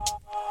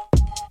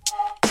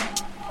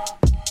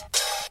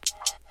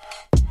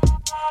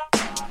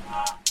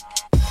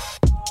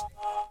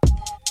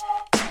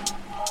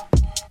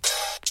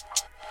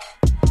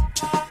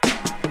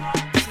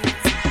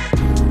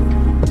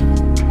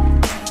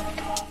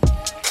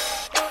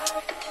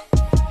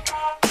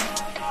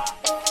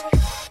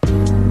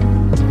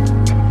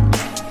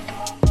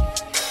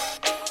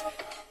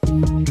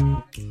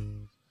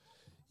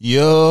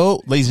Yo,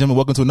 ladies and gentlemen,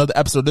 welcome to another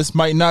episode. This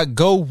might not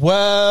go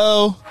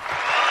well.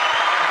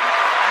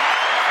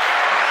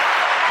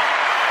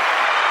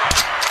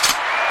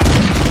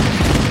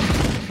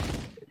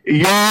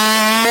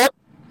 Yeah.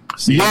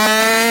 See,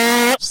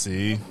 Yeah.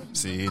 see,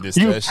 this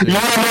You know that shit.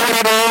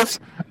 what it is?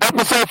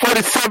 Episode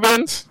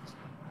 47.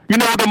 You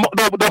know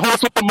the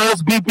host with the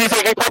most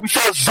BBs and probably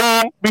said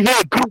Zoom. We here,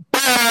 group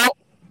ball.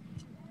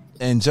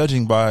 And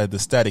judging by the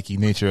staticky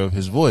nature of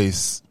his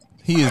voice,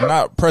 he is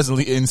not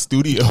presently in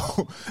studio.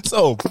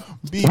 So,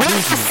 be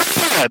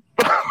busy.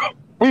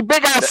 We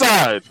big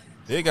outside.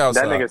 Big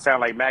outside. That nigga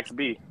sound like Max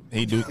B.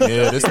 He do.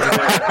 Yeah, this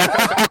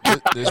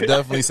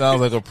definitely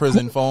sounds like a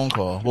prison phone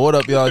call. But what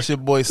up, y'all? It's your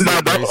boy,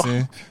 Slick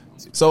Grayson.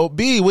 So,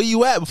 B, where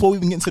you at before we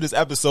even get into this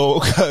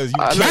episode? Because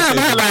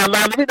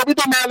Let me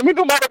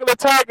do my regular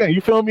tagging.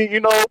 You feel me?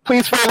 You know,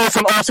 please follow us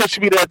on all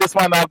social media. This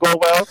might not go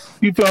well.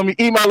 You feel me?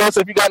 Email us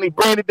if you got any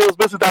branded deals,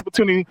 business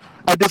opportunity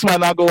at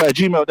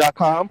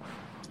thismightnotgo@gmail.com.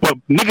 But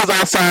niggas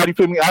outside, you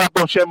feel me? I'm not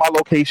gonna share my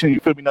location.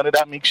 You feel me? None of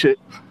that make shit.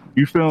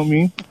 You feel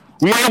me?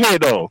 We out here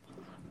though.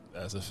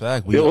 that's a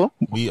fact.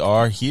 We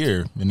are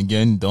here. And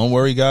again, don't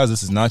worry, guys.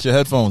 This is not your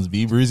headphones.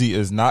 B Breezy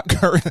is not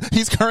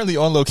he's currently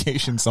on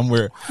location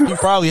somewhere. He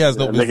probably has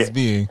no business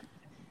being.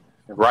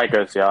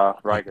 Rikers, y'all.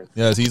 Rikers.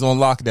 Yes, he's on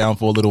lockdown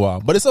for a little while.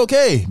 But it's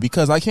okay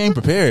because I came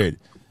prepared.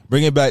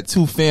 Bringing back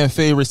two fan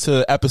favorites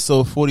to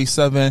episode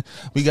 47.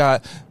 We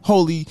got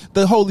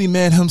the holy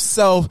man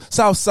himself,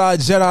 Southside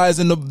Jedi is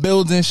in the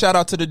building. Shout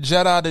out to the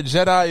Jedi. The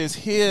Jedi is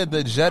here.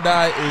 The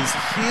Jedi is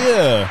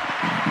here.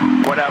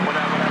 What up?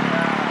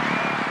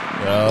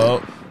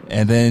 Yo.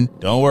 And then,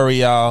 don't worry,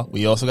 y'all.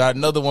 We also got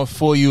another one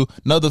for you.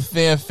 Another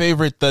fan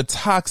favorite, the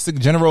toxic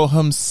general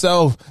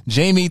himself,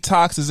 Jamie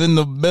Toxx is in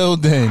the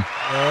building.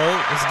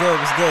 Yo, it's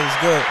good.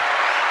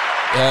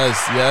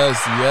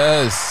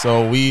 Yes.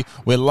 So we're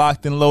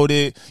locked and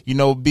loaded. You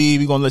know, B,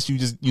 we gonna let you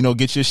just,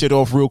 get your shit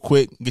off real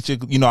quick.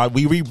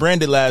 We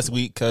rebranded last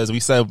week because we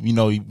said,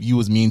 you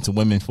was mean to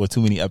women for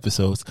too many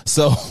episodes.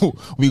 So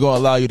we gonna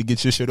allow you to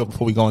get your shit off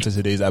before we go into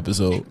today's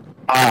episode.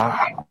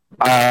 I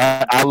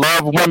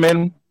love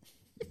women.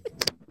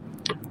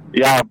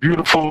 Y'all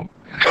beautiful.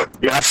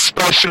 Y'all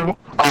special.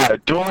 I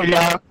adore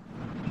y'all.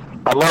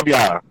 I love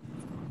y'all.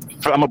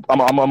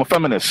 I'm a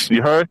feminist.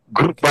 You heard?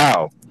 Group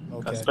bow.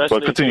 Okay. Especially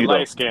But continue, if you though.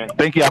 light skin.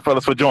 Thank y'all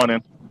fellas for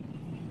joining.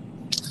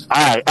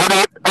 All right.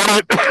 Edit.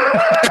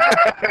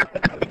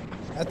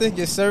 I think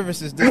your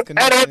service is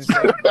disconnected.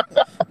 So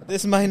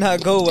this might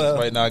not go well.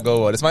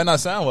 This might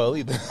not sound well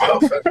either.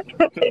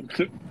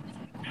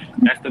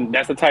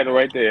 That's the title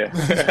right there.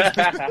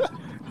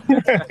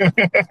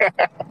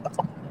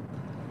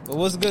 But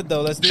what's good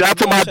though? Let's do Shout out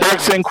to my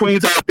darks and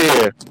queens out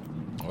there.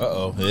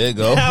 Uh-oh. Here you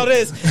go. Now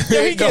this.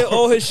 Can we get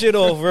all his shit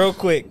off real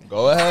quick?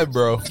 Go ahead,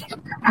 bro.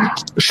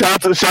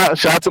 Shout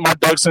out to my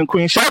darks and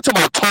queens. Shout out to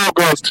my tall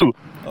girls too.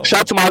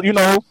 Shout out to my,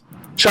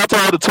 shout out to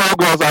all the tall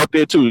girls out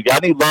there too. Y'all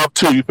need love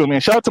too. You feel me?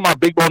 And shout out to my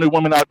big boned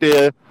women out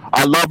there.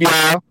 I love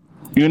y'all.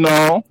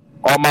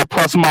 All my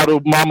plus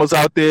model mamas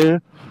out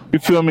there. You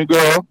feel me,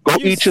 girl? Go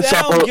eat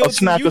yourself a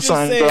snack or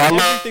something. Girl. I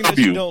love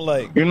you. You don't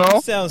like. You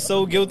sound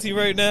so guilty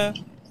right now.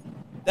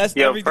 That's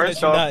Yo, everything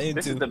first that you're off, not into.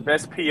 this is the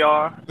best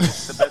PR.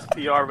 The best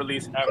PR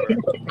release ever.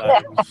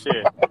 Like,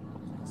 shit.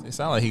 It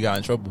sounded like he got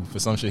in trouble for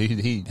some shit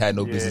he had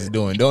no business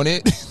doing, don't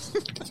it?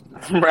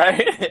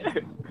 Right?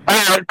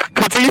 All right,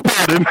 continue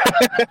pardon.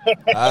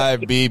 All right,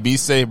 B. Be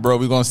safe, bro.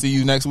 We're going to see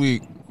you next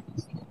week.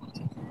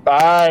 All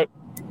right.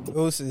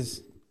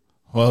 Deuces.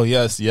 Well,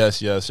 yes.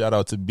 Shout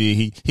out to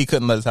B. He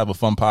couldn't let us have a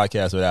fun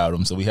podcast without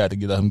him, so we had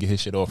to let him get his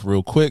shit off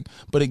real quick.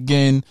 But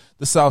again,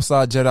 the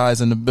Southside Jedi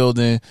is in the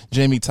building.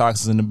 Jamie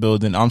Toxx is in the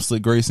building. I'm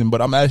Slick Grayson,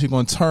 but I'm actually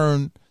going to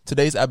turn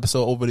today's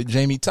episode over to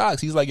Jamie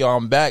Toxx. He's like, yo,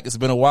 I'm back. It's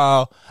been a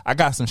while. I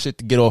got some shit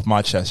to get off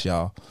my chest,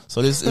 y'all.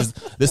 So this is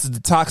the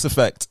Toxx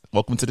Effect.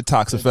 Welcome to the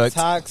Toxx Effect.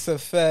 Toxx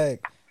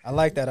Effect. I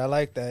like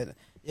that.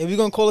 Yeah, we're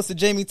going to call this the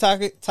Jamie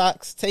Toxx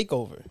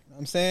takeover. You know what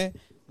I'm saying?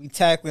 We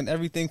tackling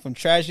everything from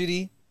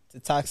tragedy to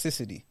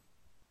toxicity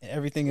and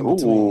everything in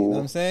between. You know what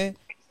I'm saying?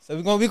 So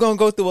we're gonna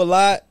go through a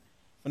lot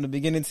from the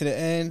beginning to the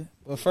end.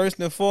 But first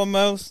and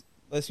foremost,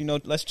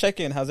 let's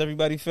check in. How's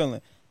everybody feeling?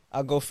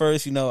 I'll go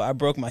first. I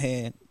broke my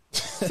hand.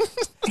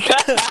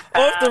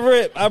 Off the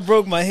rip, I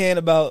broke my hand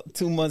about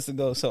 2 months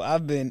ago. So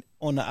I've been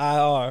on the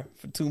IR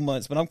for 2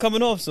 months. But I'm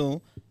coming off soon.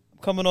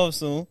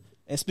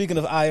 And speaking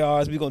of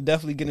IRs, we're gonna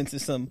definitely get into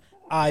some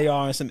IR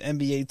and some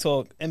NBA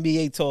talk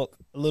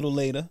a little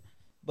later.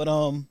 But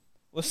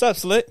what's up,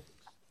 Slick?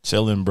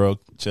 Chilling, bro.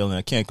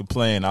 I can't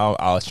complain.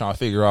 I was trying to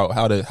figure out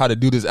how to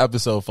do this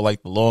episode for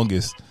like the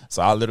longest.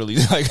 So I literally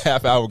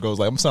half hour ago was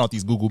like, I'm sending out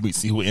these Google Meets,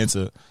 see who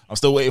answer. I'm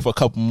still waiting for a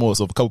couple more.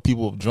 So if a couple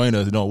people join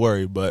us, don't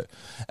worry. But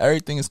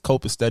everything is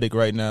copacetic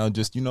right now.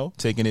 Just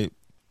taking it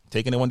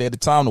one day at a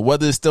time. The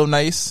weather is still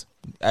nice.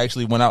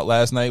 Actually went out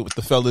last night with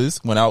the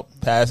fellas. Went out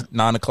past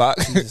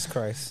 9:00. Jesus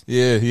Christ.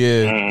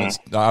 Yeah.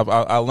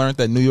 I learned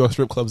that New York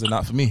strip clubs are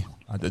not for me.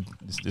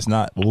 It's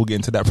not. But we'll get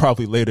into that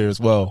probably later as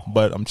well.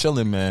 But I'm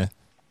chilling, man.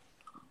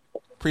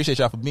 Appreciate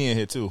y'all for being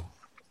here too.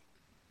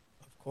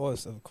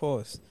 Of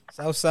course.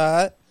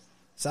 Southside.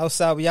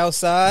 Southside, we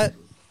outside,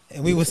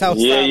 and we was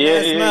outside yeah,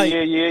 last night.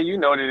 yeah. You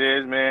know what it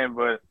is, man.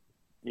 But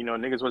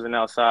niggas wasn't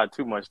outside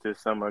too much this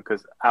summer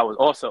because I was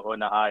also on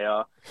the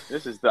IR.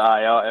 This is the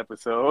IR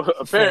episode,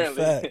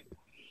 apparently.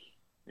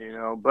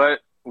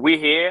 But we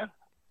here.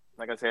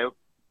 Like I said,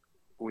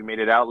 we made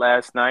it out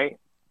last night.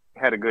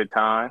 Had a good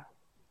time.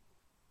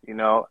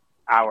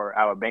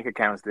 Our bank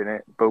accounts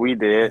didn't, but we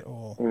did. At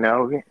all.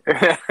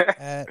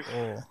 At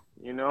all.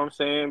 You know what I'm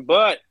saying?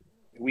 But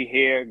we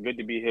here. Good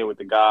to be here with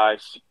the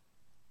guys.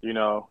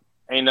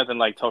 Ain't nothing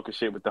like talking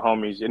shit with the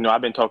homies.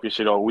 I've been talking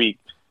shit all week.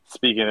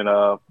 Speaking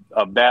of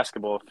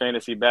basketball,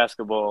 fantasy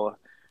basketball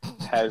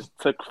has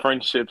took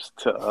friendships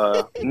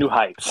to new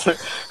heights.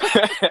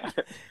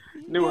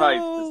 New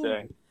heights to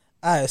say.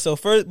 All right, so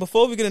first,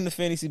 before we get into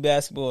fantasy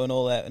basketball and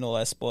all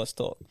that sports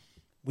talk,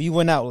 we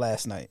went out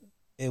last night.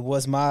 It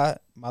was my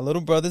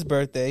little brother's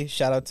birthday.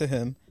 Shout out to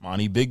him.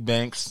 Monty Big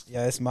Banks.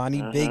 Yes,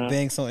 Monty Big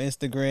Banks on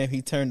Instagram.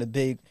 He turned a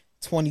big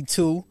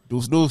 22.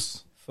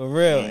 Deuce. For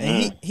real.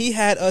 And he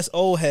had us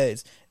old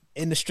heads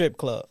in the strip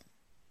club.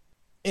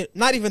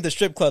 Not even the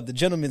strip club, the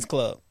gentleman's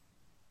club.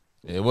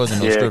 It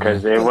wasn't no stripping.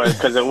 Because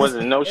it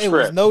wasn't no strip. It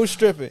was no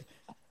stripping.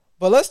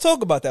 But let's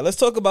talk about that. Let's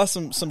talk about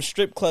some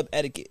strip club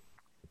etiquette.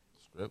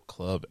 Strip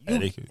club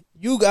etiquette.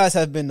 You guys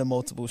have been to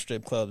multiple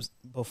strip clubs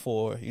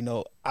before,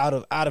 out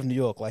of New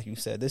York, like you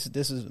said. This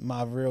is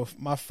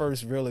my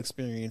first real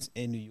experience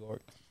in New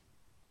York.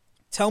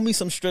 Tell me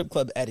some strip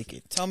club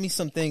etiquette. Tell me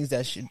some things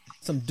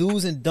some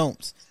do's and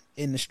don'ts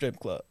in the strip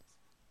club.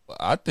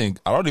 I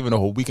don't even know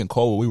what we can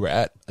call what we were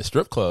at a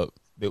strip club.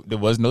 There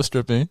was no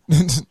stripping.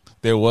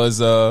 There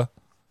was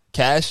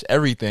cash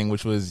everything,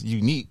 which was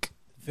unique.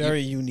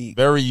 Very unique.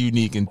 Very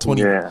unique in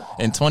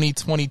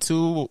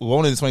 2022,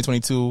 going into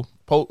 2022,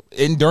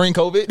 during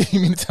COVID.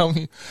 You mean to tell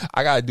me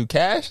I gotta do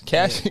cash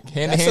hand to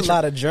hand? That's a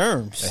lot of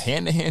germs.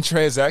 Hand to hand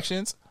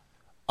transactions.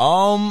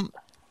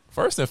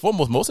 First and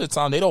foremost, most of the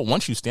time they don't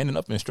want you standing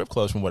up in strip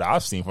clubs. From what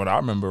I've seen, from what I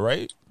remember,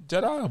 right,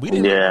 Jedi? We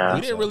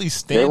didn't really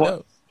stand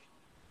up.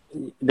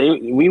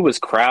 We was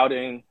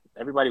crowding.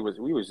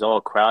 We was all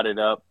crowded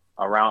up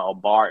around a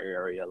bar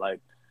area,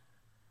 like.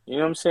 You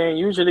know what I'm saying?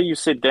 Usually you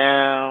sit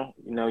down,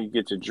 you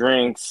get your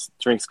drinks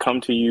come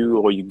to you,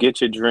 or you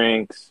get your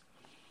drinks.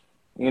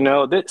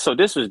 So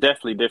this was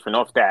definitely different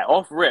off that.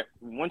 Off rip,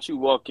 once you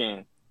walk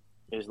in,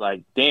 it's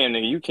like, damn,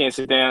 nigga, you can't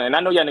sit down. And I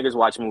know y'all niggas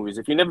watch movies.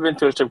 If you've never been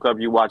to a strip club,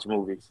 you watch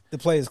movies. The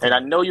Players Club. And I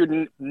know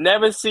you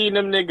never seen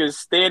them niggas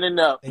standing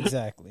up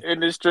exactly in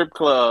the strip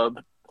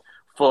club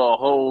for a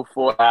whole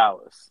 4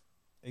 hours.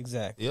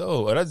 Exactly.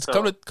 Yo, and I just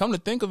come to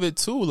think of it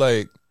too,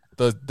 like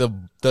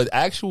the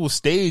actual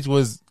stage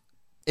was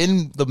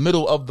in the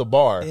middle of the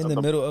bar.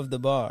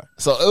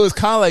 So it was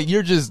kind of like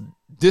you're just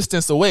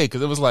distanced away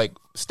because it was like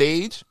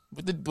stage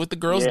with the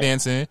girls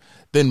dancing,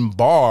 then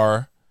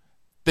bar,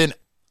 then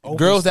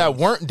girls that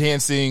weren't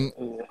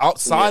dancing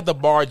outside the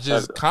bar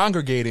just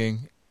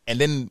congregating, and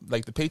then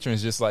like the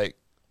patrons just like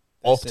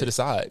off to the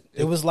side.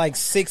 It was like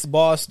 6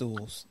 bar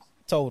stools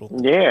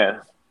total. Yeah,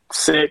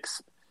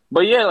 6.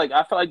 But yeah, like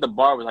I felt like the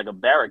bar was like a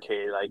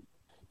barricade. Like,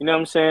 you know what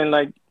I'm saying?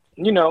 Like,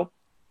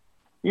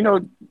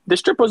 the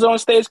strippers on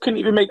stage couldn't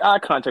even make eye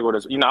contact with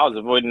us. I was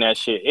avoiding that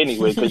shit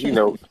anyway because,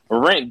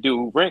 rent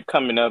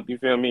coming up, you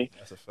feel me?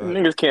 That's a fact.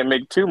 Niggas can't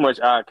make too much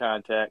eye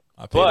contact.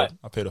 I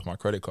paid off my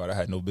credit card. I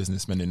had no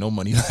business spending no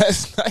money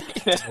last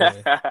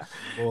night.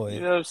 Boy. You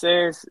know what I'm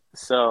saying?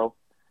 So,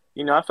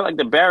 I feel like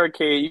the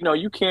barricade,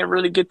 you can't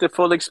really get the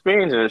full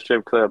experience in a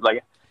strip club.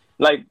 Like,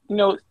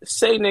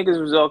 say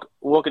niggas was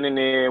walking in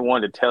there and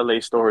wanted to tell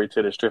their story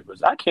to the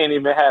strippers. I can't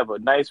even have a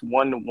nice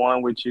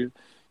one-to-one with you,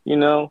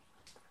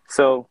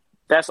 So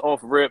that's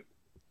off rip.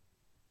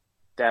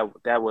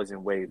 That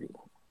wasn't wavy.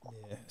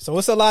 Yeah. So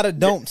it's a lot of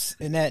don'ts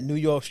in that New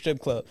York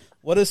strip club.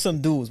 What are some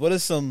do's? What are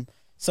some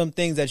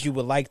things that you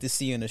would like to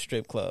see in a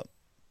strip club?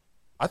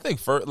 I think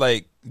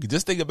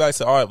just think back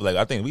to art. Like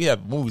I think we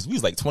have movies. We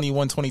was like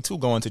 21, 22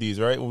 going to these,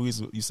 right? When we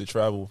used to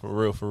travel for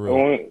real.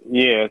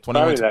 Yeah,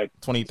 21, like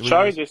 23.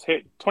 Charlie just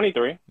hit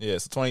 23. Yeah,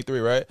 so 23,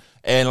 right?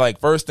 And like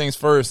first things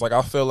first, like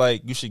I feel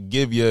like you should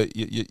give your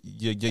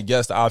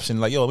guest the option.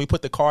 Like, yo, let me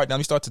put the card down.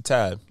 We start to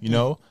tab.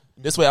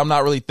 This way, I'm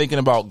not really thinking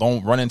about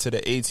run into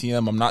the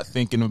ATM. I'm not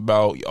thinking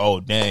about,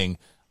 oh dang,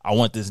 I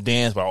want this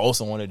dance, but I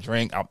also want a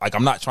drink.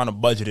 I'm not trying to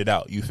budget it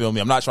out. You feel me?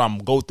 I'm not trying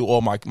to go through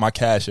all my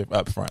cash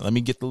up front. Let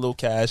me get the little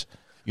cash.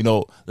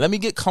 Let me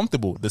get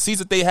comfortable. The seats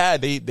that they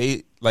had,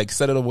 they like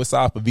set it up with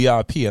side for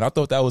VIP, and I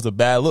thought that was a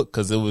bad look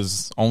because it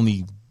was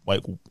only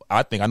like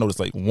I noticed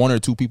like 1 or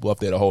 2 people up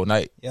there the whole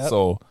night. Yep.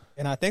 So.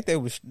 And I think they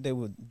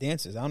were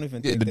dancers. I don't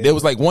even think there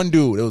was like one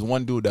dude. There was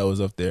one dude that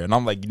was up there, and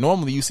I'm like,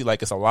 normally you see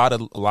like it's a lot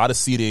of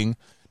seating.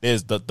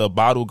 There's the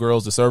bottle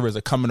girls, the servers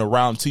are coming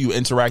around to you,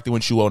 interacting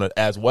with you on it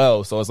as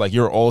well. So it's like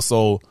you're also,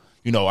 all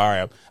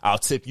right, I'll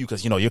tip you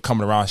because you're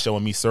coming around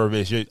showing me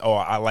service.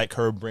 I like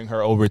her, bring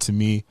her over to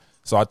me.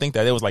 So I think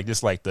that it was like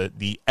just like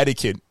the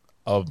etiquette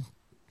of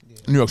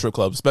New York strip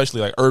clubs,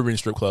 especially like urban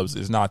strip clubs,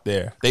 is not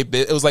there.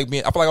 It was like me.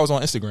 I feel like I was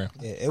on Instagram.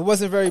 Yeah, it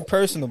wasn't very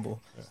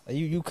personable.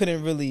 You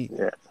couldn't really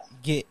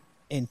get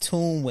in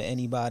tune with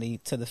anybody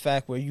to the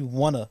fact where you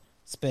wanna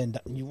spend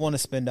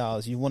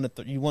dollars, you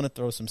wanna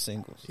throw some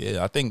singles.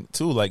 Yeah, I think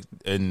too, like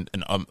in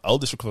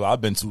older strip club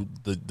I've been to,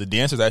 the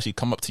dancers actually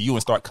come up to you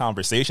and start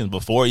conversations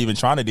before even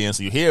trying to dance.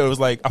 So you hear, it was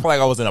like, I feel like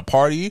I was in a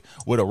party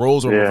where the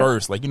roles were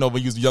reversed. Like, you know,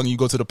 when you was young, you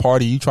go to the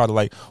party, you try to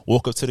like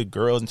walk up to the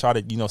girls and try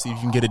to, you know, see if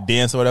you can get a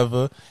dance or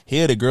whatever.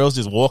 Here the girls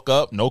just walk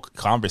up, no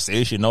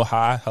conversation, no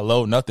hi,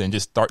 hello, nothing,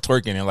 just start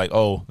twerking and like,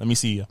 oh, let me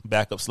see,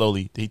 back up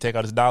slowly. Did he take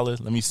out his dollars?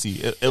 Let me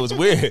see. It was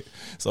weird.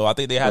 So I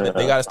think they got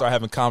to start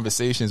having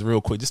conversations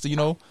real quick, just to, you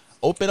know,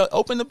 open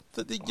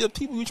the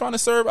people you're trying to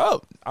serve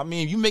up. I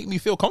mean, you make me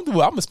feel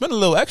comfortable, I'm gonna spend a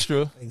little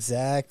extra.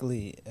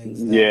 Exactly.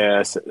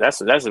 Yeah, that's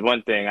the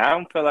one thing. I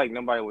don't feel like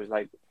nobody was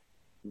like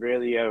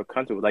really ever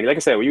comfortable. Like I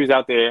said, we was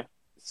out there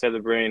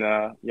celebrating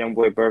young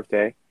boy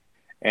birthday,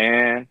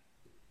 and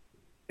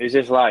it's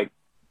just like,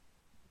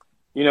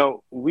 you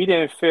know, we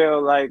didn't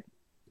feel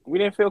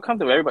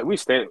comfortable. Everybody, we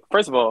stayed.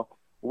 First of all,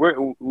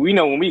 we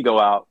know when we go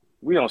out,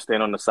 we don't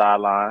stand on the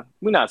sideline.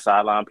 We're not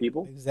sideline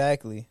people.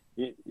 Exactly.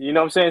 You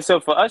know what I'm saying? So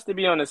for us to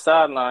be on the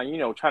sideline, you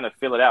know, trying to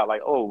fill it out,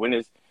 like, oh, when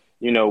is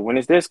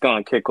this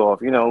going to kick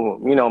off? You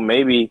know,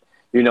 maybe,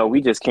 you know,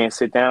 we just can't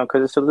sit down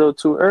because it's a little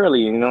too early.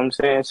 You know what I'm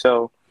saying?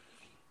 So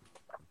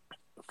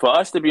for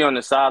us to be on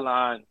the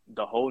sideline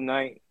the whole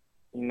night,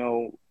 you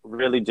know,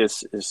 really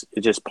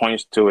it just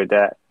points to it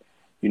that,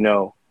 you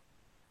know,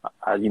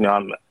 I don't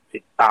know,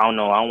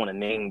 I don't want to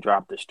name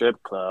drop the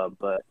strip club,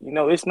 but, you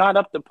know, it's not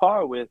up to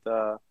par with,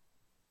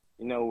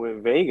 you know,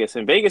 with Vegas.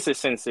 And Vegas is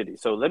Sin City.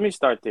 So let me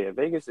start there.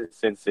 Vegas is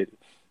Sin City.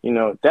 You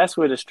know, that's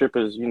where the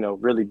strippers, you know,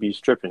 really be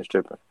stripping.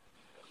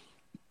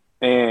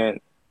 And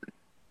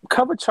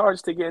cover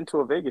charge to get into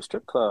a Vegas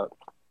strip club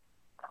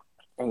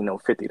ain't no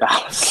 $50.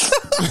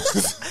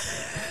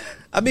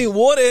 I mean,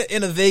 water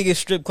in a Vegas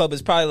strip club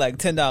is probably like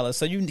 $10.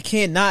 So you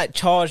cannot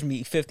charge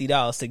me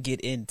 $50 to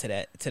get into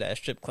that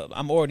strip club.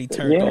 I'm already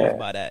turned off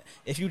by that.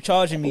 If you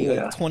charging me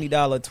a $20,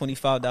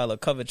 $25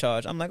 cover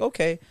charge, I'm like,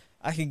 okay,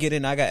 I can get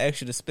in. I got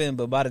extra to spend.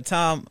 But by the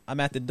time I'm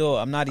at the door,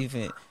 I'm not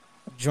even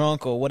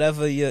drunk or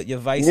whatever your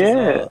vices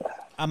are.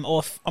 I'm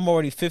off. I'm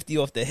already 50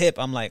 off the hip.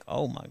 I'm like,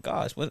 oh my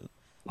gosh,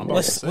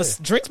 what's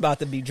drinks about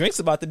to be? Drinks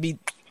about to be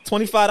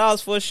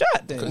 $25 for a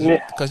shot.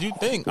 Then because you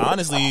think,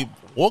 honestly,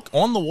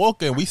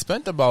 walk-in, we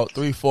spent about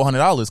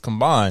 $300-$400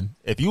 combined.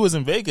 If you was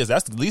in Vegas,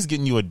 that's at least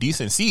getting you a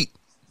decent seat.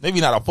 Maybe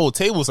not a full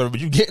table service, but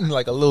you getting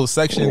like a little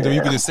section where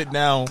you can just sit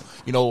down,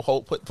 you know,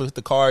 put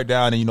the card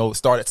down and, you know,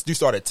 start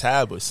a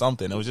tab or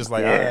something. It was just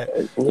like,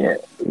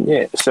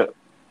 yeah. So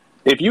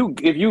if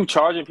you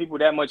charging people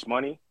that much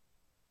money,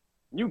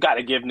 you got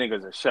to give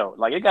niggas a show.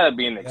 Like, it got to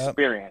be an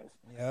experience.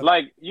 Yep.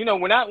 Like, you know,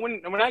 when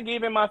I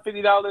gave him my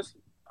 $50,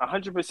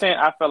 100%,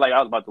 I felt like I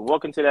was about to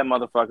walk into that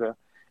motherfucker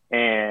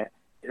and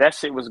that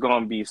shit was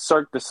going to be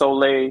Cirque du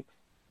Soleil,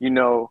 you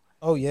know.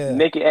 Oh, yeah.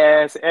 Naked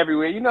ass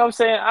everywhere. You know what I'm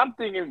saying? I'm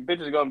thinking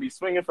bitches are going to be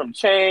swinging from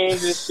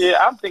chains and shit.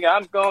 I'm thinking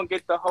I'm going to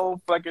get the whole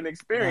fucking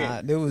experience.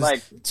 Nah, there was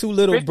like two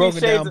little broken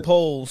down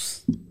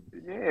poles.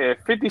 Yeah,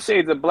 50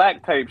 Shades of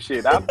Black type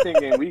shit. I'm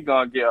thinking we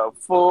going to get a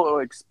full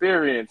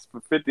experience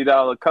for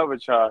 $50 cover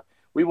charge.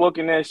 We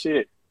walking that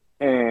shit.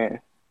 And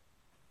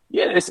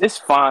yeah, it's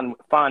fine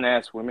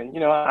ass women. You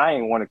know, I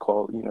ain't want to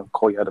call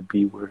y'all the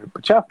B word,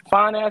 but y'all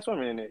fine ass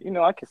women in it. You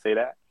know, I can say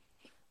that.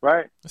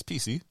 Right? That's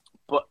PC.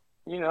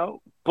 You know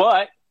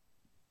what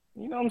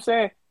I'm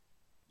saying?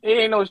 It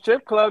ain't no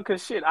strip club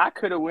because shit, I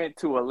could have went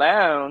to a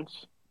lounge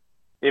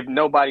if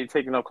nobody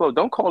taking no clothes.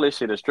 Don't call this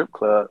shit a strip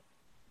club.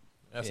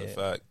 That's a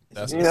fact.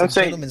 That's what I'm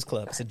saying. Gentleman's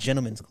club. It's a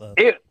gentleman's club.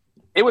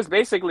 It was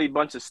basically a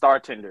bunch of star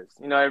tenders.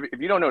 You know, if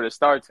you don't know what a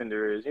star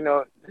tender is, you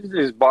know, this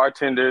is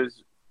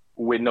bartenders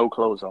with no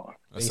clothes on.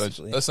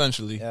 Essentially.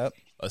 Yep.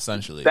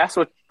 Essentially. That's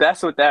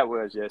what that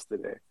was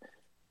yesterday.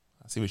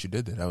 I see what you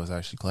did there. That was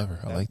actually clever.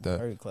 I like that.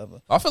 Very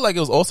clever. I feel like it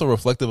was also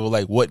reflective of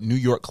like what New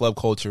York club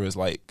culture is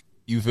like.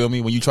 You feel me?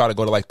 When you try to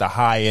go to like the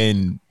high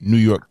end New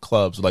York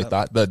clubs, like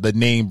the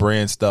name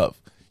brand stuff,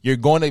 you're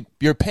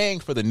paying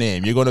for the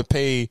name. You're going to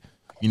pay,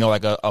 you know,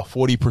 like a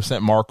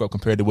 40% markup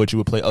compared to what you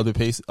would pay other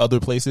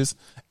places,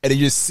 and then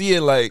you see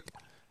it like,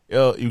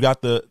 yo, you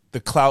got the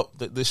clout,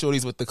 the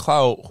shorties with the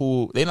clout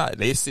who they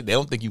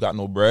don't think you got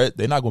no bread.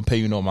 They're not going to pay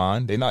you no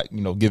mind. They're not,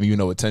 you know, giving you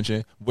no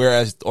attention.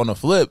 Whereas on the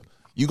flip,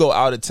 you go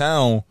out of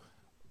town,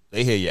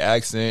 they hear your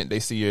accent, they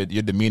see your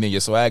demeanor,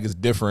 your swag is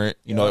different.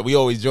 You know, we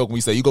always joke when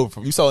we say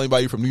you saw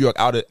anybody from New York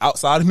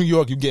outside of New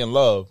York, you getting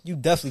love. You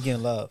definitely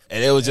getting love.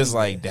 And it was just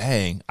like,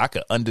 dang, I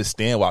could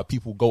understand why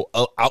people go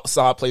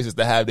outside places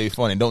to have their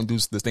fun and don't do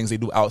the things they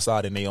do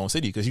outside in their own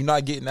city, because you're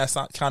not getting that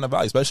kind of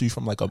value, especially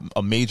from like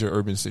a major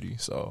urban city.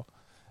 So,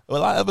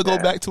 will I ever go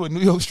back to a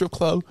New York strip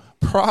club?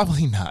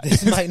 Probably not.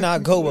 It might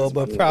not go well,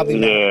 but probably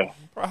not. Yeah,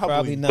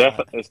 probably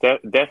not. It's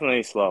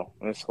definitely slow.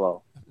 It's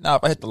slow. Now,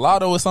 if I hit the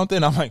lotto or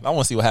something, I'm like, I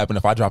want to see what happens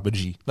if I drop a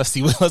G.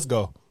 Let's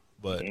go.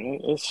 But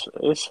it's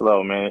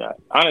slow, man.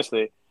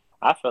 Honestly,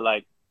 I feel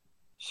like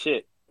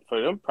shit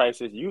for them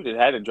prices. You just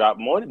had to drop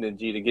more than a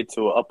G to get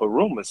to an upper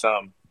room or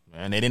something.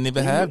 Man, they didn't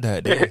even have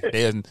that.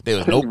 There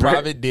was no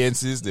private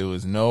dances. There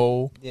was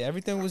no. Yeah,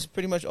 everything was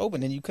pretty much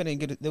open, and you couldn't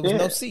get it. There was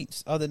no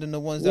seats other than the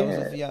ones that was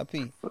a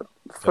VIP.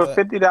 For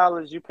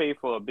 $50, you pay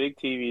for a big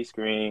TV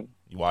screen.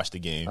 You watch the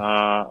game.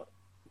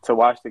 To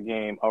watch the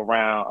game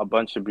around a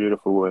bunch of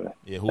beautiful women.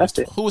 Yeah, who was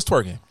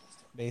twerking?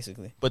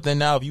 Basically. But then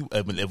now,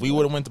 if we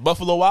would have went to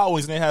Buffalo Wild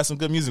Wings and they had some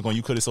good music on,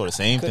 you could have saw the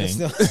same thing.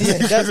 Yeah,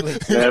 definitely.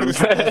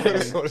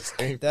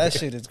 That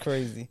shit is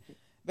crazy.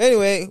 But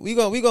anyway, we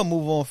gonna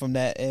move on from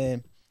that,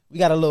 and we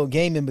got a little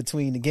game in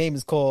between. The game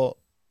is called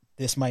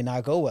 "This Might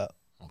Not Go Well."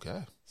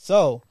 Okay.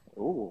 So,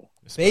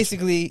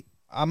 basically,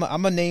 I'm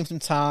gonna name some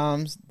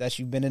times that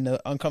you've been in an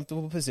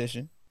uncomfortable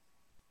position,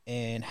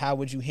 and how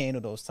would you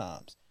handle those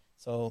times?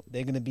 So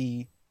they're gonna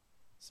be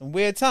some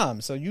weird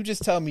times. So you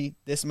just tell me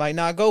this might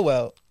not go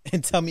well,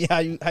 and tell me how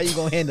you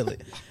gonna handle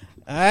it.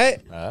 All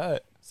right. All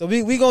right. So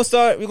we gonna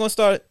start. We're gonna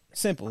start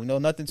simple.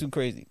 Nothing too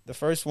crazy. The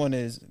first one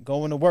is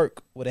going to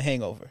work with a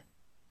hangover.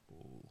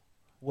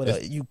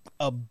 With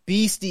a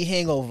beastie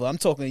hangover. I'm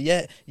talking.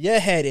 Your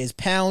head is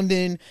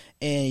pounding,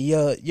 and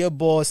your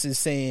boss is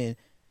saying,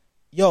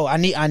 "Yo, I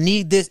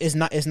need this.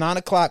 It's 9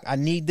 o'clock. I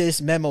need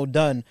this memo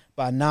done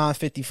by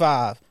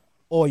 9:55,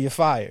 or you're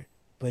fired."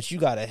 But you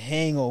got a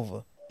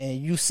hangover, and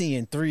you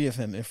seeing 3 of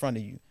him in front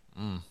of you.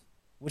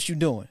 What you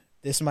doing?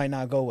 This might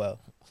not go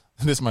well.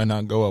 This might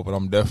not go well, but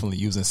I'm definitely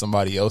using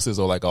somebody else's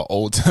or like an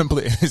old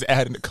template and just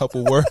adding a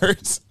couple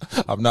words.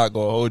 I'm not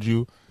gonna hold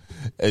you.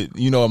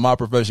 You know, in my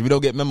profession, we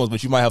don't get memos,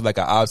 but you might have like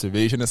an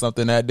observation or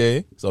something that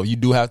day. So if you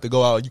do have to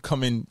go out, you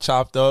come in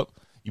chopped up,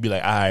 you be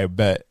like, I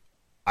bet.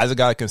 I just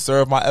gotta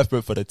conserve my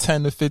effort for the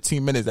 10 to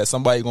 15 minutes that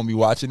somebody gonna be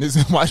watching this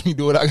and watch me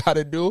do what I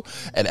gotta do.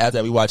 And after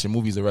that, we watching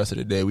movies the rest of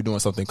the day. We doing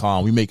something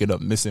calm. We making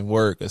up missing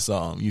work or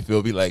something. You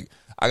feel me? Like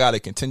I got a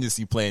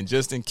contingency plan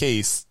just in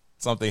case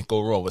something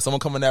go wrong. But someone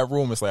come in that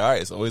room, it's like, all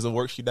right, it's always a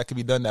worksheet that could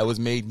be done that was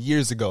made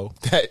years ago.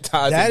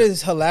 That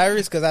is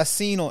hilarious because I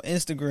seen on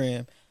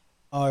Instagram.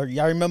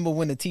 Y'all remember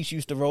when the teacher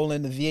used to roll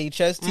in the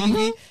VHS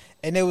TV,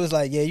 and it was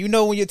like, yeah, you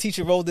know when your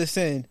teacher rolled this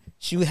in,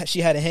 she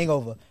had a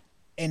hangover.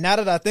 And now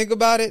that I think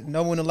about it,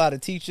 knowing a lot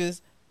of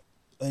teachers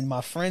and my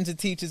friends are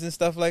teachers and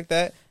stuff like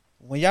that,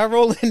 when y'all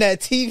roll in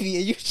that TV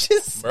and you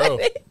just bro,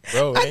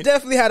 I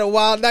definitely had a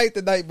wild night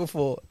the night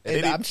before.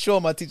 And I'm sure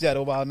my teacher had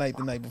a wild night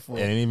the night before.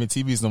 It ain't even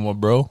TVs no more,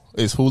 bro.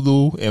 It's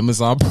Hulu,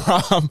 Amazon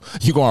Prime.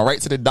 You going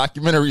right to the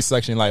documentary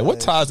section. Like,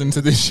 what ties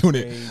into this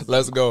unit? Crazy.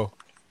 Let's go.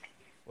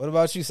 What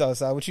about you,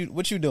 Southside?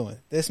 What you doing?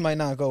 This might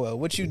not go well.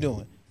 What you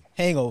doing?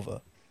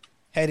 Hangover.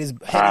 Head is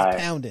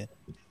pounding.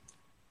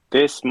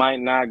 This might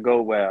not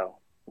go well.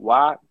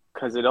 Why?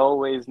 Because it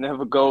always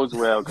never goes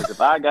well. Because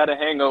if I got a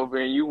hangover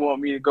and you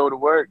want me to go to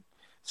work,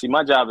 see,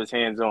 my job is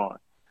hands-on.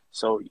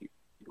 So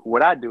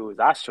what I do is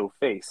I show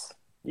face.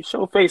 You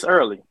show face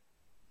early.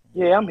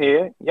 Yeah, I'm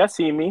here. Y'all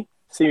see me.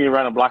 See me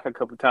run a block a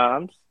couple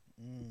times.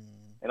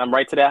 And I'm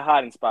right to that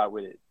hiding spot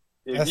with it.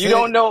 If you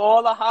don't know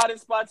all the hiding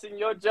spots in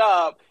your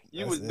job,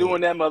 you was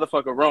doing that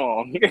motherfucker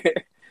wrong.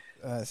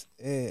 That's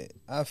it.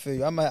 I feel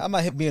you. I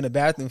might be in the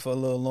bathroom for a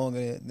little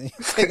longer than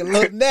take a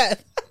little nap.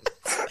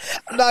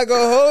 I'm not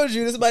gonna hold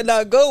you. This might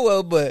not go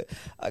well, but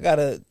I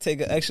gotta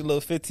take an extra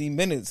little 15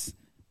 minutes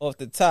off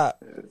the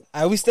top.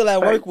 All right, we still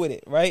at work with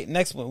it, right?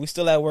 Next one, we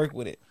still at work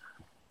with it.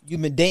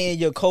 You've been dating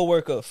your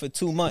coworker for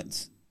 2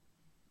 months.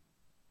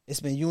 It's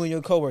been you and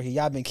your coworker.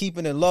 Y'all been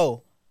keeping it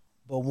low,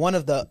 but one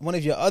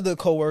of your other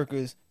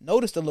coworkers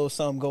noticed a little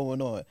something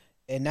going on,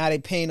 and now they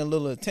paying a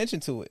little attention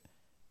to it,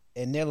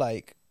 and they're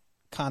like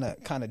kind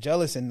of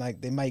jealous, and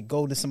like they might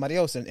go to somebody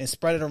else and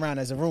spread it around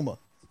as a rumor.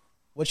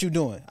 What you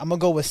doing? I'm gonna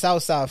go with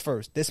Southside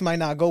first. This might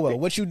not go well.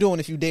 What you doing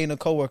if you dating a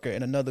coworker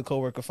and another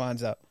coworker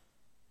finds out?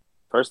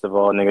 First of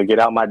all, nigga, get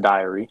out my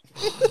diary.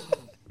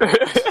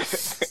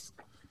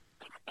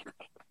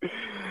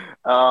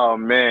 Oh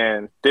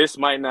man, this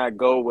might not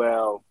go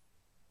well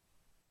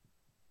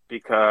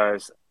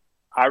because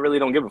I really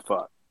don't give a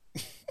fuck.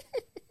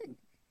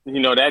 You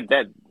know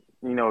that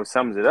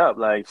sums it up.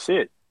 Like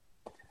shit.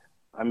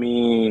 I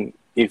mean,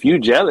 if you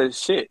jealous,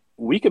 shit,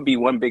 we could be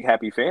one big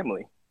happy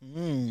family.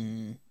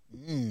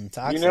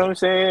 Toxic. You know what I'm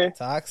saying?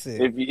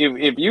 Toxic.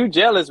 If you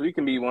jealous, we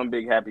can be one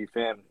big happy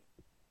family.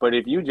 But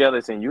if you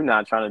jealous and you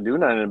not trying to do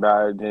nothing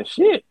about it, then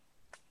shit.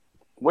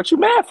 What you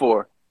mad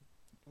for?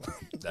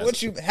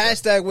 What you mad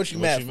for?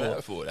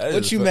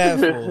 What you mad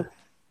for?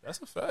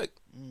 That's a fact.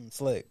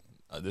 Slick.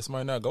 This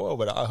might not go well,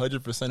 but I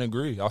 100%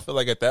 agree. I feel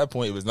like at that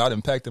point, it was not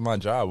impacting my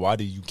job. Why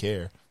do you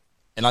care?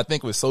 And I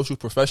think with social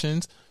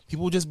professions,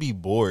 people just be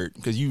bored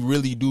because you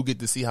really do get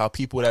to see how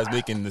people that's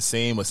making the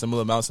same or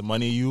similar amounts of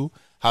money as you,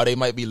 how they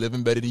might be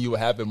living better than you or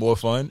having more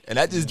fun. And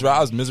that just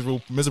drives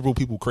miserable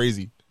people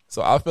crazy.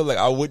 So I feel like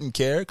I wouldn't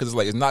care because it's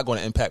like it's not going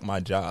to impact my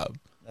job.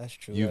 That's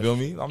true. You feel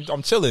me?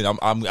 I'm chilling.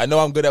 I know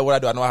I'm good at what I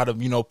do. I know how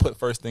to put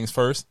first things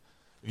first.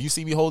 If you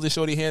see me holding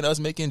shorty hand, us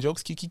making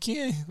jokes,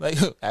 kiki, like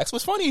ask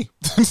what's funny.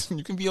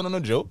 You can be on a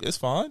joke. It's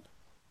fine.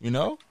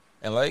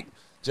 And like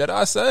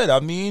Jedi said,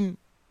 I mean,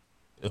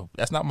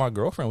 that's not my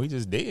girlfriend. We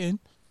just dating.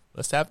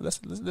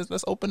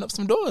 let's open up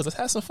some doors. Let's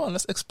have some fun.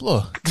 Let's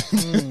explore.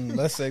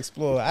 Let's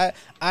explore.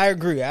 I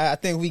agree. I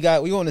think we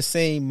on the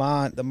same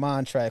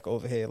mind track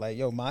over here. Like,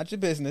 yo, mind your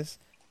business.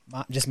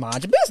 Just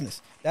mind your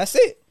business. That's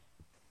it.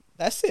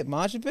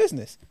 Mind your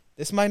business.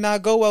 This might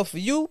not go well for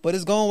you, but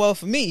it's going well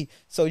for me.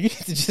 So you need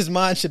to just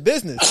mind your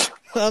business. You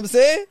know what I'm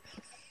saying?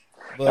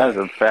 But, That's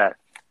a fact.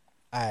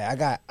 All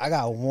right, I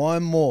got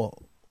one more.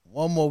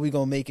 One more. We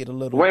gonna make it a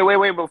little.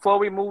 Wait. Before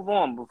we move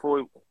on,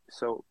 between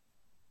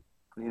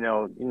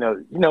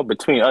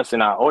us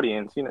and our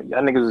audience, y'all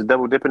niggas is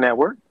double dipping at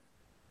work.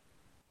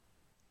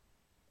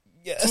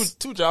 Yes.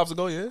 Two jobs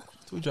ago, yeah.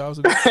 2 jobs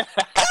ago.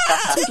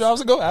 2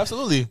 jobs ago,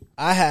 absolutely.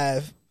 I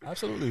have.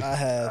 Absolutely. I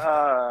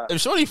have. If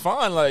Shorty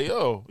fine, like,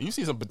 yo, you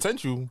see some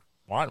potential,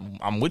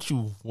 I'm with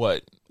you,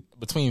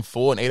 between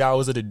 4 and 8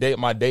 hours of the day,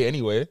 my day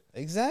anyway.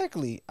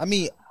 Exactly. I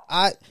mean,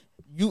 I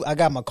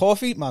got my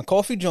coffee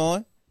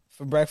joint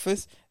for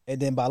breakfast, and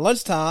then by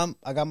lunchtime,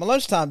 I got my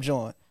lunchtime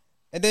joint.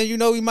 And then,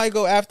 we might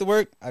go after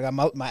work. I got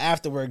my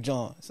after work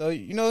joint. So,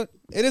 it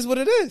is what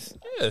it is.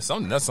 Yeah,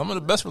 some of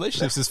the best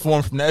relationships is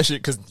formed from that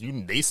shit because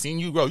they seen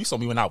you grow. You saw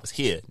me when I was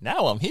here.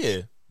 Now I'm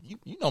here.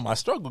 You know my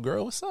struggle,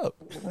 girl. What's up?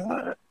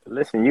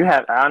 Listen, you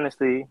got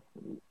to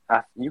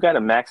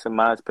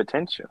maximize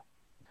potential.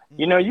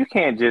 You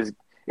can't just,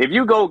 if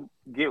you go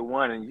get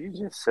one and you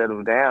just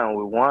settle down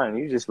with one,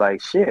 you just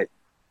like shit.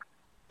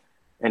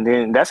 And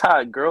then that's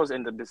how girls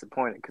end up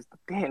disappointed because,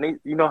 damn,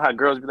 you know how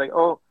girls be like,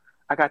 oh,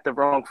 I got the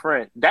wrong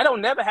friend. That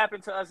don't never happen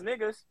to us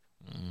niggas.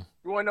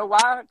 You want to know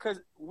why? Because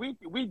we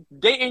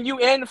dating you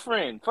and the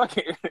friend. Fuck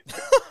it.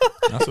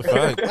 That's a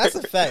fact. That's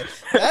a fact.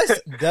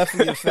 That's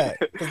definitely a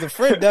fact. Because the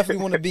friend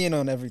definitely want to be in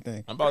on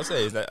everything. I'm about to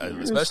say, is that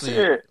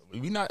especially,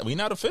 we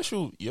not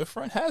official. Your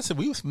friend has it.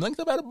 We was linked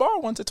up at a bar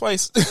once or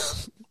twice.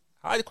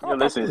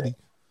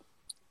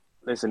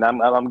 Listen, I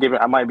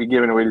might be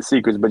giving away the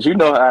secrets, but you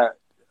know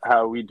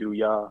how we do,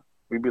 y'all.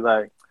 We be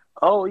like,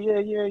 oh, yeah.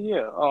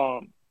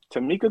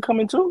 Tamika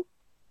coming too?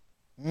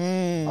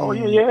 Oh,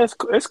 yeah,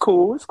 it's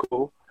cool. That's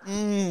cool. She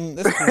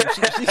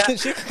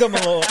can come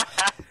along.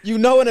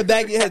 In the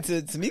back of your head,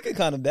 Tamika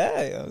kind of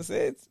bad. You know what I'm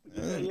saying?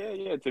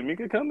 Yeah.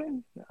 Tamika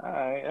coming? All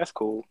right, that's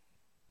cool.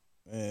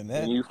 Man,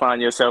 and you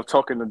find yourself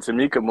talking to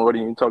Tamika more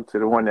than you talk to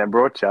the one that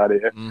brought y'all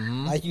there.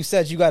 Mm-hmm. Like you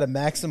said, you got to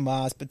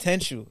maximize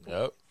potential.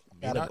 Yep.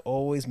 Got to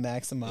always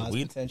maximize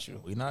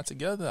potential. We not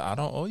together. I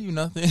don't owe you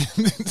nothing.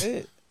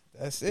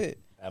 That's it.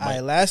 All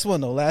right, last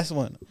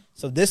one.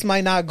 So this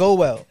might not go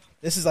well.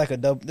 This is like a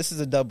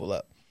double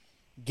up.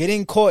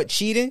 Getting caught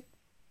cheating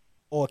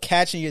or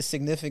catching your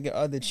significant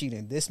other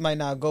cheating. This might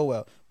not go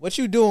well. What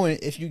you doing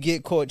if you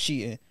get caught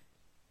cheating?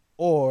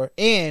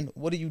 And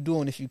what are you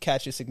doing if you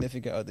catch your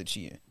significant other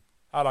cheating?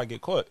 How'd I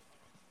get caught?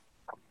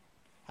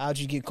 How'd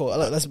you get caught?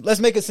 Let's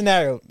make a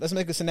scenario. Let's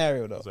make a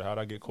scenario though. So how'd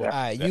I get caught? All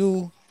right,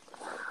 you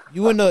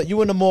in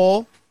the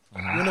mall.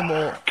 You in the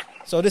mall.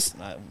 So this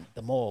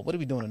the mall. What are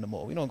we doing in the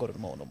mall? We don't go to the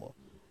mall no more.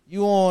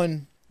 You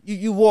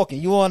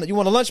walking. You on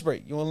a lunch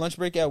break. You on a lunch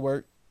break at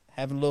work,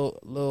 having a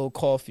little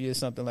coffee or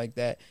something like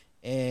that,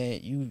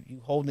 and you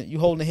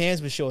holding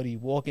hands with shorty,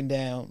 walking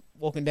down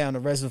the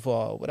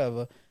reservoir or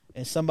whatever,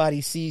 and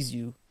somebody sees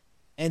you,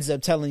 ends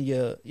up telling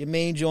your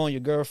main joint,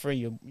 your girlfriend,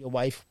 your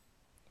wife,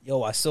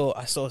 yo, I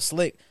saw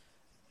Slick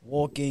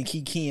walking,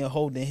 kikiing,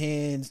 holding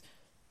hands,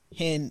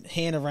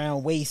 hand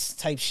around waist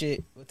type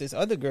shit with this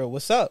other girl.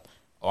 What's up?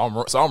 Oh, I'm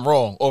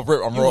wrong. Oh,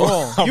 Rip, I'm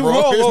wrong. You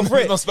wrong. Oh,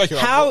 Rip. No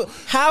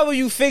how are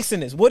you fixing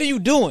this? What are you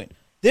doing?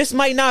 This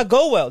might not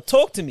go well.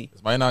 Talk to me.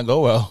 This might not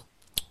go well.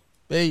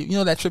 Babe, you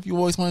know that trip you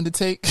always wanted to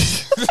take?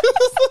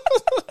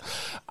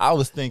 I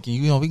was thinking,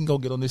 we can go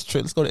get on this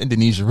trip. Let's go to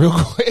Indonesia real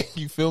quick.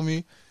 You feel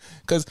me?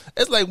 Because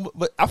it's like,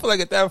 but I feel like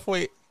at that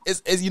point,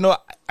 it's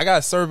I got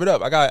to serve it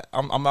up.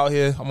 I'm out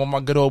here. I'm on my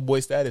good old boy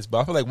status.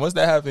 But I feel like once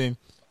that happened,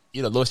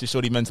 lost your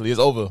shorty mentally. It's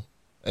over.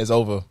 It's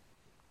over.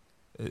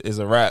 It's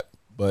a wrap.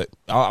 But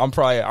I'm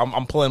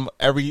pulling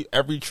every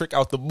trick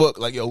out the book.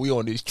 Like, yo, we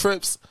on these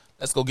trips.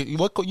 Let's go get you.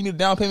 What you need a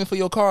down payment for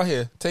your car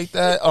here? Take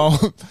that.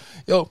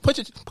 Yo,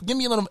 give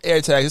me a little air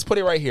tag. Just put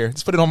it right here.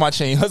 Just put it on my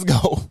chain. Let's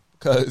go.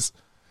 Cause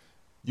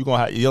your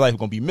life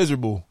gonna be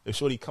miserable if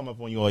shorty come up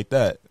on you like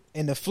that.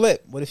 And the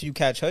flip, what if you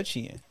catch her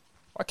cheating?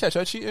 I catch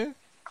her cheating.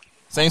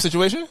 Same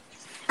situation.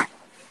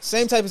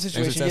 Same type of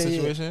situation. Same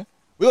situation. Yeah.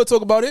 We gonna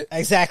talk about it.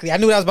 Exactly. I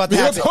knew that was about to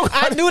happen.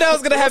 I knew that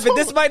was gonna happen.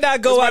 This might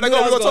not go. I knew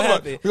that was gonna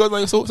happen. We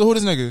gonna so who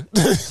this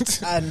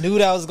nigga? I knew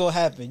that was gonna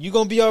happen. You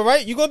gonna be all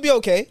right. You gonna be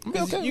okay.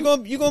 You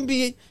gonna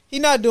be. He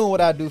not doing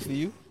what I do for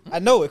you. I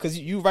know it because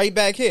you right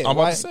back here. I'm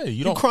about to say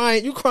you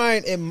crying. You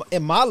crying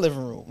in my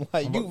living room.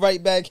 Like you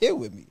right back here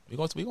with me. We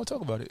gonna talk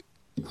about it.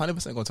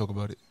 100% gonna talk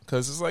about it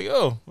because it's like, yo,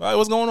 all right,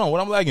 what's going on?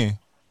 What I'm lagging?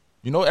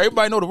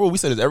 Everybody know the rule. We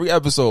said this every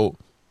episode.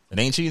 It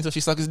ain't cheating until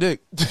she suck his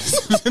dick. You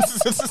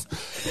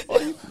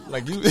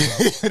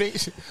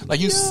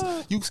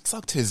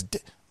sucked his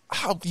dick.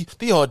 How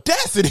the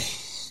audacity?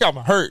 I'm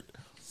hurt.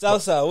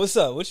 Southside, what's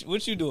up?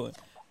 What you doing?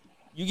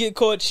 You get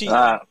caught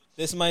cheating.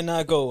 This might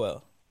not go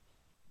well.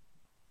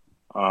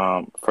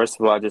 First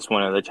of all, I just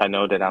want to let y'all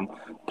know that I'm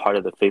part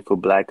of the Faithful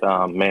Black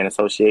Man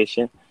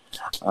Association.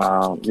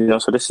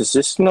 So this is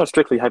just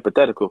strictly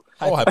hypothetical.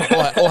 All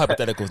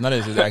hypotheticals, none of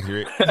this is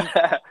accurate.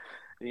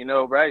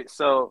 Right?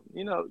 So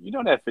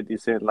that 50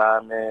 Cent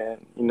line,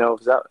 man.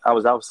 I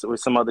was out with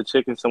some other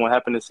chick and someone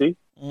happened to see.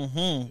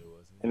 Mm-hmm.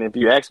 And if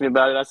you ask me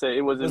about it, I say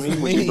it wasn't me.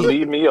 Would you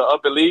believe me or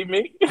unbelieve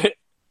me?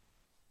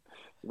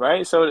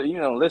 Right? So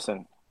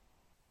listen.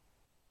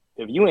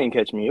 If you ain't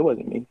catch me, it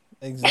wasn't me.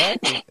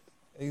 Exactly.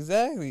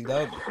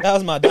 That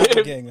was my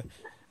doppelganger.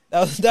 That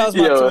was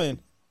my twin,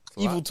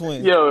 evil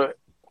twin.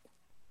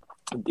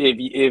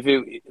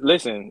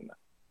 Listen,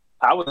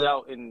 I was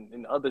out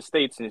in other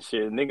states and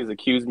shit. Niggas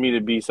accused me to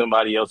be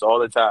somebody else all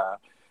the time.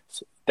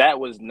 So that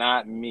was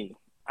not me.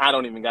 I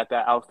don't even got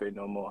that outfit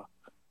no more.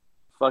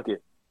 Fuck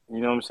it. You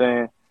know what I'm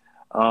saying?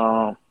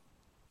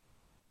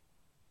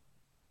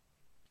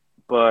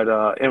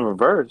 But in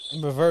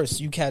reverse,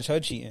 you catch her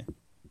cheating.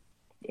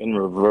 In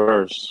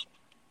reverse,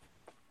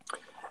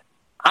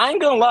 I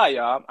ain't gonna lie,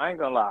 y'all.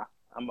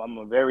 I'm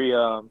a very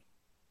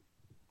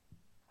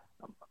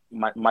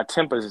my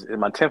temper is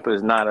not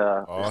it's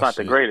not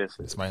the greatest.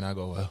 This might not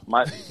go well.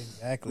 My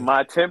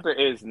temper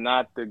is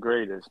not the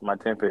greatest.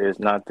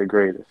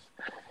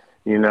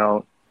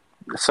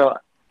 So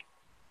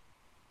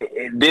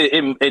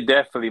it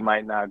definitely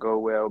might not go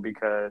well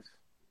because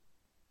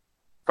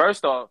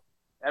first off,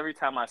 every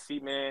time I see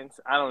mans,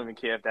 I don't even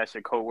care if that's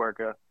your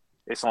coworker.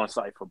 It's on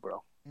Cypher,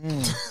 bro.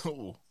 It's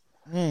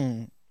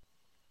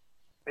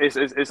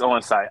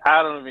on site.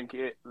 I don't even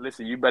care.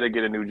 Listen, you better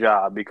get a new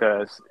job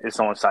because it's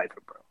on Cypher,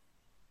 bro.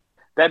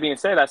 That being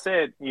said, I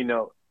said, you're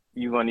going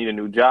to need a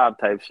new job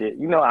type shit.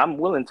 I'm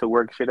willing to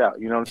work shit out.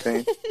 You know what I'm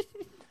saying?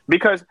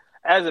 Because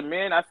as a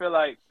man, I feel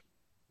like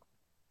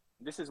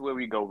this is where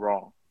we go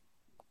wrong.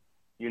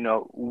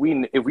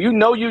 If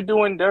you're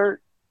doing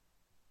dirt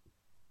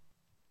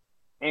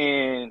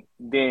and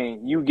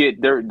then you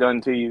get dirt done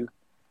to you,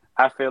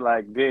 I feel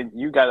like then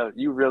you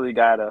really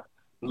gotta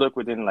look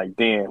within like,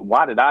 damn,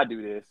 why did I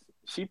do this?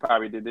 She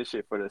probably did this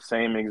shit for the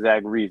same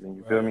exact reason.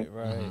 You feel me?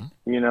 Right.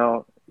 You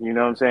know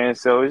what I'm saying?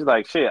 So it's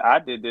like, shit, I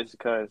did this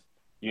because,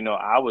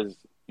 I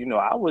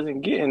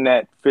wasn't getting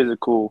that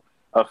physical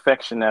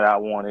affection that I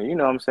wanted. You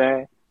know what I'm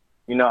saying?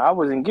 I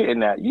wasn't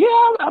getting that.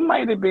 Yeah, I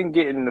might have been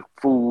getting the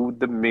food,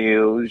 the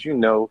meals,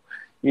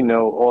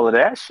 all of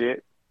that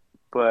shit.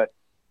 But,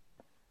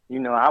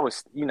 I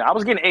was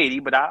getting 80,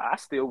 but I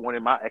still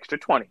wanted my extra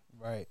 20.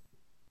 Right.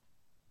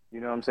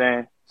 You know what I'm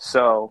saying?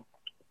 So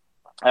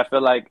I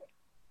feel like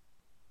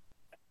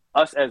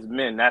us as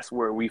men, that's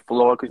where we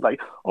flaw. Cause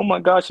like, oh my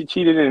God, she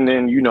cheated. And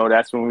then,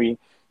 that's when we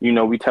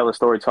tell a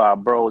story to our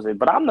bros.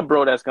 But I'm the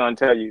bro that's going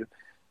to tell you,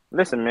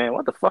 listen, man,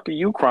 what the fuck are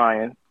you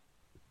crying?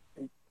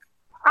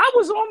 I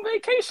was on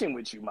vacation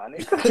with you, my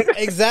nigga.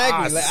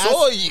 Exactly. I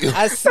saw you.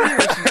 I see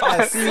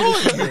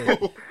what you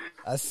did.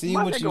 I see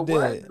what you did.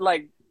 What?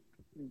 Like,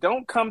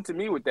 don't come to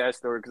me with that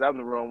story because I'm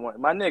the wrong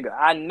one. My nigga,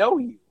 I know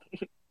you.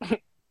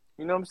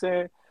 You know what I'm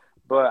saying?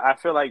 But I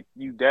feel like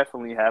you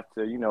definitely have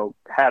to,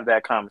 have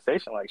that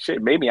conversation. Like,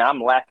 shit, maybe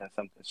I'm lacking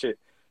something. Shit,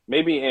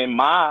 maybe in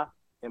my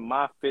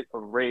fit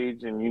of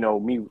rage and,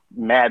 me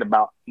mad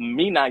about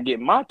me not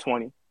getting my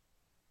 20,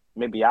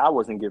 maybe I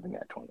wasn't giving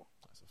that 20.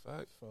 That's a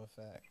fact. For a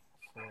fact.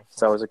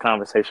 So it's a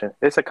conversation.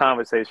 It's a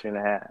conversation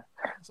to have.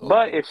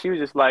 But if she was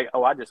just like,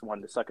 oh, I just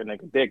wanted to suck a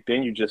nigga dick,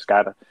 then you just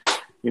gotta,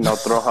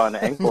 throw her in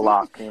the ankle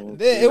lock.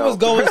 And, it was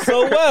going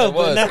so well. It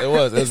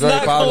was. It was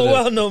very positive.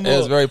 Well no more. It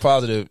was very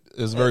positive.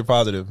 It was very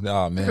positive.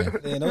 Nah, man.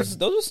 Yeah, those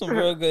are some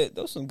real good.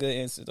 Those some good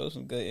answers.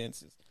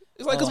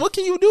 It's like, cause what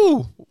can you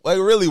do? Like,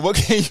 really, what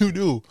can you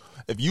do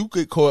if you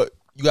get caught?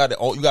 You got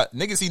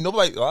niggas. See,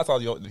 nobody. I thought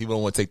people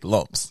don't want to take the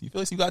lumps. You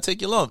feel like you got to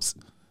take your lumps.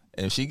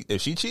 And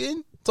if she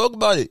cheating, talk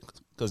about it.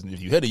 Because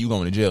if you hit it, you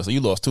going to jail. So you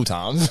lost 2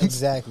 times.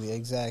 Exactly.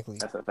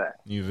 That's a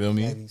fact. You feel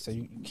me? Exactly. So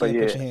you can't put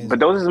your hands. But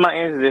those is my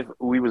answers if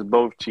we was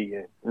both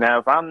cheating. Now,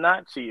 if I'm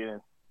not cheating,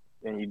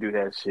 then you do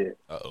that shit.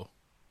 Uh-oh.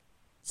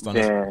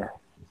 Then,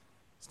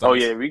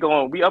 we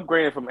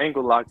upgrading from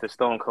ankle lock to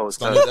stone cold.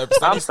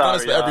 I'm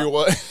sorry, for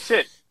everyone.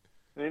 Shit.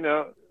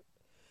 Everybody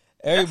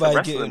that's a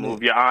wrestling getting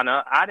move, Your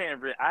Honor. I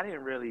didn't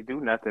really do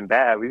nothing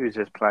bad. We was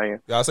just playing.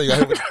 Yeah, I say you got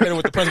hit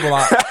with the principal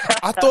line.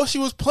 I thought she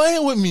was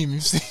playing with me. You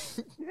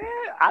see? Yeah,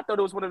 I thought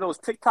it was one of those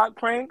TikTok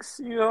pranks.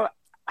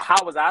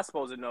 How was I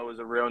supposed to know it was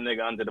a real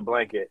nigga under the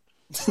blanket?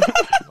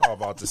 I'm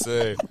about to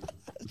say.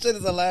 Shit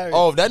is hilarious.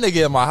 Oh, if that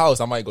nigga in my house,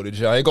 I might go to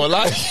jail. I ain't gonna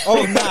lie.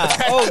 Oh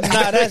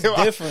nah, that's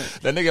different.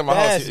 That nigga in my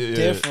house, yeah,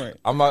 different.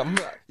 I'm like,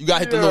 you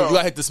gotta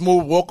hit the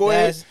smooth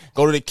walkaway.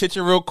 Go to the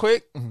kitchen real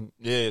quick.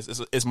 Yeah,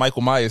 it's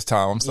Michael Myers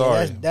time. I'm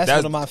sorry. Yeah, that's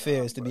one of my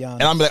fears, to be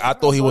honest. And I'm like, I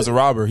thought he was a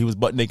robber. He was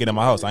butt naked in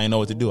my house. I didn't know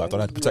what to do. I thought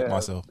I had to protect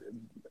myself.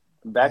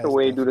 Back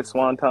away, do the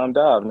swanton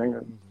dive,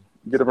 nigga.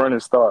 Get a running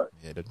start.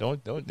 Yeah,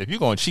 don't. If you're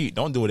gonna cheat,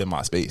 don't do it in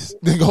my space.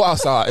 Go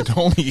outside.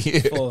 Don't be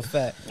here. For a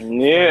fact.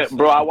 Yeah,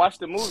 bro. I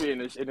watched the movie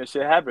and the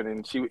shit happened,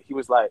 and she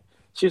was like,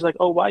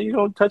 oh, why you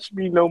don't touch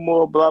me no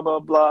more? Blah blah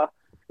blah.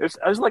 It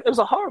was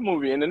a horror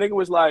movie, and the nigga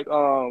was like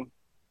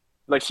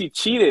she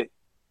cheated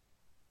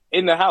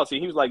in the house, and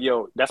he was like,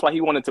 yo, that's why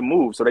he wanted to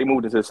move. So they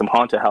moved into some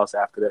haunted house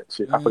after that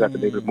shit. I forgot the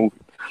name of the movie,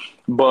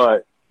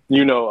 but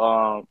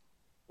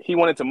he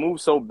wanted to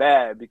move so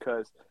bad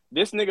because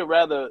this nigga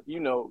rather,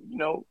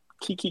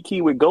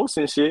 kiki with ghosts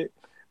and shit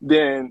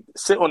than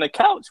sit on the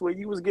couch where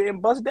you was getting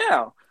bust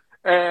down.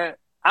 And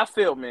I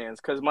feel, man,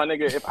 because my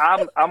nigga, if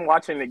I'm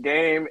watching the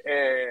game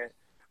and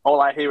all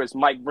I hear is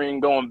Mike Green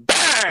going bang,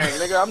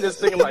 nigga, I'm just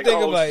thinking like,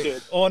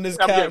 shit. On this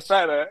I'm couch. getting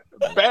fatter.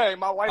 Bang,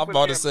 my wife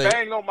was getting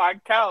banged on my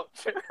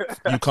couch.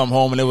 You come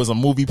home and there was a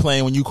movie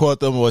playing when you caught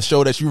them or a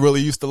show that you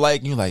really used to like,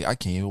 and you're like, I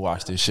can't even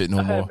watch this shit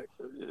no more.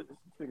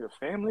 Nigga,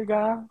 Family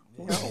Guy? I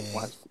don't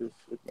watch this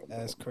shit.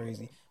 That's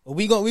crazy. But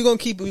we gonna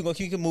keep it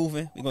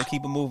moving. We're gonna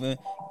keep it moving.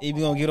 And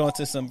we're gonna get on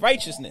to some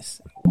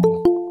righteousness.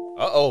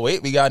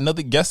 Wait, we got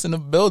another guest in the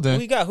building.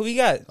 Who we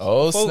got?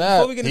 Oh, snap.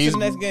 Before we get into the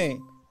next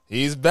game.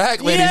 He's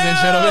back, ladies and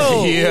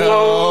gentlemen.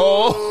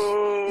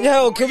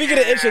 Yo, can we get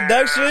an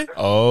introduction?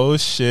 Oh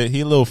shit,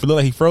 he look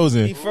like he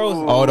frozen. He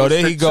frozen. Oh no,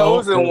 there he go.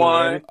 Chosen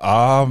one.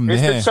 Oh man,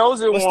 It's the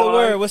chosen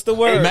one. What's the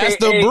word?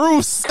 Master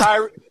Bruce.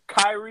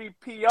 Kyrie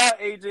PR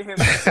agent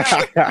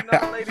himself.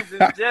 Ladies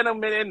and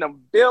gentlemen in the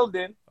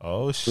building.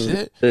 Oh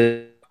shit.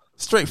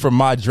 Straight from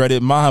my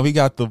dreaded mind, we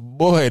got the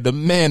boy, the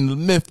man, the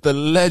myth, the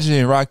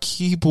legend,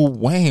 Rakibu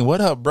Wayne.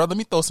 What up, brother? Let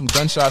me throw some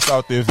gunshots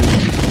out there for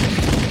you.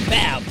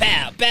 Bow,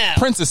 bow, bow.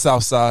 Prince of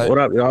Southside. What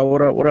up, y'all?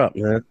 What up,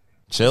 man?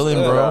 Chilling,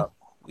 bro.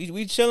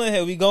 We chilling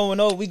here. We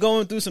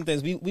going through some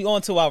things. We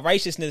on to our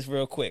righteousness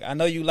real quick. I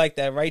know you like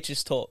that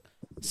righteous talk.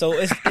 So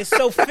it's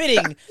so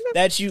fitting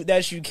that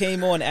you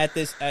came on at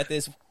this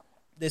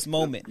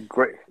moment.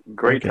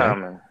 Great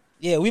timing.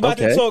 Yeah, we about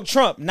to talk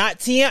Trump, not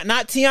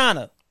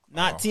Tiana.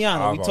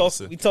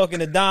 We talking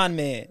to Don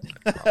Man.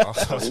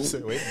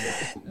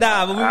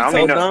 Don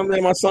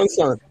Man, my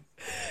son.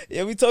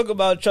 Yeah, we talk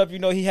about Trump.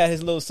 He had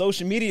his little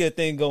social media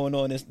thing going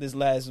on this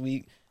last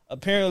week.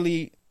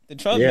 Apparently, the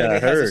Trump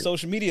nigga has a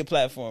social media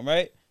platform,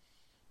 right?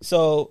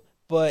 So,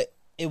 but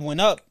it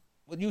went up.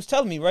 What you was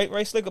telling me,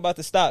 right, Slick, about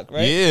the stock,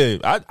 right?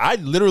 Yeah, I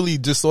literally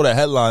just saw the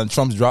headline: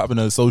 Trump's dropping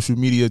a social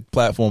media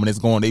platform and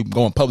they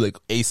going public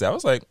ASAP. I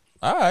was like,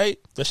 all right,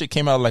 that shit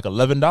came out at like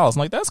 $11. I'm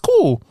like, that's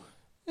cool.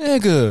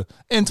 Nigga,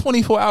 in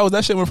 24 hours,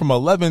 that shit went from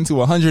 $11 to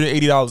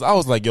 $180. I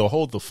was like, yo,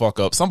 hold the fuck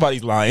up.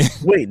 Somebody's lying.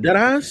 Wait, that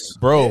ass?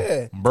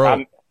 Bro.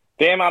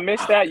 Damn, I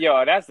missed that,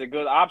 yo. That's a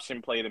good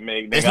option play to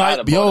make. It's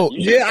not, yo.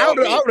 I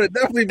would have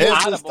definitely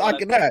bought some stock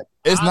in that.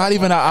 It's not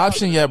even an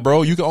option yet,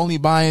 bro. You can only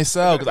buy and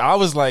sell. Because I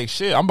was like,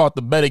 shit, I'm about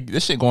to bet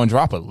this shit going to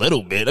drop a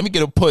little bit. Let me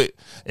get a put.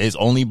 It's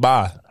only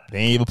buy. They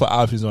ain't even put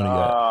options on it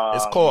yet.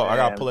 It's called. I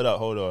got to pull it up.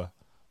 Hold on.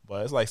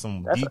 But it's like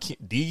some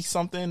D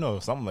something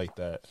or something like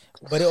that.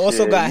 But it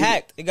also got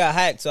hacked. It got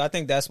hacked, so I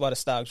think that's why the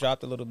stock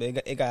dropped a little bit.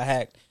 It got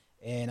hacked,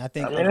 and I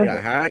think it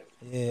got hacked.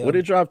 Yeah. What did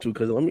it drop to?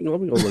 Because let me go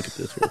look at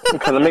this.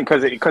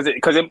 Because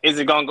is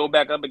it gonna go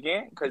back up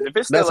again? Because if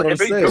it's still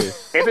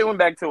if it went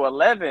back to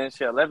 11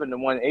 to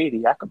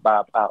 180, I could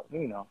buy about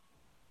let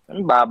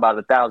me buy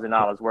about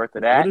 $1,000 worth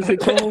of that. What is it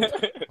called?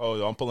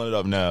 Oh, I'm pulling it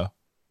up now.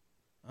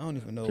 I don't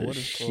even know what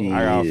it's called.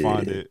 I gotta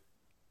find it.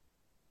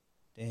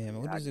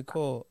 Damn, what is it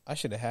called? I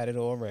should have had it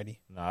already.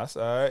 Nah, that's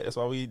all right. That's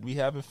why we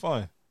having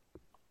fun.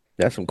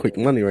 That's some quick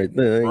money right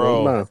there.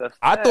 Bro,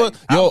 I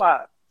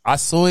thought, I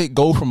saw it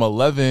go from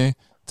 11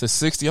 to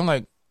 60. I'm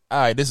like,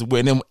 all right, this is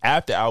weird. And then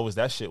after hours,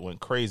 that shit went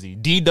crazy.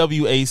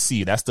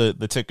 DWAC, that's the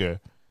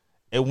ticker.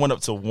 It went up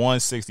to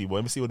 160. Boy,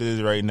 let me see what it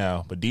is right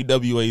now. But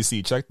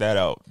DWAC, check that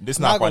out. This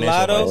is not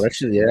financial advice.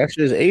 That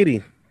shit is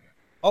 80.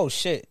 Oh,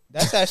 shit.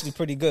 That's actually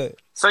pretty good.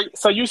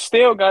 So you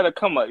still got to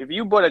come up. If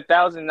you bought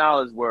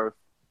 $1,000 worth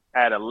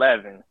at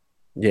 11,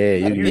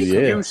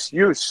 you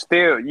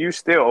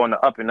still on the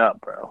up and up,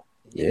 bro.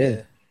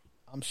 Yeah.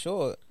 I'm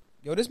sure.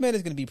 Yo, this man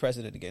is going to be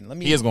president again.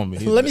 He is going to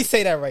be. Let me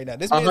say that right now.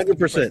 This man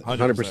 100%.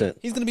 100%.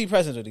 He's going to be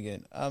president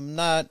again. I'm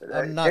not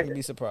going to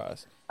be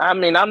surprised. I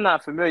mean, I'm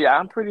not familiar.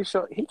 I'm pretty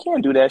sure he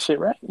can't do that shit,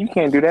 right? You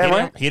can't do that,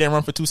 right? He didn't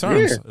run for 2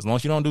 terms. Yeah. As long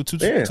as you don't do two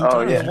terms.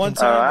 Yeah. 1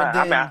 term,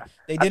 and then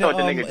they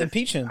didn't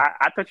impeach him.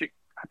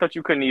 I thought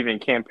you couldn't even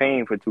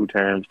campaign for 2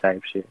 terms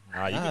type shit.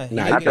 I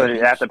thought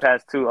you have to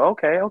pass 2.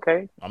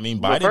 Okay. I mean,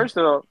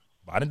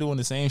 Biden doing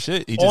the same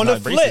shit. He just on the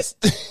flip.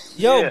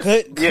 Yo,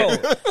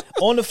 good.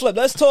 On the flip.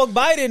 Let's talk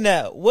Biden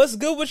now. What's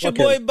good with your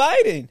boy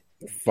Biden?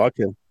 Fuck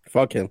him.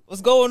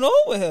 What's going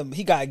on with him?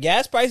 He got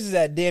gas prices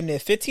at damn near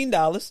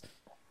 $15.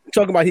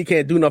 Talking about he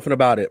can't do nothing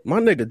about it. My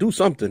nigga, do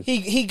something.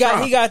 He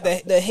got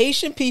the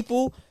Haitian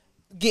people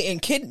getting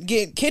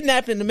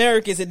kidnapped in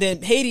Americans, and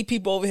then Haiti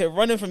people over here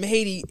running from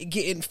Haiti,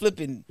 getting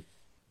flipping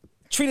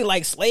treated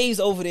like slaves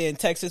over there in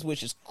Texas,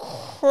 which is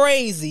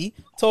crazy.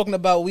 Talking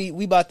about we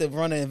about to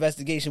run an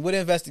investigation. What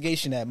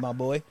investigation at, my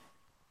boy?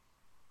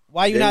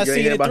 Why you not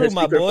seeing it through,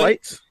 my boy?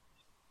 Flights?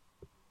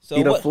 So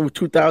he done flew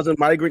 2,000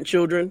 migrant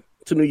children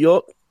to New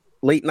York,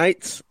 late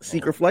nights,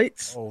 secret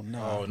flights. Oh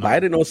no!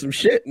 Biden on some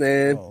shit,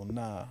 man. Oh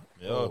nah.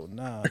 Oh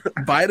nah.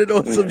 Biden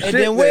on some shit.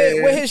 And then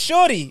where his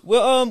shorty?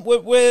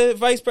 Where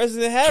Vice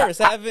President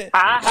Harris? I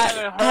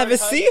haven't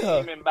seen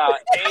her in about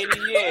 80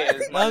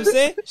 years. Know what I'm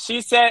saying?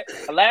 She said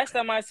last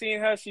time I seen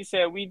her, she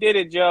said, "We did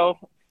it, Joe."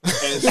 And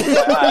that's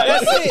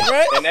it,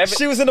 right?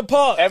 She was in the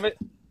park.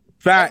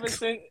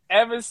 Facts.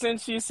 Ever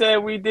since she said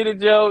we did it,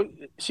 Joe,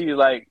 she's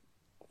like,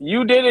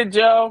 you did it,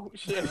 Joe.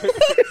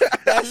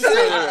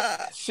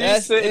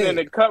 She's sitting in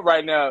the cut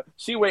right now.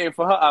 She waiting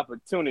for her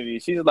opportunity.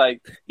 She's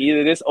like,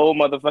 either this old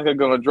motherfucker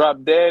gonna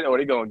drop dead or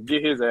they gonna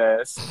get his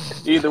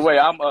ass. Either way,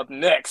 I'm up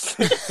next.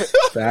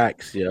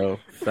 Facts, yo.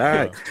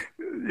 Facts.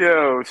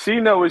 Yo, she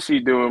know what she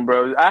doing,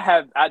 bro. I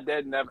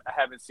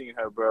haven't seen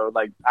her, bro.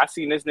 Like, I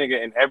seen this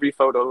nigga in every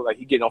photo. Like,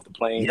 he getting off the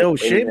plane. Yo,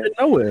 she ain't been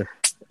nowhere.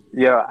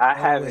 Yo, I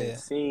haven't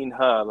seen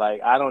her.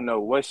 Like, I don't know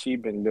what she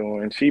been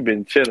doing. She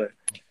been chilling.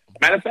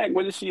 Matter of fact,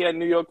 wasn't she at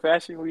New York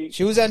Fashion Week?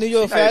 She was at New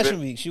York Fashion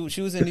Week. She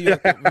was in New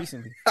York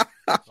recently.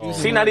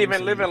 She not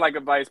even living like a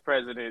vice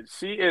president.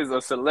 She is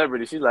a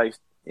celebrity. She's like,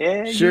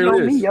 yeah, sure you know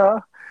is. me,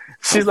 y'all.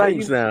 She's like,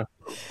 now.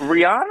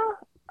 Rihanna?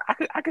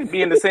 I could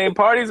be in the same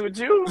parties with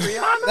you,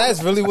 Rihanna.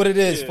 That's really what it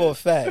is for a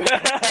fact.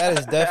 That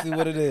is definitely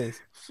what it is.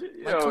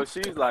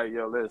 She's like,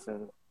 yo,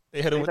 listen.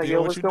 They hit him with like, the, yo,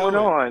 what what's you going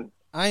doing? on?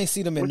 I ain't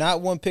see them in not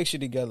one picture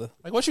together.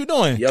 Like, what you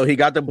doing? Yo, he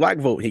got the black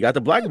vote.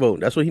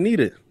 That's what he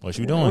needed. What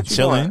you doing? What you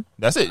Chilling. doing?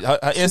 That's it. Her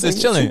answer is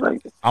chilling.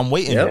 Like, I'm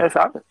waiting. Yep.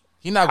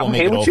 He not gonna I'm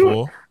make it all you.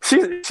 four.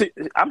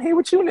 I'm here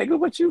with you, nigga.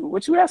 What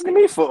you asking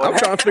me for? I'm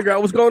trying to figure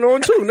out what's going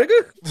on too,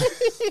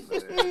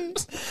 nigga.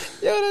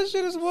 Yo, that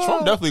shit is wild.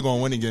 Trump definitely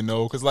gonna win again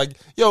though, because like,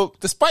 yo,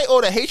 despite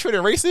all the hatred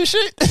and racist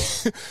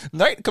shit,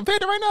 right,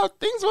 compared to right now,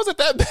 things wasn't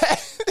that bad.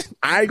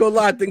 I ain't gonna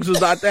lie, things was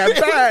not that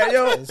bad,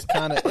 yo. It's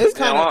kind of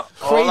crazy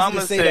all I'm to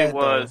gonna say say that.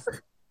 was,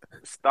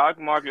 stock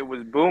market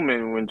was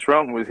booming when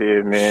Trump was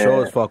here, man.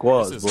 Sure as fuck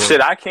was, boy.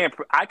 Shit, I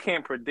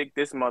can't predict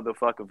this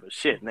motherfucker for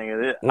shit,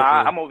 nigga.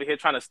 I'm over here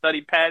trying to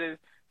study patterns.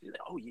 Like,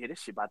 oh yeah, this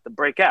shit about to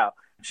break out.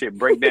 Shit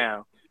break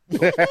down.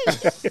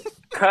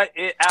 Cut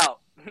it out,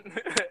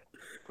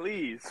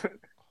 please.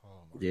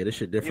 Yeah, this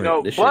shit different. You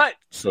know, this but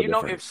so you know,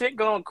 different. if shit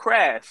gonna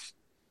crash,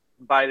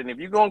 Biden, if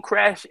you're gonna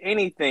crash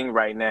anything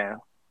right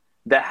now,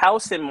 the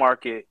housing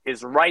market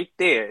is right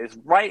there. It's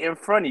right in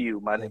front of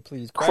you, man.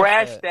 Please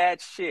crash that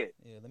shit.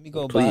 Yeah, let me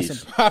go Please. buy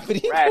some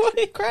property.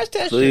 Crash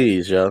that shit.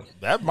 Please, yo.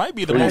 That might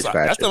be the Please most.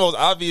 crash That's it. the most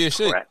obvious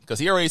shit, Correct. because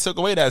he already took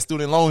away that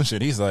student loan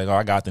shit. He's like, oh,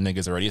 I got the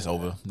niggas already. It's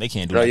over. They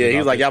can't do. Oh yeah, nothing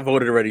he's about like, it. y'all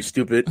voted already,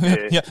 stupid.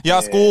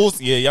 Y'all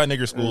schools, y'all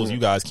nigger schools, you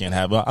guys can't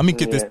have. I mean,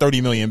 get this 30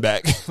 million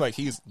back. Like,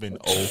 he's been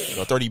old,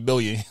 30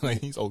 billion.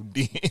 Like, he's OD.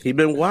 He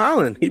been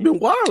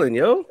wilding,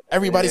 yo.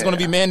 Everybody's gonna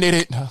be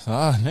mandated.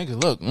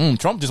 Nigga, look,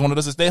 Trump just wanted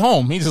us to stay home.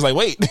 He's just like,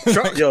 wait.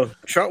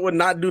 Trump would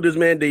not do this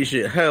mandate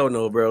shit. Hell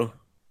no, bro.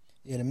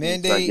 Yeah, the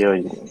mandate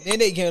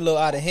getting a little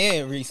out of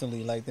hand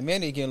recently. Like, the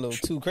mandate getting a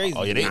little too crazy.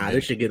 Oh yeah,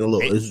 This shit getting a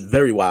little. It's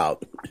very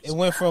wild. It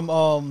went from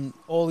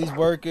all these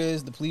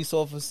workers, the police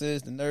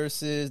officers, the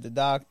nurses, the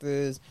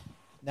doctors.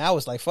 Now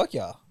it's like, fuck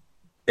y'all.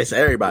 It's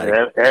everybody.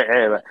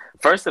 Everybody.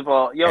 First of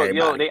all,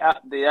 Everybody.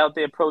 they out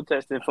there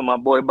protesting for my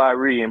boy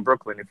Byrie in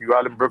Brooklyn. If you're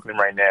out in Brooklyn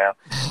right now,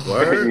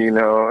 Word. you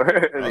know,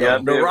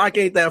 The Rock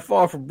ain't that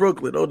far from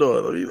Brooklyn. Hold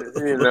on.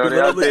 You know, they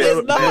out there.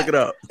 Look it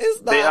up.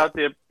 It's not. They out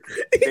there.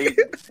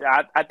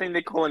 I think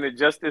they're calling it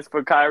justice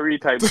for Kyrie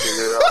type shit.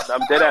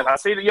 I'm dead ass.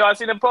 I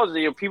see them posters.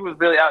 Yo, people's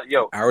really out.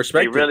 I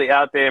respect they it. really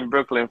out there in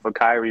Brooklyn for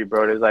Kyrie,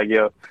 bro. It's like,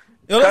 yo,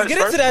 let's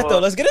get into that all, though.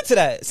 Let's get into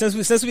that. Since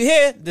we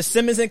here, the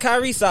Simmons and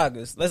Kyrie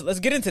sagas. Let's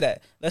get into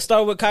that. Let's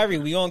start with Kyrie.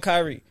 We on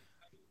Kyrie.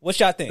 What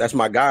y'all think? That's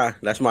my guy,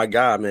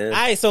 man. All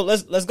right, so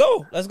let's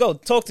go.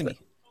 Talk to me.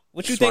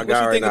 What you think?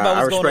 What you think about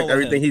what's going on? I respect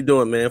everything he's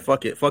doing, man.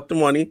 Fuck it. Fuck the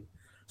money.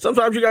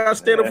 Sometimes you gotta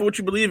stand up for what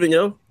you believe in,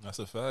 yo. that's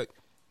a fact.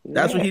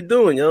 That's what he's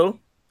doing, yo.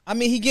 I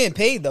mean, he getting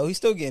paid though. He's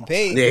still getting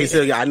paid. Yeah, he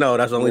still. I know.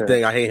 That's the only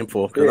thing I hate him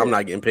for because I'm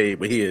not getting paid,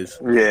 but he is.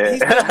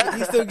 Yeah,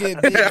 He's still getting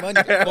big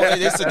money. Well,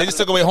 they just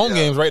took away home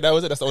games, right? That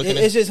was it. That's the only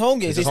thing. It's just home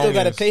games. They It's still home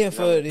got to games. pay him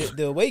for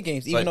the away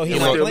games, even Like, though he's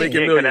they're not still playing.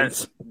 making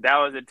millions. that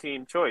was a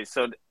team choice.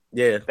 So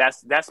Yeah.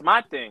 that's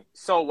my thing.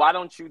 So why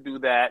don't you do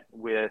that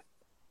with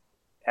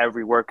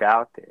every worker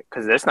out there?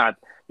 Because it's not,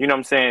 you know what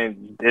I'm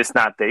saying? It's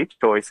not their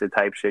choice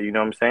type shit. You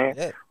know what I'm saying?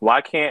 Yeah. Why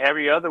can't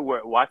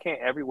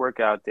every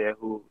worker out there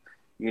who,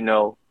 you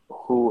know,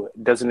 who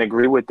doesn't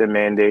agree with the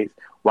mandates,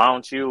 why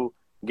don't you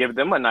give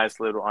them a nice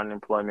little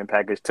unemployment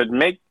package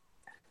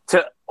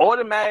to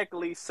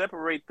automatically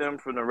separate them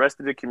from the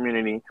rest of the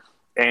community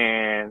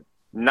and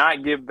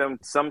not give them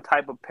some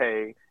type of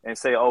pay and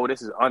say, oh,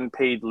 this is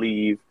unpaid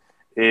leave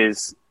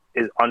is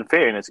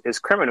unfair and it's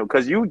criminal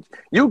because you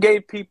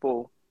gave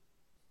people,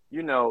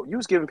 you know, you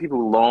was giving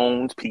people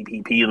loans,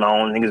 PPP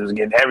loans, niggas was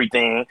getting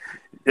everything,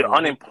 the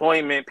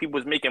unemployment, people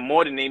was making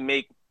more than they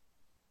make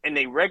in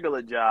their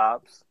regular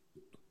jobs.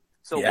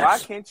 So why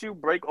can't you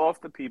break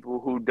off the people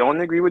who don't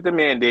agree with the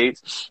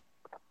mandates,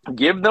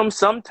 give them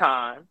some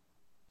time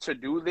to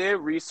do their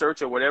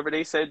research or whatever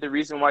they said the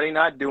reason why they're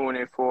not doing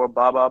it for,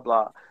 blah, blah,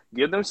 blah.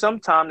 Give them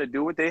some time to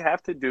do what they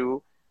have to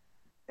do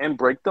and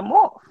break them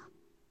off.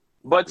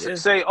 But to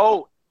say,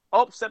 oh,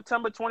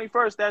 September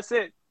 21st, that's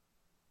it.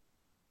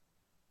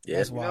 Yeah.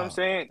 That's You know wild. what I'm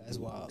saying? That's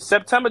wild.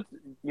 September,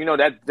 you know,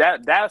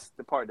 that's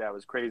the part that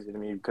was crazy to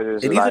me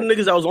because And these are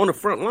niggas that was on the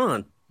front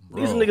line.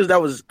 These are niggas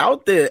that was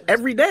out there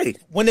every day.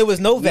 When there was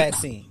no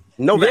vaccine.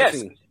 No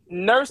vaccine.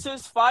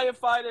 nurses,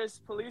 firefighters,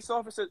 police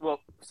officers. Well,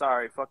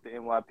 sorry, fuck the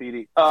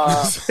NYPD.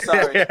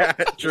 Sorry,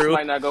 True. this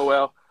might not go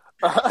well.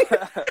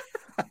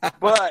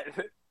 But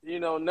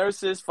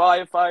nurses,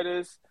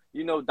 firefighters,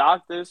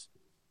 doctors,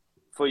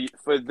 for you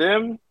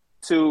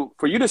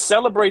to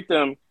celebrate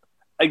them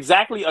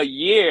exactly a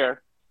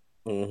year,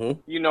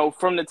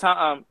 from the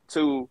time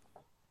to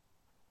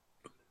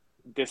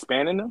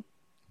disbanding them,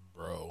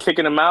 bro,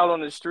 kicking them out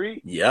on the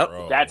street. Yep,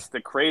 bro. That's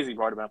the crazy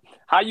part about it.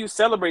 How you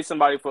celebrate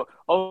somebody for,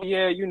 oh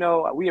yeah,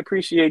 we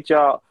appreciate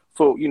y'all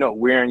for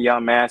wearing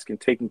y'all mask and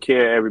taking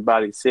care of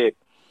everybody sick,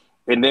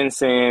 and then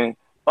saying,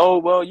 oh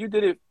well, you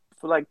did it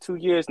for like 2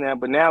 years now,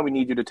 but now we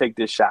need you to take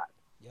this shot.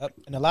 Yep,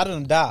 and a lot of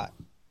them died.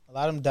 A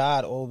lot of them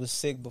died or was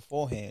sick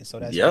beforehand, so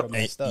that's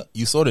messed up.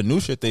 You saw the new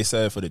shit they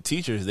said for the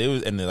teachers. They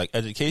was and the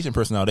education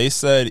personnel. They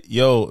said,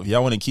 "Yo, if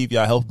y'all want to keep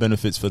y'all health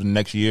benefits for the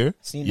next year,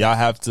 y'all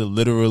have to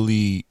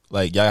literally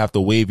y'all have to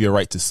waive your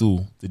right to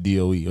sue the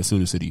DOE or sue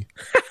the city."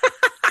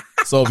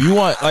 So if you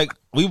want, I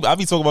be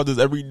talking about this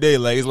every day.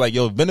 It's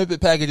yo,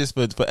 benefit packages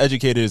for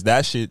educators.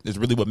 That shit is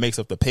really what makes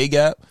up the pay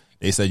gap.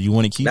 They said you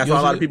want to keep. That's why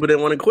a lot of people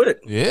didn't want to quit it.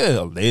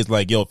 Yeah, it's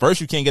yo,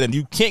 first you can't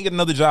get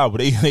another job, but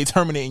they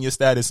terminating your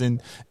status in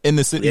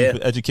the city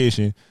for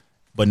education.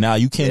 But now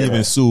you can't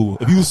even sue.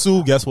 If you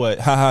sue, guess what?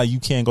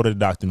 You can't go to the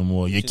doctor no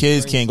more. Your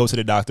kids can't go to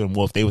the doctor no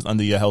more if they was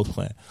under your health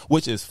plan,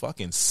 which is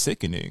fucking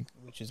sickening.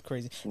 Which is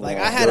crazy. I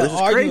had an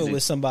argument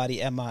with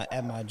somebody at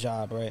my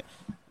job, right?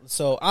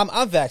 So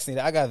I'm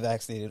vaccinated. I got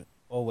vaccinated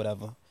or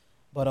whatever,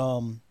 but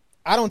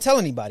I don't tell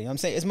anybody. I'm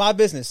saying it's my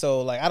business.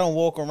 So I don't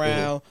walk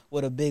around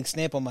with a big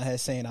stamp on my head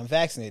saying I'm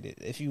vaccinated.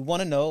 If you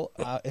want to know,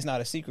 it's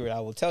not a secret. I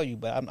will tell you,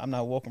 but I'm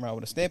not walking around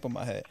with a stamp on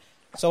my head.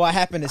 So I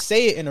happened to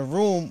say it in a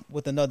room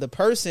with another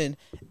person,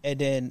 and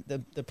then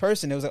the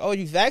person, it was like, "Oh,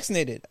 you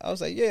vaccinated?" I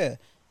was like, "Yeah."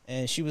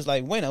 And she was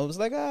like, "When?" I was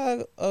like,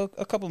 a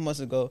couple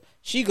months ago."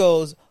 She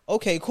goes,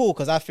 "Okay, cool,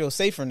 because I feel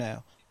safer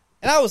now."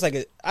 And I was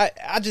like,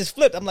 I just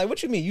flipped. I'm like,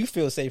 "What you mean you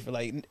feel safer?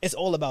 It's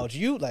all about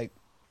you? Like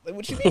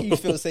what you mean you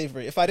feel safer?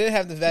 If I didn't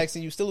have the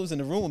vaccine, you still was in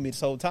the room with me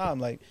this whole time.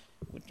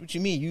 What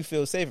you mean you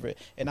feel safer?"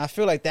 And I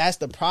feel like that's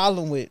the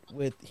problem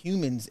with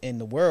humans in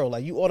the world.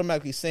 You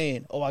automatically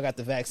saying, "Oh, I got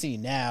the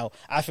vaccine. Now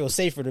I feel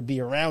safer to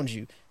be around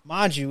you."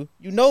 Mind you,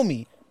 you know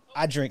me.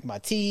 I drink my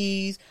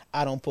teas.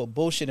 I don't put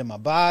bullshit in my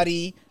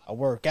body. I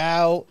work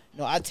out.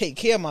 I take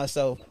care of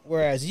myself.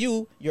 Whereas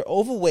you're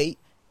overweight.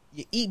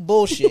 You eat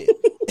bullshit.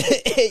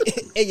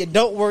 And you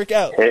don't work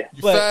out.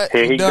 But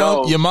here he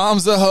goes. Your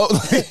mom's a hoe.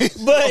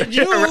 But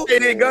you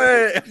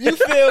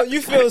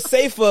feel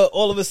safer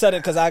all of a sudden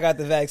because I got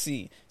the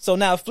vaccine. So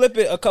now flip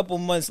it a couple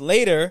months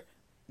later.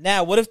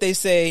 Now what if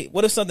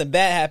something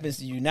bad happens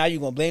to you? Now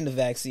you're gonna blame the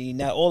vaccine.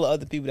 Now all the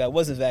other people that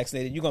wasn't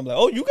vaccinated, you're gonna be like,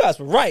 "Oh, you guys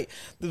were right.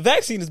 The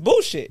vaccine is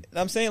bullshit." And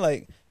I'm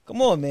saying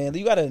come on, man.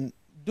 You gotta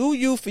do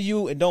you for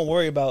you and don't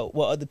worry about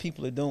what other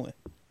people are doing.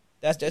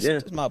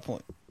 That's my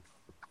point.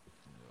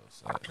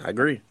 I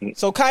agree.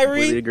 So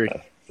Kyrie, really agree.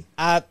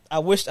 I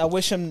wish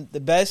him the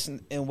best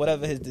in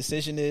whatever his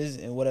decision is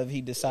and whatever he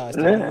decides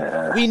to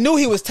do. We knew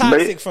he was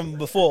toxic from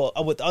before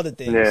with other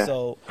things. Yeah.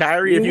 So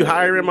Kyrie, if you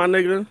hire him, my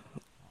nigga,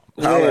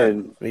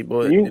 me,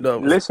 boy,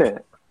 listen,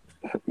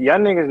 y'all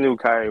niggas knew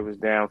Kyrie was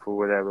down for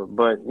whatever,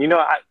 but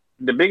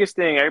the biggest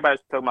thing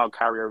everybody's talking about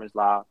Kyrie Irving's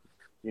live.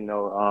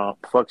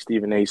 Fuck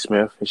Stephen A.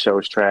 Smith. His show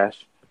is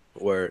trash.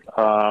 Word.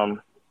 But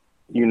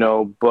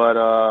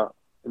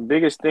the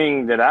biggest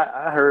thing that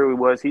I heard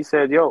was he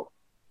said, "Yo,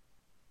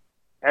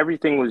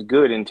 everything was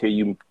good until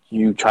you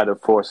try to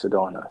force it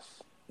on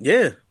us."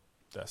 Yeah,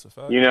 that's a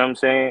fact. You know what I'm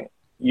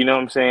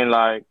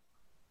saying?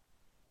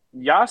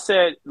 Y'all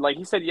said,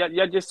 he said,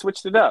 y'all just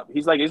switched it up.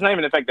 He's like, it's not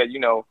even the fact that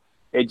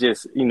it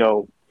just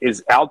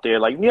is out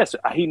there. Yes,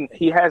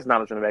 he has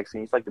knowledge on the vaccine.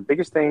 He's like, the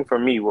biggest thing for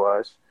me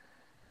was,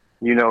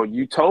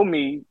 you told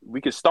me we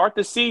could start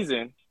the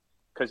season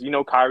because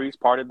Kyrie's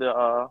part of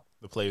the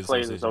Players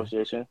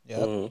Association. Yep.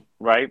 Mm-hmm.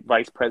 Right?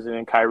 Vice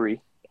President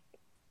Kyrie.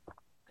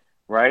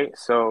 Right?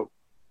 So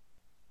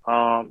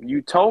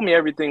you told me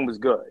everything was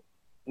good.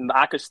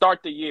 I could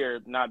start the year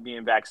not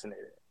being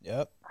vaccinated.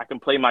 Yep. I can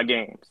play my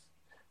games.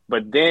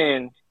 But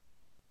then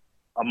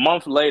a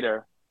month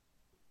later,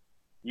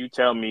 you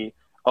tell me,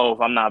 "Oh,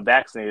 if I'm not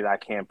vaccinated, I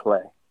can't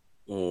play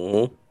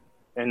in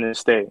the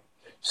state."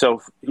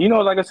 So,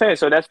 like I said,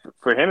 so that's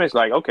for him. It's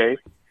like, okay,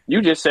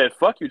 you just said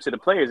 "fuck you" to the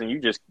players, and you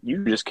just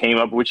came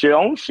up with your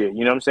own shit.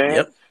 You know what I'm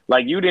saying?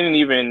 Yep. You didn't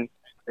even.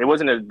 It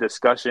wasn't a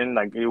discussion.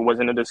 It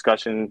wasn't a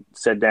discussion.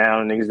 Sit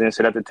down, niggas didn't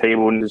sit at the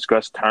table and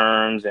discuss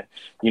terms, and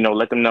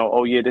let them know,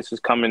 "Oh yeah, this is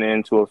coming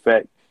into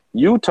effect."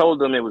 You told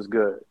them it was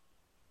good,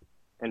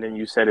 and then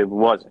you said it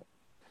wasn't.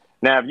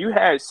 Now, if you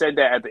had said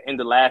that at the end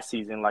of last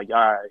season, all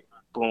right,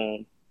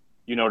 boom,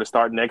 to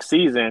start next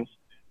season,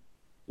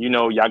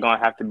 y'all gonna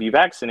have to be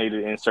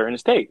vaccinated in certain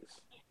states.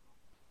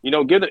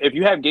 If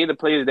you gave the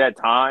players that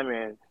time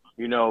and,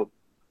 all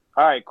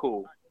right,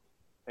 cool.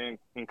 And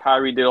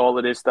Kyrie did all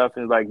of this stuff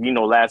and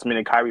last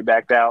minute Kyrie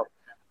backed out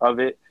of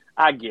it.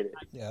 I get it.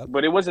 Yeah.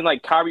 But it wasn't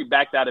like Kyrie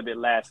backed out of it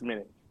last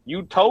minute.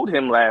 You told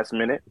him last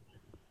minute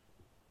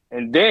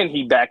and then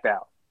he backed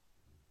out.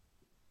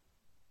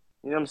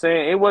 You know what I'm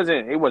saying? It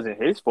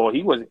wasn't his fault.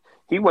 He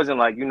wasn't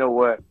like, you know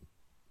what?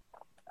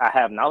 I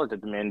have knowledge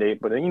of the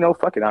mandate, but then,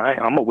 fuck it. I'm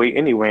gonna wait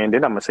anyway, and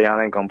then I'm gonna say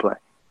I ain't gonna play.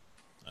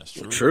 That's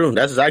true. True.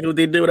 That's exactly what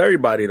they did with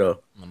everybody, though.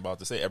 I'm about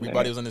to say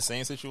everybody was in the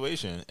same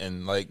situation,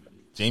 and like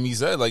Jamie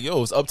said, like,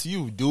 yo, it's up to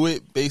you. Do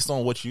it based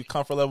on what your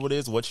comfort level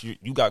is, what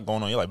you got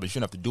going on in your life, but you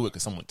shouldn't have to do it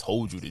because someone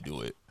told you to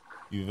do it.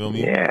 You feel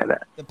me? Yeah.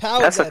 The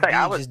powers that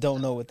be just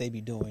don't know what they be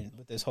doing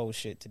with this whole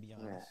shit, to be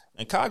honest.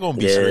 And Kai gonna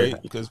be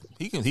straight because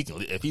he can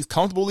if he's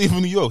comfortable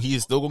leaving New York, he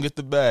is still gonna get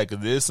the bag.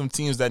 Because there's some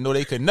teams that know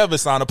they could never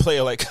sign a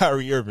player like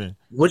Kyrie Irving,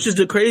 which is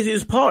the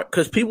craziest part.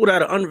 Because people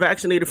that are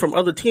unvaccinated from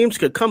other teams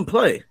could come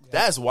play.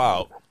 That's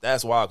wild.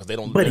 That's wild because they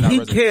don't. But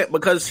he can't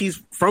because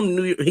he's from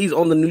New York. He's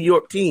on the New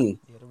York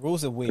team.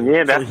 Rules are weird.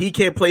 Yeah, so he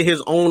can't play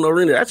his own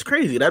arena. That's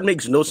crazy. That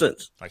makes no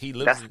sense. Like he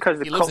lives. That's because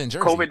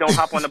COVID don't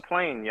hop on the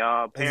plane,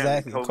 y'all. Apparently.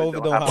 Exactly.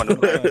 COVID don't hop on the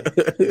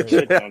plane.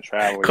 Shit don't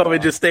travel.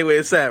 COVID just stay where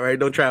it's at, right?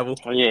 Don't travel.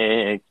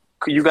 Yeah.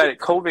 You got it.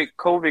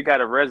 COVID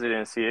got a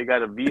residency. It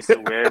got a visa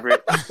wherever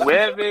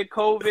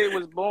COVID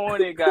was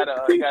born. It got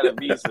a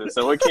visa,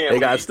 so it can't. They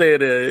got to stay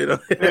there. You know.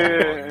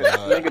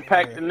 Nigga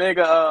packed the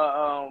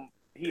nigga.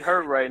 He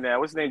hurt right now.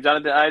 What's his name?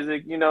 Jonathan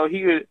Isaac.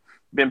 He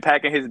been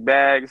packing his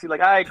bags. He's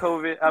like, all right,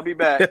 COVID, I'll be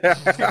back.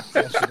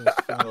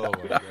 Oh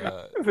my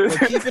god!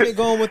 But keeping it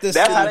going with this.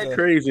 That's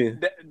crazy.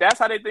 That's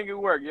how they think it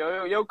works.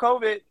 Yo,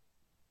 COVID.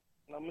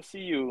 I'm gonna see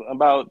you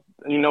about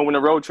when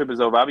the road trip is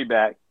over. I'll be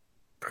back.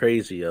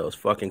 Crazy, yo. It's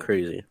fucking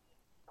crazy.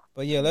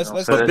 But yeah, let's.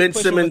 But Ben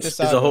Simmons is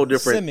a whole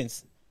different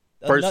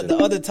person. The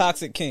other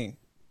toxic king.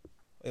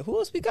 Wait, who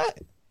else we got?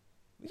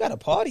 We got a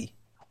party.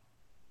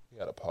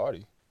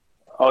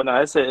 Oh no,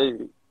 I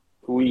said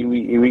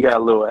we got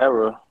a little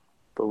error.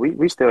 But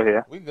we still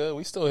here. We good.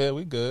 We still here.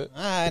 We good.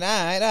 All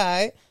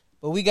right.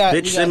 But we got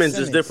Simmons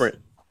is different.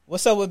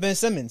 What's up with Ben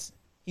Simmons?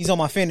 He's on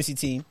my fantasy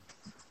team.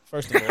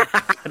 First of all,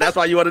 that's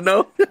why you want to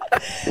know.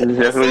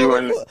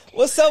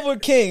 What's up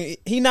with King?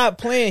 He not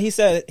playing. He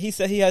said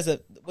he has a.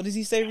 What does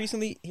he say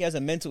recently? He has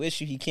a mental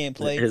issue. He can't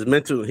play.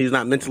 He's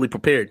not mentally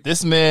prepared.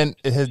 This man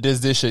does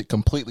this shit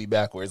completely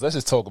backwards. Let's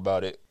just talk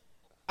about it.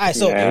 All right.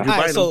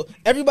 So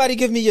everybody,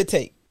 give me your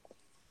take.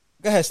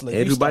 Go ahead, Slick.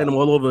 Andrew Bynum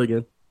all over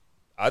again.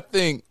 I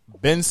think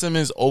Ben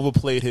Simmons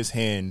overplayed his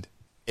hand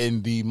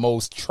in the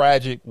most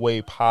tragic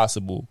way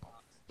possible.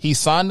 He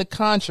signed the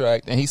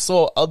contract and he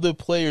saw other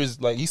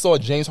players, like he saw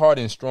James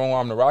Harden strong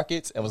arm the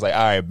Rockets and was like, all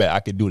right, bet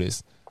I could do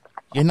this.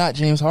 You're not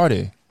James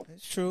Harden.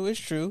 It's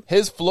true.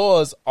 His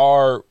flaws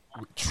are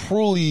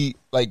truly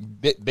like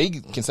they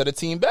can set a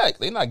team back.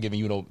 They're not giving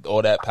you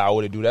all that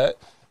power to do that.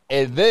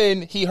 And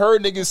then he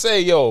heard niggas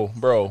say, yo,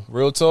 bro,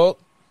 real talk,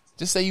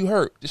 just say you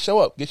hurt. Just show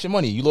up. Get your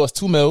money. You lost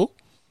 $2 million.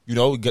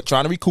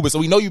 Trying to recoup it. So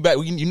we know you back.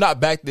 You're not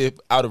back there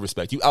out of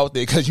respect. You out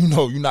there because you're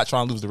not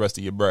trying to lose the rest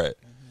of your bread.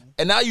 Mm-hmm.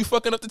 And now you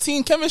fucking up the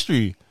team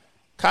chemistry.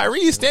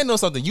 Kyrie is standing on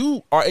something.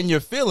 You are in your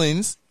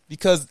feelings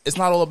because it's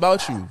not all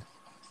about you.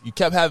 You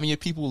kept having your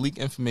people leak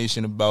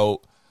information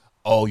about,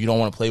 oh, you don't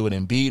want to play with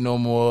Embiid no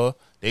more.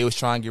 They was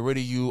trying to get rid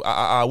of you.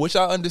 Which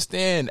I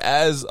understand.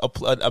 As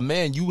a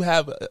man, you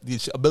have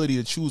the ability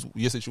to choose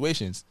your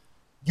situations.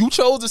 You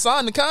chose to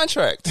sign the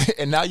contract,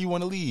 and now you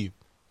want to leave.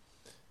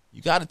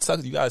 You gotta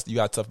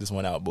tough this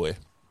one out, boy.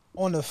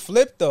 On the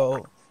flip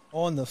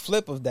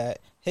of that,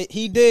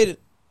 he did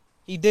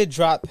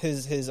drop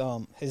his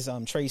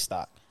trade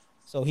stock.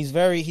 So he's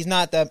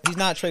not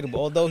tradable.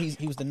 Although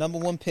he was the number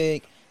one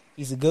pick,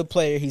 he's a good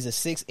player. He's a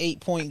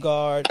 6'8" point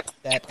guard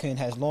that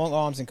has long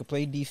arms and can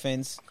play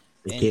defense.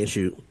 He can't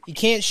shoot. He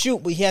can't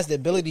shoot, but he has the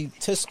ability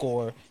to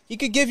score. He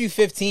could give you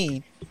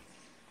 15.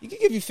 He could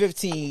give you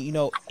 15,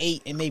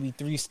 8 and maybe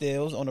 3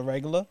 steals on the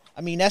regular.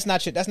 I mean, that's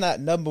not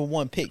number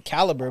one pick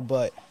caliber,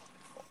 but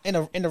in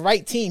the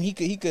right team, he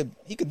could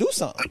do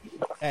something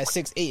at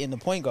 6'8" in the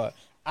point guard.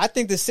 I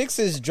think the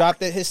Sixers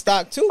dropped his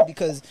stock too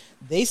because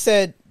they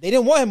said they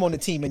didn't want him on the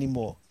team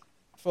anymore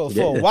for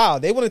a while.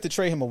 They wanted to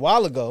trade him a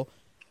while ago,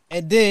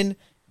 and then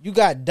you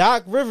got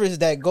Doc Rivers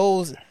that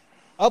goes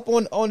up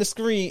on the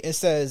screen and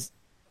says,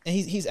 and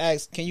he's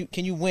asked,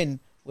 can you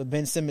win with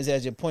Ben Simmons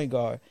as your point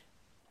guard?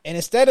 And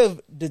instead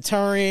of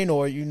deterring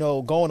or,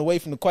 going away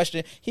from the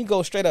question, he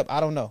goes straight up, I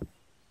don't know.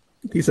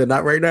 He said,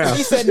 not right now.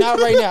 He said, not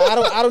right now.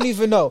 I don't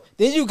even know.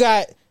 Then you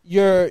got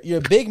your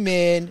big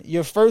man,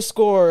 your first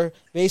scorer,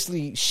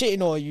 basically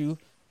shitting on you.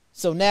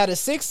 So now the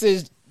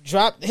Sixers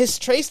dropped, his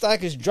trade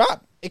stock is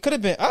dropped. It could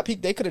have been up.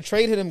 They could have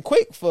traded him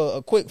quick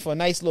for a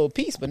nice little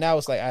piece. But now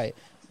it's like, all right,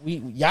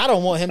 y'all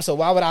don't want him, so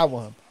why would I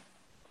want him?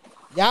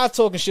 Y'all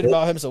talking shit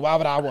about him, so why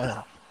would I want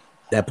him?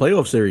 That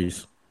playoff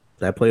series,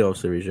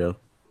 yo.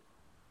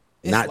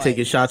 It's not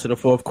taking shots in the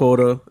fourth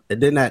quarter.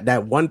 And then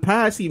that one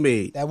pass he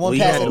made. That one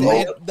pass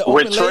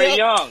with Trae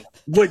Young.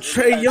 With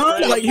Trae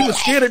Young? Like he was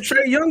scared of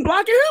Trae Young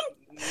blocking him?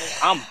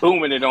 I'm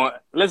booming it on.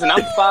 Listen,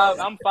 I'm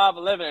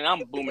 5'11" and I'm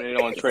booming it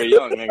on Trae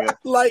Young, nigga.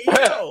 Like,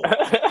 yo.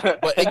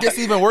 But it gets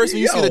even worse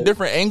when you see the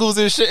different angles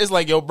and shit. It's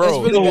like, yo,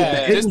 bro. It's really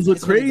bad. The angles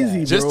look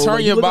crazy, just bro.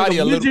 turn your body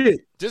a little.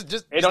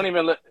 Just. It don't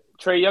even look.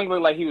 Trae Young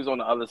looked like he was on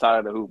the other side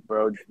of the hoop,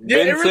 bro.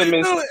 Yeah, Ben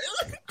Simmons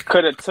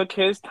could have took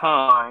his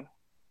time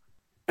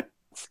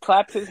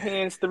clapped his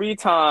hands 3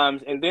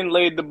 times and then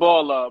laid the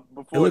ball up It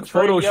before looked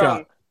Trey Photoshop.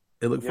 Young.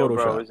 It looked Yo, bro,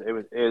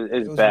 Photoshop.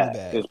 it's was bad. really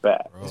bad. It's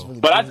bad. It's really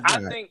But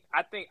bad.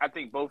 I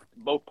think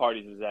both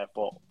parties is at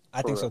fault.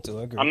 I think For so real. too.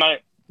 I agree. I'm not.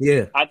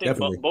 Yeah, I think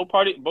definitely. both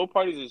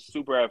parties is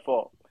super at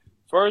fault.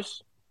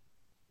 First,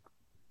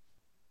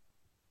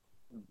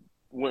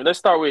 let's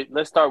start with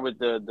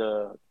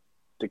the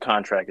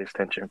contract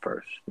extension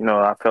first. You know,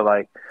 I feel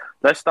like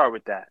let's start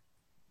with that.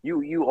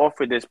 You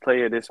offered this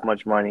player this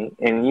much money,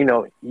 and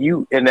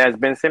and as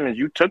Ben Simmons,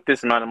 you took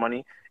this amount of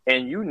money,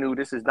 and you knew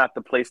this is not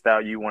the play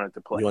style you wanted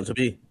to play. You want to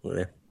be?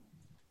 Yeah.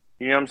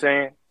 You know what I'm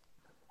saying?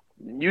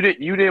 You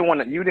didn't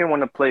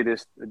want to play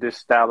this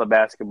style of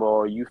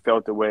basketball. You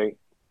felt the way.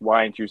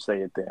 Why didn't you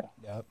say it then?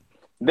 Yep.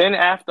 Then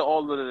after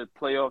all of the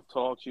playoff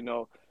talks,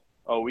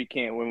 we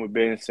can't win with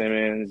Ben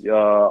Simmons,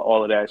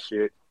 all of that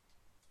shit.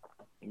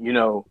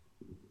 Daryl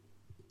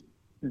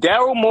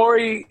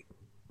Morey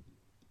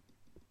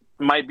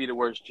might be the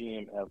worst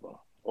GM ever,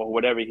 or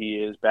whatever he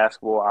is,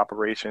 basketball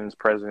operations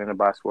president of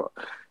basketball,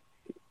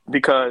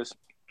 because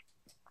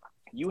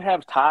you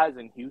have ties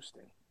in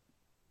Houston.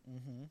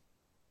 Mm-hmm.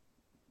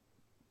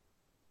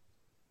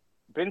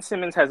 Ben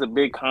Simmons has a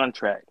big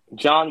contract.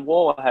 John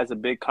Wall has a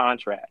big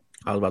contract.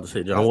 I was about to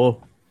say John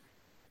Wall.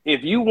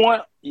 If you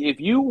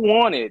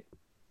wanted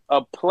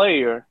a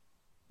player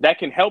that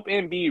can help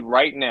Embiid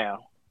right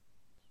now,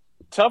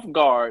 tough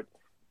guard,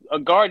 a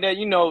guard that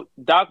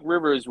Doc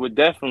Rivers would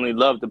definitely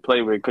love to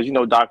play with, because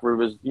Doc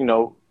Rivers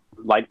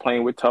like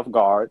playing with tough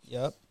guards.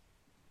 Yep.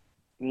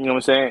 You know what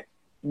I'm saying?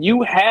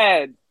 You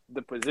had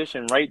the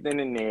position right then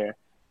and there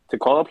to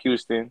call up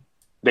Houston.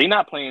 They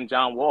not playing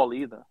John Wall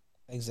either.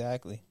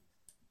 Exactly.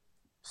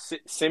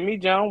 Send me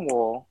John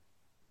Wall.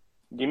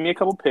 Give me a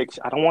couple picks.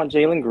 I don't want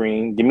Jalen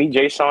Green. Give me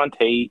Jason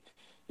Tate.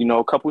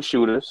 A couple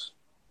shooters.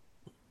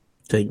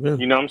 Take me.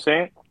 You know what I'm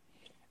saying?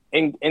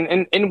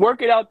 And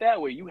work it out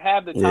that way. You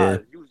have the ties.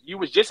 Yeah. You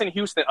was just in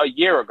Houston a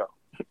year ago.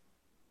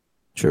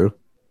 True.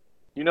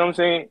 You know what I'm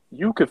saying?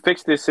 You could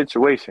fix this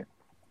situation.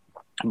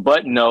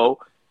 But no,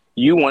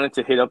 you wanted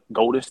to hit up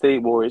Golden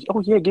State Warriors. Oh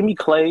yeah, give me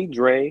Clay,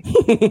 Dre.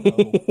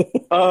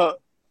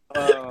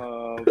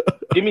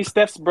 Give me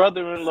Steph's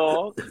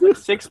brother-in-law,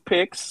 6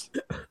 picks.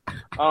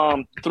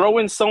 Throw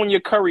in Sonya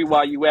Curry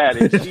while you at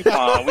it. She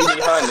fine. We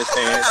need her in the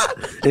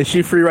stands. And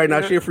she free right now.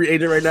 She a free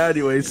agent right now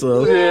anyway.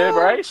 So yeah,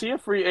 right. She a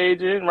free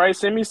agent, right?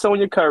 Send me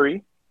Sonya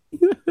Curry.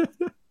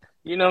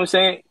 You know what I'm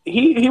saying?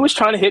 He was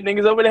trying to hit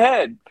niggas over the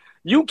head.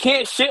 You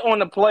can't shit on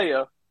the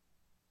player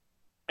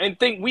and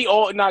think we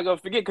all not gonna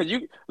forget, because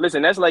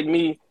listen. That's like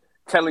me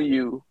telling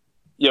you,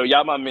 yo,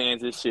 y'all my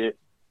mans and shit.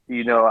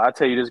 I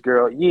tell you this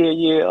girl,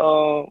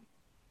 yeah.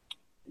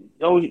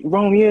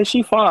 Rome, yeah,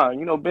 she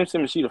fine. Ben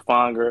Simmons, she the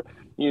fine girl.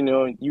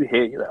 You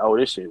hit, you're like, oh,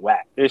 this shit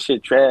whack. This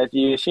shit trash.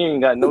 Yeah, she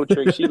ain't got no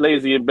tricks. She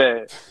lazy in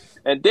bed.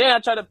 And then I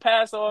try to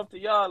pass off to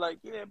y'all like,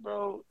 yeah,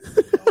 bro,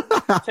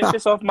 take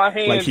this off my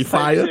hands. like she type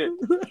fire. shit.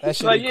 That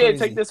shit Like, be yeah, crazy.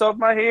 take this off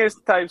my hands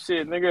type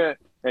shit, nigga.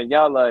 And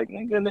y'all like,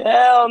 nigga,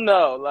 hell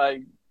no.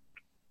 Like,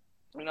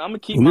 I'm going to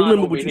keep You mine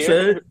remember over what you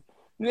here. said?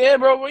 Yeah,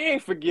 bro, we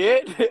ain't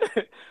forget.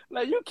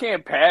 Like, you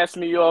can't pass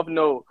me off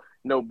no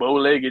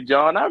bow-legged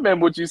John. I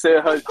remember what you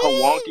said, her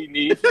wonky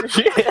knee.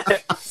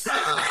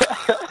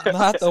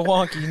 Not the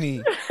wonky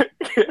knee.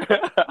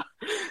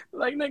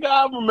 Like, nigga,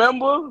 I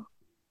remember.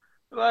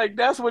 Like,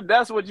 that's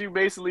what you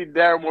basically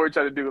Darren Moore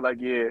tried to do. Like,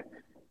 yeah,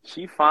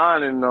 she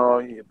fine and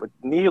all, yeah, but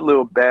knee a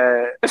little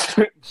bad.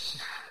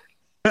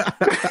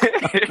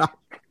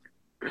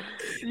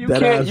 You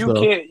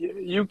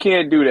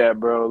can't do that,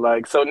 bro.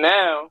 Like, so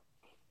now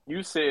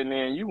you sitting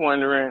there and you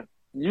wondering,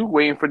 you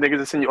waiting for niggas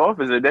to send you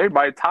offers, and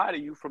everybody tired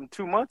of you from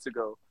 2 months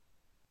ago.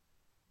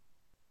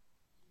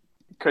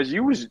 Because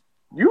you was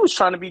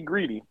trying to be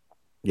greedy.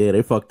 Yeah,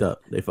 they fucked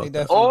up. They fucked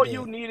up. All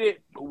you needed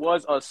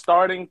was a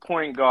starting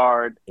point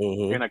guard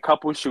and a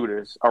couple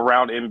shooters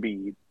around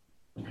Embiid.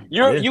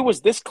 You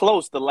was this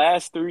close the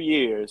last 3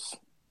 years.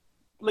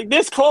 Like,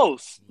 this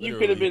close. Literally. You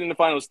could have been in the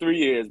finals 3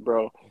 years,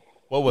 bro.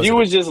 What was you it?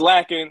 was just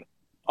lacking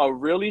a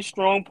really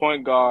strong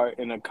point guard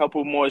and a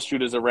couple more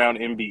shooters around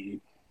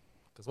Embiid.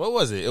 Because what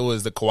was it? It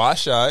was the Kawhi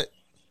shot.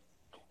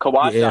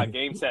 Kawhi shot,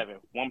 Game 7,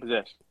 1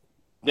 possession.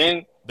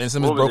 Then Ben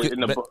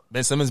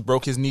Simmons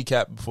broke his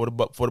kneecap before the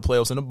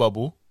playoffs in the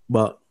bubble.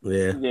 But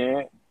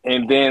yeah,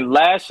 and then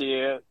last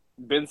year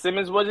Ben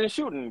Simmons wasn't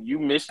shooting. You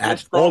missed your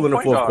strong all in the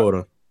point fourth guard.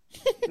 quarter.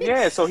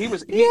 Yeah, so he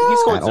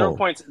scored 0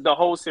 points the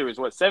whole series.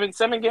 What, seven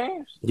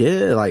games?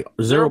 Yeah, like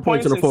 0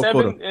 points in the fourth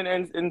quarter.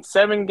 In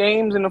 7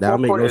 games in the fourth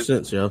quarter. That make no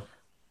sense, yo.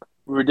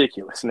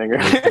 Ridiculous, nigga.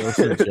 Makes no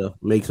sense, yo.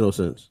 Makes no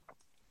sense.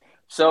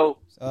 So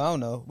I don't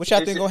know. What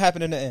y'all think gonna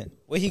happen in the end?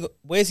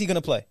 Where is he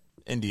gonna play?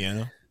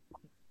 Indiana.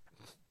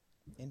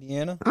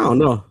 Indiana? I don't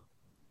know.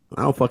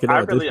 I don't fucking know. I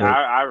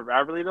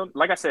really don't.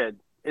 Like I said,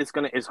 it's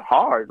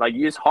hard. Like,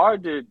 it's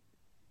hard to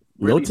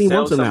really no team sell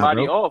wants him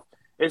somebody now, bro. off.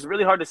 It's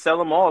really hard to sell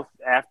them off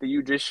after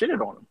you just shitted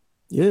on them.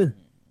 Yeah,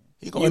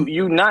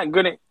 you're not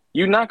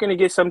gonna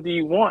get something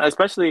you want,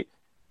 especially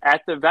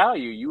at the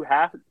value you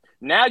have.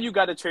 Now you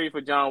got to trade for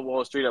John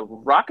Wall straight up.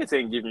 Rockets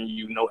ain't giving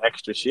you no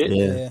extra shit.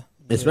 Yeah.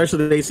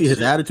 Especially they see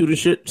his attitude and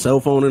shit. Cell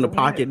phone in the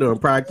pocket during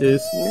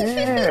practice.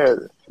 Yeah.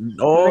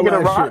 All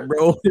that shit,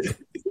 bro.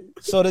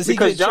 So does he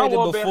Because get John traded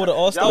Wall before been- the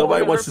All-Star? John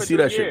Nobody been wants hurt to for see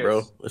that 3 shit, bro.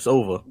 years. It's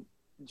over.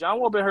 John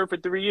Wall been hurt for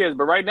 3 years,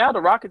 but right now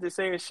the Rockets is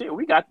saying, "Shit,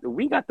 we got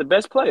the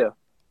best player."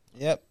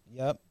 Yep. We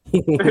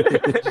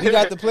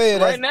got the player.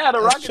 Right now,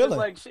 the Rockets chilling. is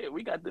like, "Shit,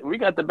 we got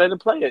the better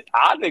player."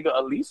 Our nigga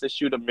at least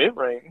shoot a mid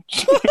range.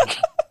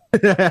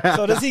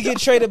 So does he get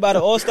traded by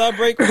the All-Star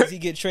break, or does he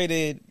get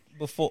traded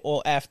before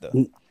or after?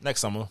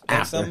 Next summer.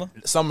 Next summer?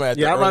 Summer at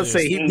the Yeah, I'm about to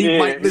say he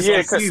might miss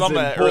the season.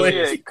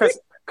 Boy.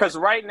 Because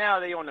right now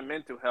they on the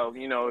mental health.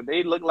 You know,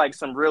 they look like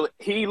some real.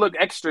 He look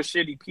extra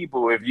shitty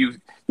people if you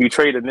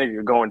trade a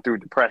nigga going through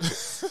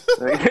depression.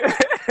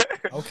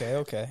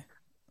 Okay.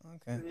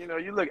 You know,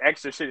 you look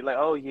extra shitty. Like,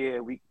 oh yeah,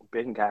 we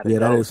been got it. Yeah,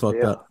 that is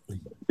fucked up.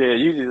 Yeah,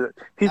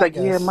 he's like,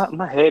 yeah,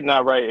 my head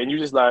not right, and you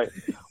just like,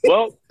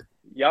 well,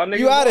 y'all niggas,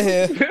 You out of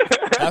here.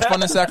 Have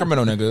fun in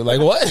Sacramento, nigga. Like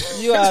what?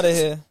 You out of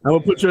here. I'm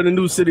gonna put you in a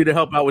new city to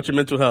help out with your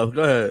mental health.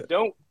 Go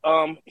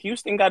ahead.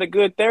 Houston got a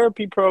good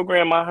therapy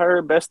program. I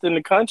heard best in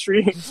the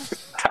country.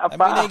 I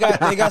mean,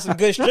 they got some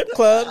good strip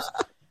clubs.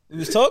 We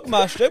was talking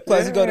about strip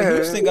clubs. You go to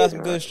Houston, got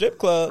some good strip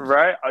clubs.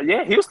 Right?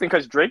 Yeah, Houston,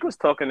 because Drake was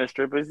talking to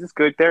strippers. It's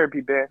good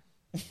therapy, man.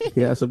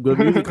 Yeah, some good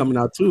music coming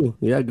out too.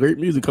 Yeah, great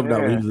music coming out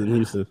when he was in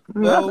Houston.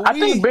 Well, I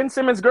think Ben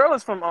Simmons' girl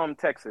is from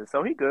Texas,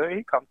 so he good.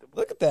 He comfortable.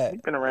 Look at that.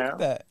 He's been around.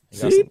 Look at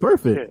that. See,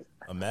 perfect.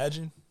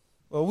 Imagine.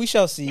 Well, we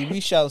shall see.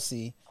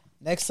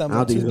 Next summer, I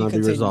don't think it's to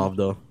gonna be resolved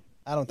though.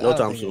 I don't No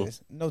time think soon. it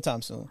is. No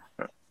time soon.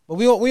 But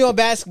we on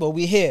basketball.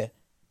 We here.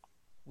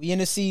 We in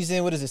the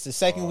season. What is this? The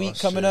second week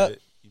coming up.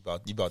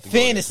 You about to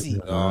Fantasy.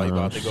 Go oh, you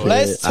about to go.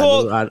 Let's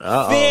talk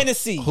Uh-oh.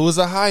 fantasy. Who's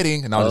a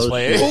hiding? And I'll just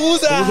play it.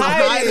 Who's a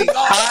hiding?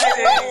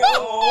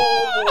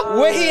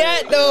 Where he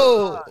at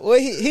though? Where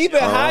he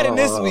been hiding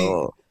this week?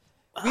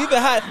 We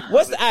been hiding.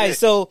 What's the all right?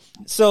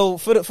 So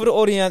for the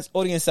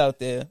audience out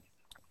there,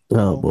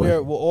 Oh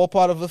boy. we're all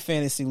part of a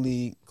fantasy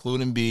league,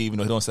 Including B, even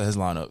though he don't set his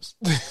lineups.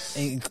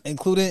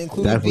 including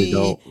Definitely B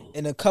don't.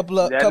 and a couple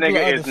of That couple of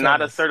nigga other is not a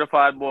fellas.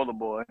 certified boiler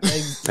boy.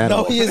 At No,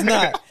 all. he is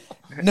not.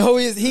 No,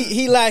 he is.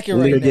 He lacking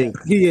right now.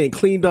 He ain't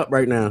cleaned up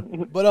right now.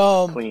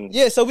 But Clean.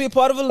 yeah. So we a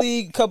part of a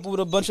league, coupled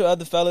with a bunch of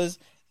other fellas,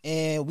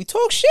 and we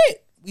talk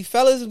shit. We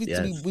fellas,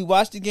 Yes. we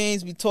watch the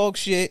games, we talk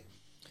shit.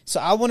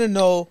 So I want to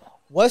know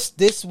what's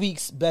this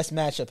week's best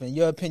matchup in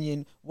your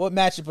opinion. What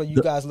matchup are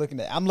you guys looking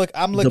at? I'm The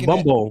looking Bun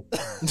at Bowl.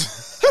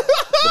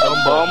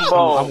 Bum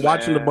Bowl, I'm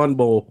watching the man. Bun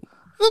Bowl.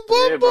 the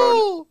Bum Yeah, bro.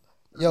 Bowl.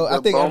 Yo, I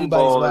The think Bum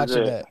everybody's Bowl is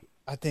watching it. that.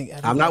 I think I'm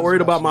everybody's not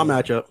worried about my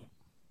watching that. matchup.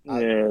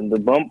 Yeah,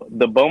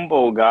 the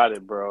Bumbo got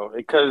it, bro.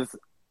 Because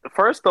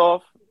first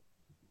off,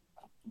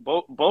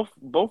 both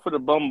of the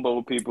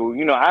Bumbo people,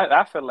 you know,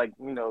 I feel like,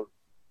 you know,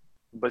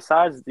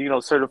 besides, you know,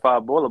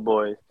 certified boiler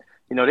boys,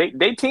 you know,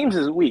 they teams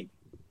is weak.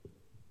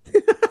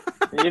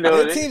 You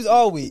know, Their teams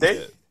all week.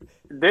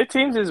 their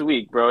teams is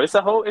weak, bro. It's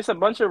a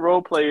bunch of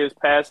role players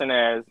passing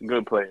as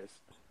good players.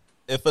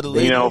 And for the You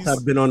ladies, know,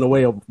 Have been on the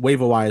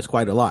waiver wires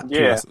quite a lot.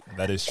 Yeah.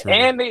 that is true.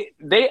 And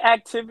they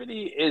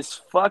activity is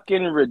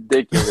fucking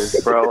ridiculous,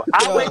 bro.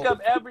 I Yo. wake up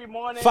every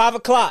morning. 5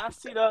 o'clock. I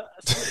see the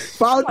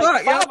 5 like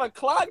o'clock, yeah. 5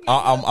 o'clock.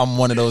 I'm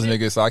one of those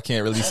niggas, so I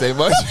can't really say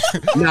much.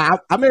 Nah,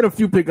 I made a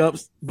few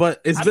pickups, but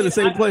it's been the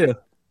same player.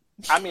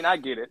 I mean, I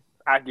get it,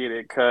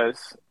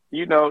 cause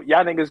you know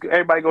y'all niggas,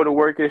 everybody go to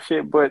work and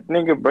shit, but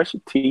nigga, brush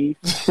your teeth.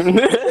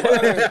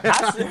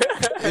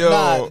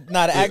 Yo,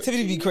 Nah, the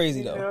activity be crazy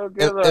You though.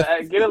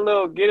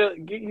 know,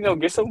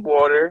 get some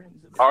water,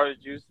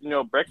 orange juice, you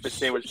know, breakfast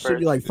sandwich Should first.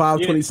 be like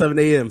 5:27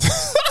 a.m.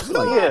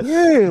 Yeah.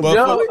 Damn, but,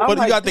 Yo, but I'm you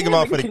like, gotta think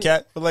about for the damn,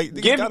 cat. But like,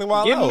 Give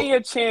me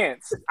a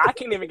chance. I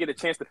can't even get a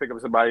chance to pick up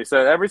somebody. So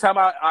every time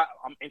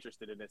I'm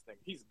interested in this thing,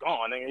 he's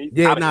gone. Nigga. He's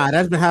Yeah, outta nah, here.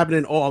 that's been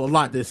happening a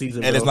lot this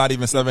season. and bro. it's not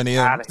even 7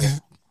 a.m. Outta here.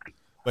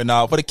 But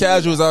now, for the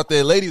casuals out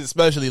there, ladies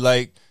especially,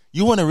 like,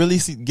 you want to really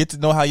get to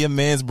know how your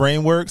man's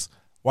brain works.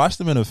 Watch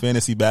them in a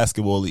fantasy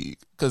basketball league,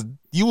 because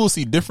you will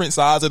see different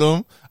sides of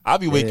them. I'll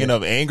be waking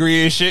up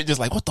angry and shit, just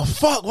like, what the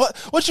fuck?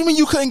 What you mean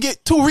you couldn't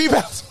get 2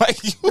 rebounds?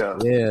 Like, you.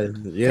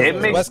 Yeah. It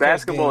makes West Coast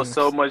basketball games.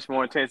 so much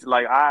more intense.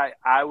 Like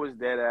I was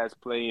dead ass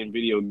playing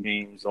video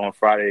games on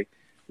Friday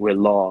with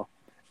Law,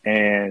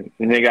 and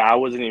nigga, I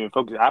wasn't even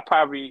focused. I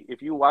probably,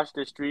 if you watch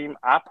the stream,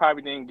 I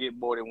probably didn't get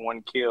more than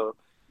 1 kill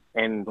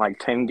in like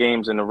 10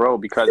 games in a row,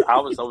 because I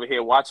was over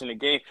here watching the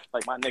game.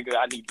 Like, my nigga,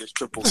 I need this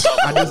triple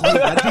double.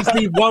 I just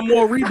need one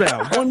more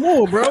rebound. One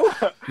more, bro.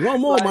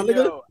 One more, Like, my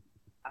nigga. yo,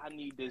 I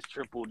need this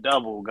triple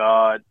double,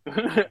 God.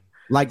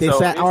 Like they So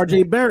sat it's-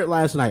 RJ Barrett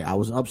last night. I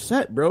was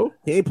upset, bro.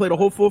 He ain't played a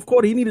whole fourth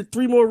quarter. He needed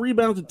 3 more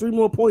rebounds and 3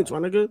 more points, my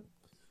nigga.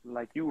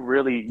 Like, you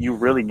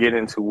really get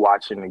into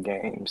watching the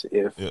games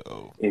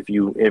Yo. if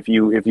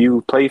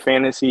you play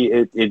fantasy.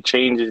 It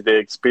changes the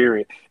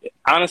experience.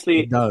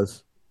 Honestly, It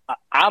does.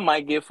 I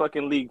might get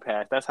fucking league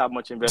pass. That's how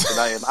much invested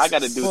I am. I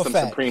got to do some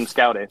supreme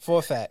scouting. For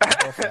a fact.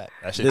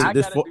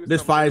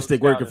 This fire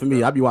stick working for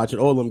me. I be watching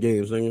all them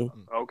games, nigga.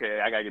 Okay,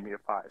 I gotta give me a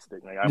fire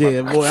stick.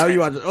 Yeah, boy, I be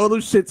watching all them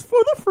shits for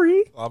the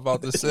free. I'm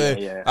about to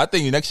say, I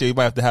think next year you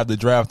might have to have the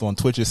draft on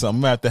Twitch or something.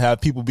 You might have to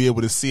have people be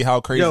able to see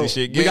how crazy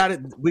shit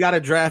gets. We got to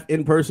draft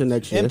in person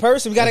next year. In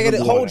person, we got to get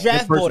a whole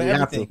draft board and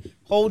everything.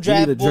 Whole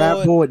draft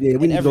board. Yeah,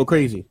 we need to go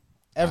crazy.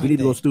 Everything. We need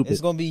to go stupid.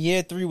 It's gonna be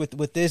year 3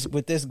 with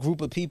this group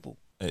of people.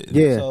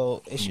 Yeah.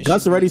 So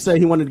Gus already said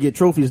he wanted to get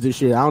trophies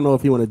this year. I don't know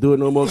if he want to do it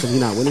no more because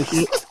he's not winning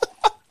shit.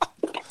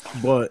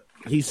 But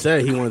he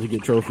said he wanted to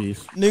get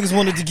trophies. Niggas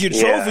wanted to get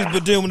trophies,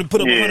 but then when they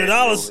put up $100,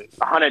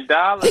 $100,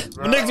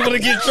 niggas want to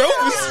get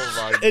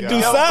trophies and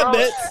do side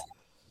bets.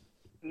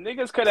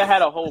 Niggas could have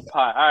had a whole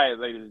pot. All right,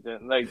 ladies and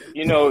gentlemen. Like,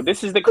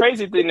 this is the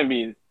crazy thing to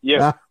me.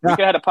 Yeah, we could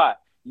have had a pot.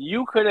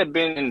 You could have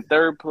been in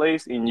 3rd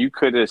place and you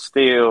could have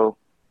still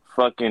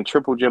fucking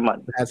tripled your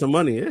money. Had some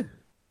money, yeah.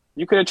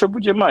 You could have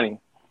tripled your money.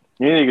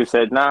 You niggas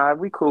said, nah,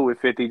 we cool with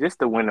 50, just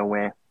to win a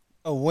win.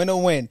 A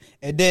win.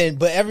 And then,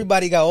 but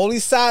everybody got all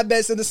these side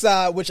bets on the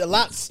side, which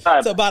allots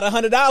to about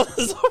 $100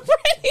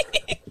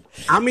 already.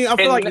 I mean, I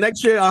feel like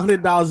next year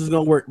 $100 is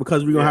going to work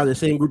because we're going to have the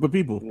same group of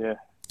people. Yeah.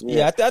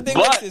 I think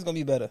next year's going to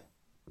be better.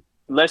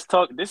 Let's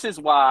talk. This is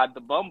why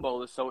the Bum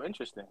Bowl is so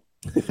interesting.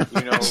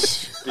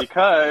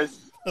 Because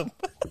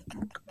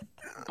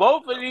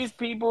both of these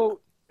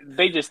people,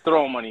 they just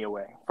throw money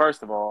away.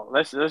 First of all,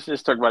 let's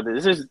just talk about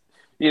this. This is,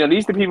 these are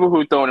the people who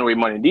are throwing away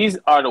money. These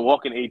are the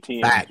walking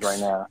ATMs right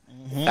now.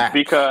 Mm-hmm.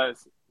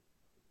 Because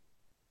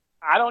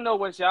I don't know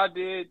what y'all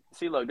did.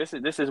 See, look, this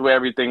is where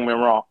everything went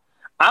wrong.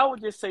 I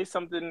would just say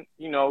something,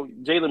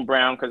 Jaylen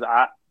Brown, because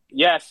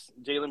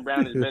Jaylen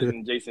Brown is better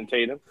than Jason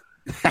Tatum.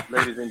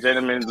 Ladies and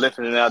gentlemen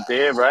listening out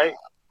there, right?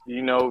 You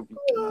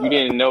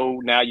didn't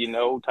know, now you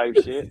know type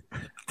shit.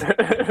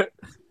 But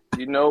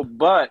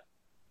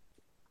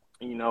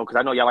because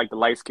I know y'all like the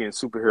light-skinned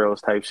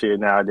superheroes type shit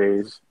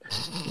nowadays.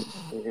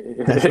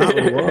 That's not what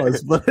it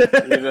was, but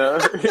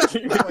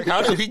like,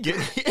 how did we get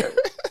here?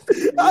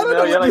 I don't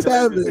know what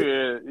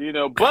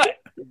happened.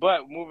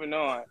 But moving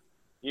on,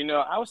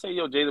 I would say,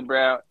 Jaylen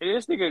Brown,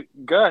 this nigga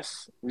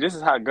Gus, this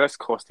is how Gus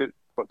cost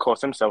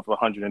himself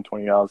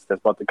 $120 that's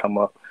about to come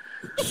up.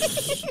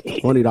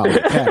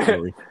 $20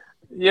 category.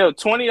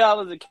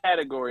 $20 a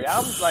category. I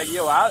was like,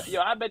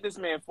 I bet this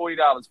man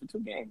 $40 for 2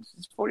 games.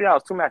 It's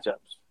 $40, 2 matchups.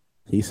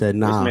 He said,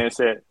 nah. This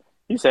man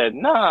said,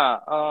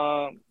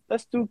 nah,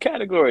 let's do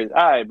categories.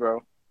 All right,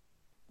 bro.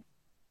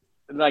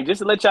 Like, just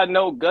to let y'all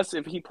know, Gus,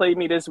 if he played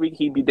me this week,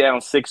 he'd be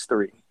down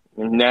 6-3.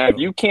 Now, if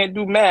you can't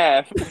do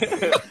math,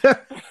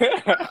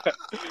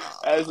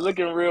 that's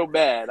looking real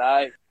bad,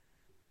 all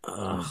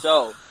right?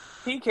 So,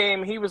 he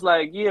came, he was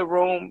like, yeah,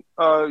 Rome,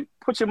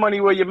 put your money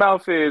where your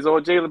mouth is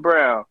on Jaylen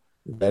Brown.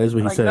 That is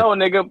what he said. No,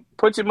 nigga,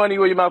 put your money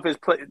where your mouth is.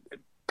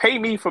 Pay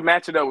me for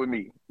matching up with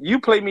me. You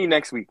play me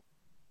next week.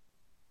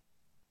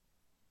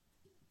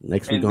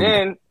 Next week,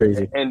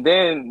 crazy. And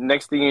then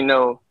next thing you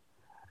know,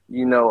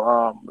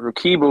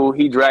 Rakibu,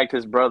 he dragged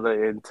his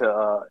brother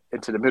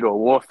into the middle of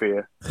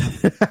warfare.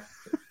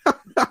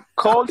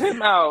 Called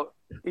him out.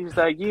 He was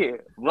like, yeah,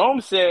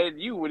 Rome said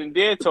you wouldn't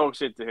dare talk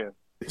shit to him.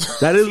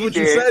 That is what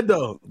you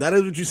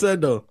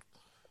said, though.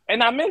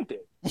 And I meant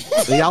it.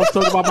 I was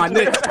talking about my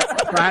Knicks.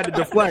 I had to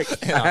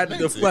deflect.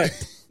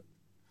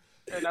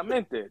 And I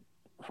meant it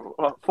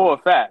for a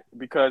fact.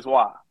 Because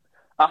why?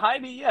 A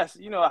Heidi, yes.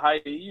 A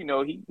Heidi, he,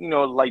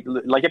 like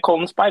you call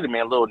him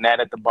Spider-Man, little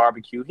gnat at the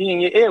barbecue. He in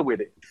your ear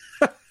with it.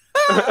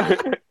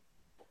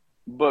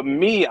 But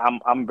me,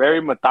 I'm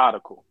very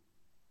methodical.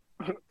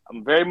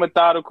 I'm very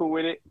methodical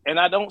with it, and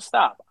I don't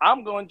stop.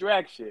 I'm going to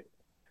drag shit.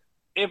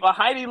 If a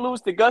Heidi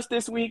lose to Gus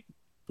this week,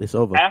 it's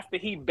over. After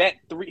he bet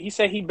 3, he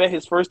said he bet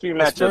his first 3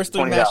 matchups.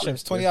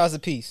 $20 a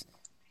piece.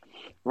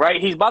 Right,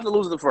 he's about to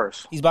lose the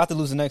first. He's about to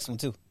lose the next one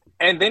too.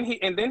 And then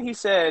he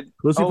said,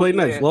 "Who's he play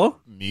next? Law?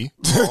 Me?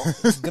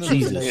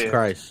 Jesus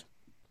Christ!"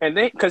 And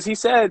then because he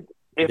said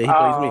if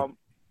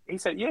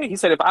he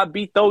said if I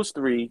beat those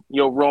 3,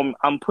 Rome,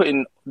 I'm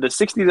putting the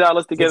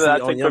 $60 together. I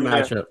take your from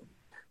matchup.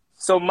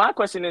 So my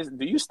question is,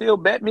 do you still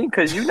bet me?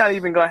 Because you're not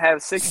even gonna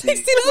have 60.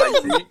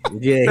 $60.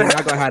 Yeah, he's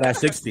not gonna have that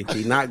 60.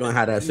 He's not gonna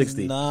have that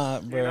 60.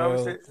 Nah, bro. You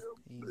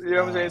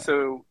know what I'm saying?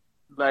 So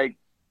like,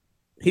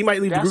 he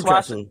might leave the group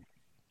chat soon.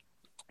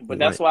 But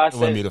that's why I said it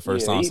wouldn't be the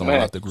first time someone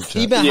left the group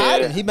chat. He been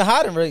hiding. He been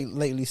hiding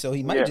lately, so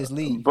he might just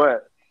leave.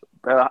 But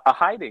a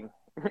hiding.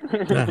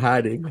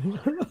 Hiding.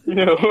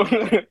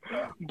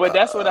 But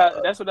that's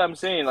what I'm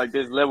saying. Like,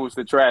 there's levels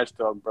to trash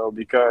talk, bro.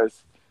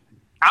 Because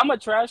I'm a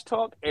trash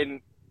talk, and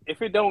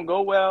if it don't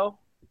go well,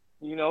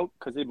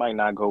 because it might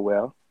not go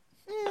well.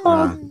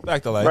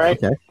 Back to life.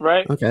 Right. Okay.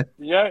 Right. Okay.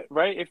 Yeah.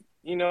 Right. If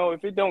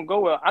it don't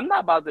go well, I'm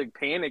not about to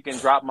panic and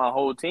drop my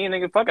whole team.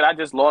 Nigga, fuck it. I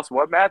just lost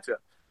one matchup.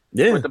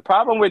 Yeah. But the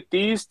problem with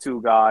these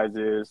 2 guys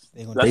is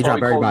that's why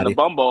we call them the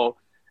Bumbo.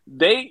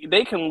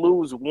 They can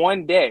lose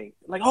one day.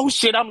 Like, oh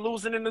shit, I'm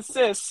losing an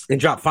assist. And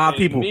drop 5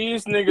 people.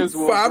 These niggas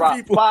will drop 5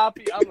 people. I'm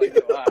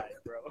like, all right,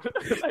 bro.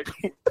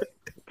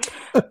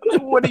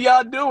 What are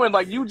y'all doing?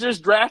 Like, you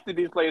just drafted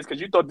these players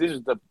because you thought this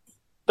was the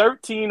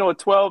 13 or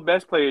 12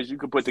 best players you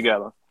could put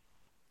together.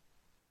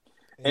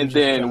 And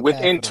then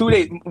within 2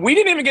 days, we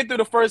didn't even get through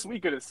the first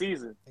week of the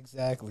season.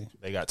 Exactly.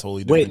 They got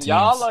totally different teams.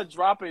 Y'all are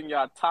dropping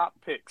your top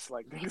picks.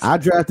 Like, I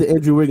drafted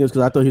Andrew Wiggins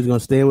because I thought he was going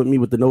to stand with me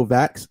with the no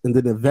vax. And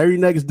then the very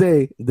next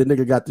day, the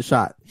nigga got the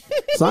shot.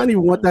 So I didn't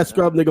even want that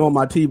scrub nigga on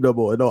my team no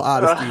more. In all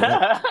honesty.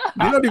 Like,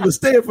 you don't even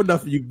stand for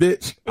nothing, you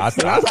bitch. I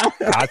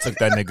took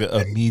that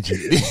nigga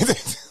immediately.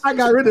 I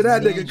got rid of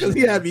that nigga because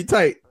he had me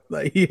tight.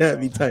 Like, he had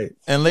me tight.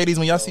 And ladies,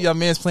 when y'all see y'all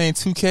mans playing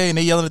 2K and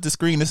they yelling at the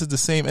screen, this is the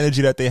same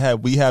energy that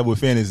we have with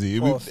fantasy.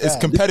 It's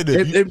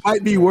competitive. It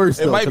might be worse.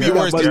 It might be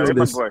worse.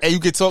 And you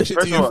can talk shit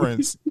to your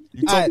friends.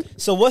 All right.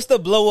 So what's the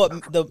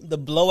the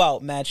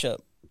blowout matchup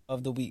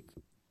of the week?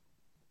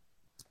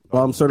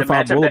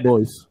 Certified Bowl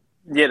Boys.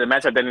 Yeah, the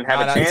matchup that didn't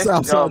have a chance.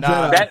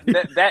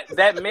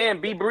 That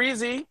man, be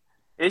Breezy.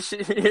 Right?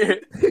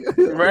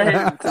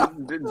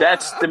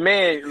 That's the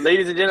man,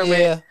 ladies and gentlemen.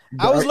 Yeah.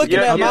 I was looking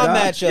at my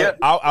matchup.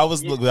 I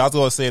was going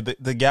to say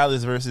the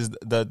Gallus versus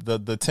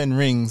the 10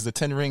 rings. The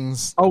 10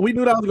 rings. Oh, we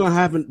knew that was going to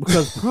happen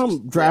because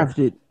Prum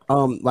drafted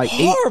like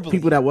horribly. 8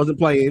 people that wasn't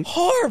playing.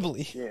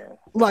 Horribly. Yeah.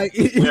 Like,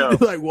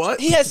 like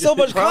what? He had so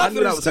much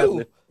confidence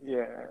too.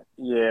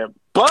 Yeah.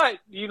 But,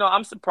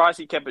 I'm surprised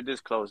he kept it this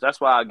close. That's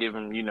why I'll give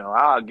him,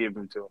 I'll give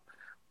him to him.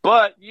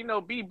 But,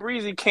 B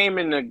Breezy came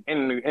in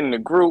the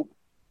group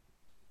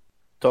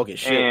talking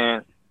shit.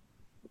 And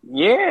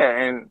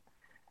and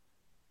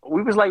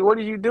we was like, what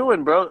are you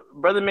doing, bro?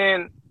 Brother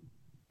man,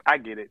 I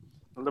get it.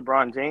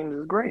 LeBron James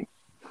is great.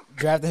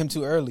 Drafted him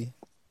too early.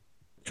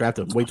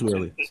 Drafted him way too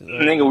early.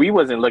 Nigga, we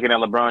wasn't looking at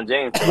LeBron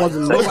James. Nobody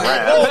was looking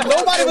at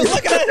it. Nobody was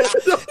looking at it.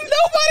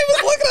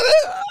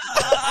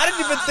 I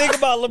didn't even think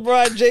about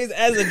LeBron James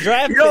as a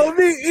draft pick.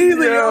 Me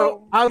either,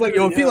 yo. I was like,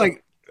 if he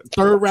like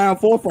 3rd round,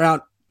 4th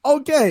round,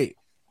 okay.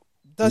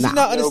 Does he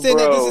not understand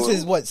that this is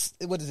his what is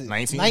it?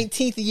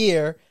 19th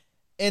year,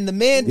 and the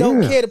man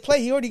don't care to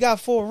play. He already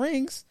got 4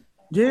 rings.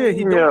 Yeah,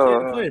 he don't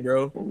care to play,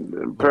 bro.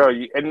 Bro,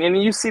 and then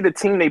you see the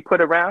team they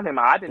put around him.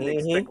 I didn't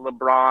expect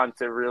LeBron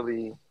to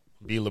really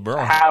be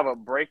LeBron, have a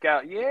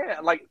breakout. Yeah,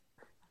 like,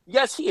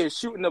 yes, he is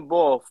shooting the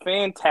ball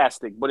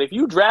fantastic, but if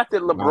you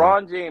drafted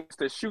LeBron James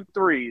to shoot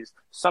threes,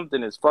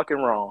 something is fucking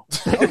wrong.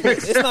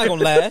 It's not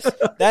gonna last.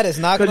 That is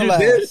not gonna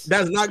last.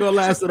 That's not gonna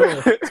last at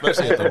all.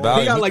 Especially at the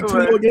value. He got like 2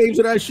 more games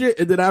of that shit,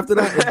 and then after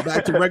that, it's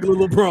back to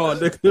regular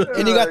LeBron.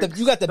 And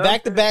you got the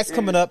back-to-backs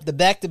coming up, the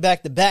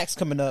back-to-backs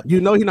coming up.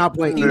 You know he's not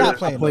playing. He's not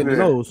playing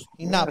those.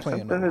 He's not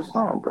playing those.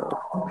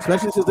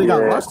 Especially since they got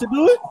Russ to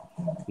do it.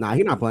 Nah,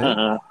 he's not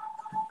playing.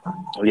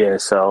 Yeah,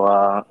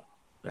 so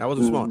that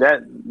wasn't smart.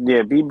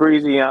 Be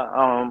Breezy.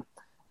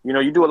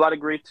 You do a lot of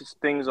great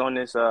things on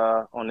this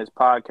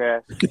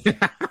podcast.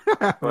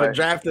 But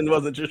drafting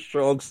wasn't your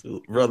strong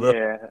suit, brother.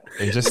 Yeah.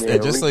 And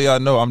just so y'all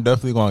know, I'm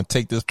definitely going to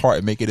take this part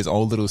and make it his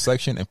own little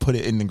section and put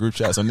it in the group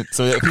chat so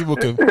that people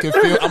can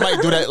feel. I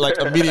might do that like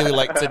immediately,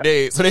 like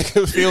today, so they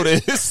can feel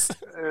this.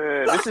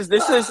 This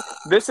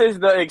is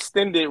the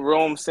extended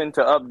Rome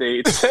Center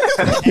update.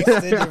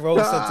 Extended Rome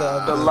Center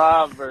update. The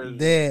live version.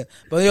 Damn.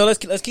 But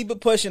let's keep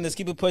it pushing.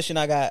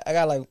 I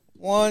got like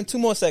 1-2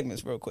 more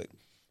segments real quick.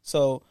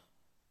 So,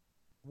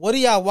 what are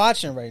y'all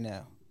watching right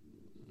now?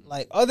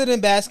 Like, other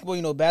than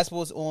basketball,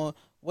 basketball's on.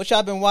 What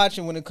y'all been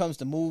watching when it comes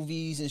to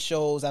movies and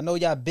shows? I know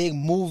y'all big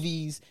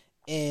movies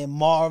and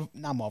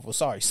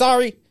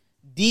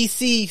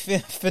DC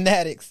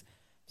fanatics.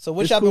 So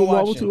what y'all been watching?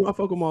 Marvel too. I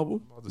fuck with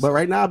Marvel. But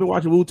right now I've been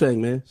watching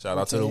Wu-Tang, man. Shout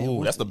out to the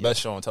Wu. That's the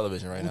best show on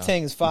television right now.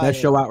 Wu-Tang is fire. Best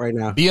show out right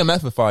now.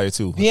 BMF is fire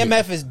too.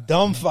 BMF is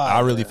dumb fire. I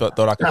really thought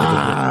I could.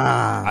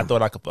 I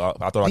thought I could.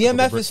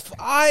 BMF is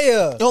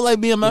fire. You don't like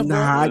BMF, bro?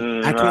 I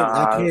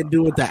can't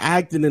do it. The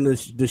acting and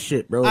the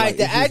shit, bro. All right,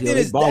 the acting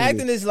is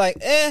like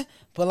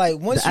but like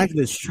once the acting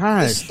is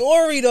trash. The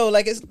story though,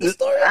 like it's the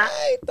story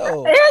right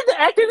though. And the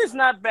acting is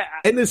not bad.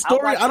 And the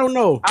story, I don't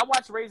know. I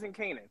watched Raising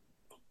Kanan.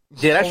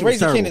 Yeah, that shit was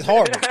terrible. Raising Kanan is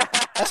horrible.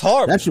 That's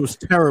horrible. That shit was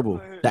terrible.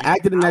 The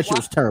acting in that shit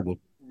was terrible.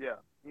 Yeah,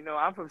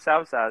 I'm from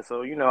Southside,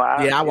 so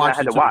I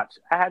had to watch.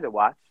 I had to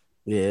watch.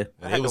 Yeah,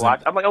 I had to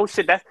watch. I'm like, oh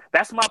shit,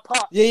 that's my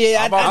pop.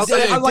 Yeah. I did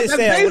say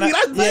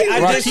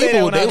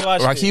that when I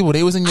watched Rakibu,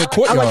 they was in your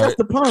courtyard.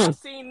 I've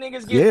seen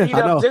niggas get beat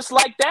up just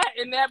like that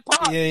in that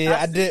pop. Yeah,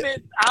 I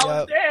did. I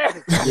was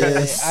there.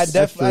 Yeah, I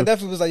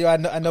definitely was like, yo,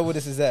 I know where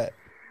this is at.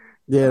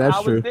 Yeah,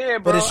 that's true. I was there,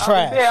 bro. But it's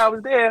trash. I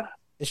was there.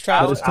 It's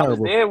trash. I was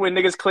there when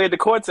niggas cleared the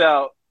courts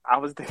out. I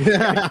was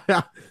there.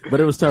 But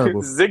it was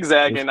terrible.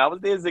 Zigzagging. I was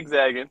there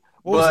zigzagging.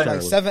 What was it,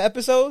 like 7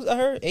 episodes, I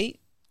heard? 8?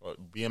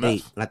 BMF.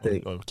 8, I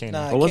think. Kanan.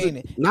 Nah,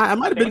 Kanan. Nah, it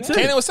might have been 10.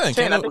 Kanan was 10.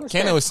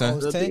 Kanan was 10.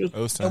 It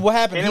was 10. And what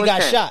happened? He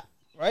got shot,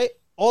 right?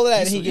 All of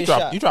that, and he gets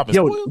shot. You dropping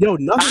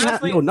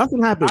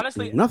nothing happened.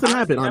 Honestly, Nothing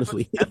happened,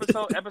 honestly.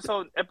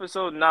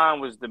 Episode 9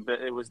 was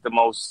the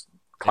most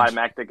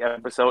climactic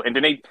episode. And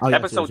then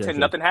episode 10,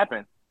 nothing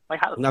happened. Like,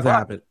 how nothing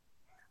happened.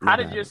 How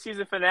did your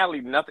season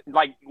finale? Nothing.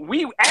 Like,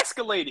 we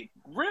escalated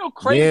real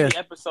crazy.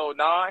 Episode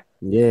 9.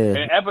 Yeah.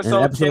 And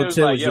episode 10 was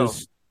like, yo,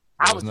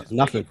 I was just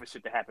nothing waiting for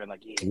shit to happen.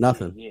 Like,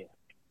 nothing. Yeah.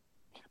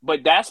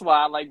 But that's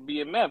why I like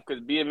BMF,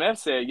 because BMF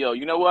said, yo,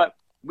 you know what?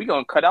 We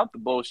gonna cut out the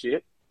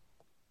bullshit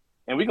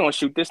and we gonna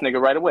shoot this nigga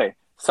right away.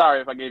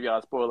 Sorry if I gave y'all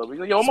a spoiler.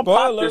 But, yo, I'm gonna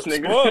pop this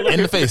nigga.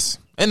 In the face.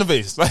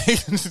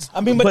 Like,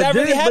 I mean, but that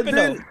really happened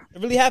though.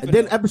 It really happened.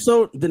 Then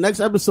the next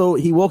episode,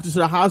 he walked into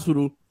the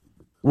hospital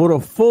with a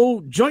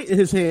full joint in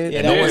his hand.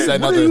 Yeah, no one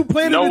said what nothing. Are you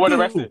planning No to one do?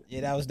 arrested.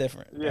 Yeah, that was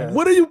different. Yeah.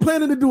 What are you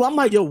planning to do? I'm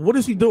like, yo, what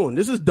is he doing?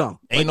 This is dumb.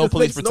 Ain't no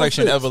police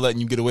protection ever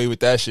letting you get away with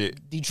that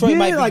shit. Detroit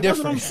might be like,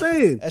 different. That's what I'm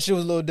saying. That shit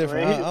was a little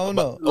different. I don't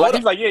know. Like,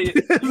 he's like, yeah.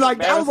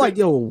 Like I was like,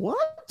 yo, what?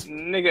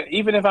 Nigga,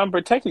 even if I'm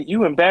protected,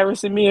 you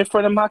embarrassing me in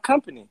front of my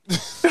company.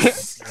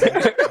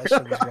 That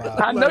shit was wild.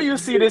 I know you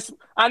see this.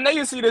 I know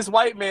you see this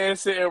white man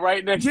sitting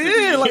right next to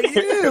me.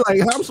 Like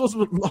how I'm supposed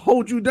to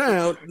hold you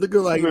down,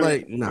 nigga?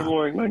 Like,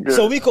 nah.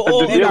 So we could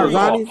all You got agree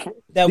Ronnie.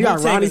 that You got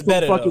Wu-Tang Ronnie is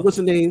better. from fucking what's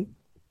the name?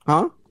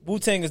 Huh?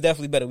 Wu-Tang is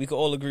definitely better. We could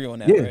all agree on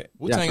that, Yeah. right?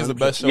 Wu-Tang Yeah, is the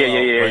best show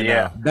Yeah. right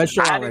now. Best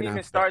show I out didn't right even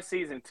now. start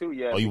season 2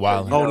 yet. Oh, you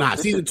because, wildin'. Oh, nah.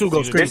 Season 2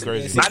 goes Season crazy.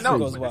 two's crazy. I know.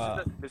 Goes But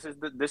wild.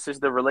 this is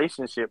the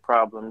relationship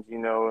problems. You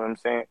know what I'm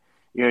saying?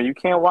 You know, you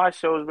can't watch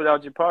shows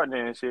without your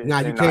partner and shit. Nah,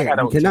 you And can't.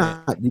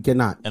 You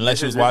cannot.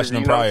 Unless you was This is- watching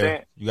them you know what I'm prior.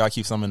 saying? You gotta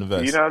keep some in the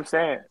vest. You know what I'm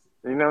saying?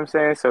 You know what I'm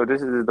saying? So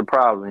this is the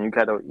problem. You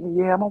gotta, I'm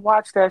gonna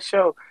watch that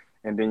show,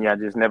 and then y'all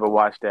just never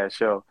watch that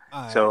show.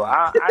 So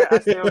I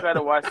still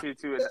gotta watch it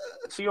too.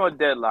 She on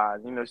deadline.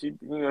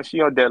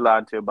 She on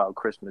deadline till about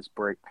Christmas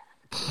break.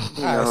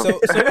 All right, so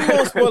we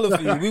won't spoil it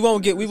for you. We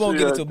won't get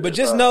into it. But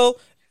just know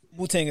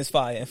Wu-Tang is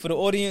fire. And for the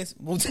audience,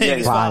 Wu-Tang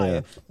is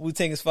fire.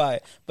 Wu-Tang is fire.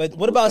 But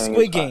what about Wu-Tang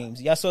Squid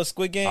Games? Y'all saw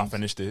Squid Games? I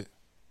finished it.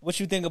 What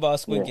you think about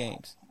Squid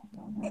Games?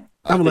 This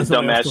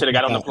dumbass should have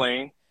got on the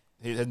plane.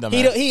 He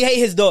He hate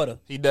his daughter.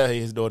 He hate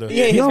his daughter. He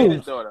hate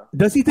His daughter.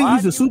 Does he think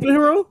he's a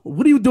superhero?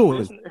 What are you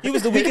doing? He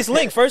was the weakest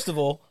link, first of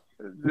all.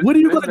 What are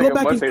you going to This go nigga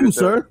back and must hate do, his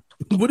daughter.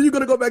 sir? What are you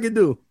going to go back and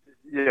do?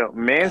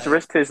 Man's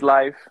risked his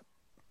life.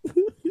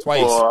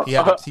 Twice. For, He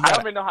had- I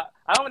don't even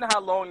know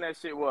how long that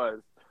shit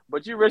was,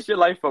 but you risked your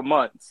life for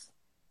months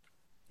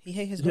He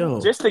hate his Yo.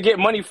 daughter. just to get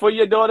money for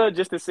your daughter,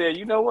 just to say,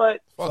 you know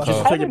what, Fuck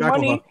Just her. take it back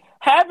over.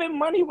 having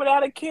money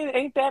without a kid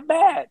ain't that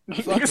bad.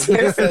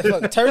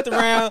 Fuck, turned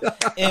around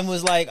and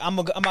was like, I'm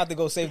about to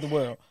go save the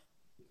world.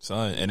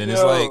 Son. And then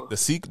it's like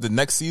the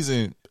next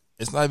season,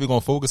 it's not even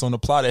gonna focus on the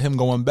plot of him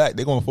going back.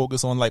 They're gonna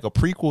focus on like a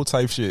prequel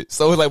type shit.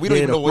 So it's like we don't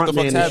even know what the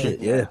fuck's happening.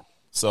 Yeah.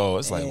 So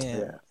it's like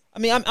Man. I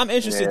mean, I'm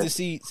interested to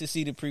see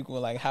the prequel,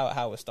 like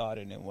how it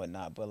started and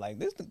whatnot. But like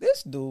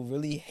this dude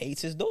really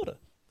hates his daughter,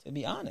 to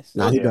be honest.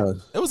 Nah, he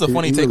does. it was a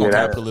funny take on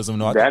capitalism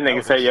though. I That think nigga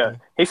was say,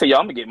 interesting. he said, yo,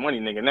 I'm gonna get money,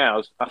 nigga.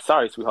 Now, I'm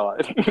sorry,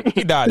 sweetheart.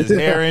 He dyed his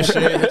hair and shit.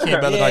 He came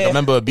back looking like a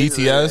member of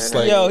BTS.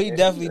 Like Yo, he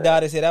definitely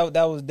died his head.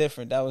 That was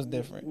different. That was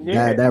different.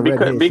 Yeah, That red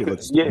hair shit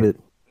looks stupid.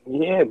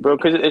 Yeah, bro.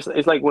 Because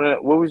it's like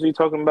what was we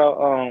talking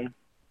about?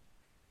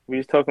 We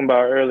was talking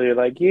about earlier.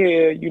 Like, he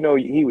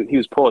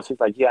was poor. So he's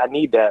like, I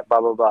need that.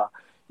 Blah blah blah.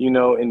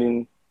 And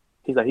then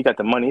he's like, he got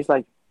the money. He's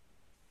like,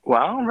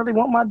 well, I don't really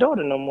want my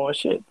daughter no more.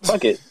 Shit,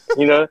 fuck it.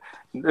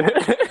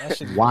 That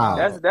shit was Wow.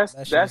 wild.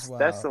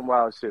 That's some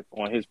wild shit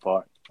on his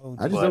part.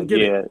 I just But, don't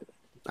get it.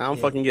 I don't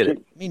fucking get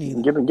it. Me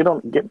neither. Get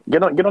on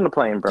the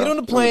plane, bro. Get on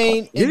the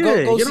plane and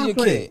Yeah, go get see on your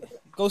the plane. kid.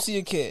 Go see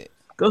your kid.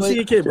 Go see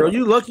your kid, bro.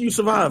 You lucky you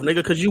survived, nigga,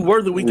 because you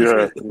were the weakest.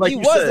 Yeah. Like He you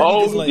was said. the Oh,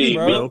 weakest link,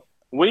 bro.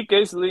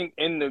 Weakest link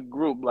in the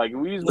group. Like,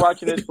 we was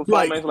watching this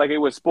performance like it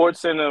was Sports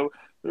Center.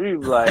 We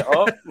was like,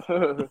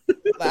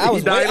 Like, I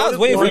was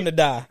waiting for him to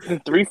die.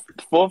 3,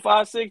 4,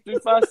 5, 6, 3,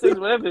 5, 6,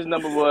 whatever his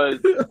number was.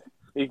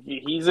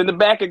 He's in the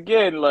back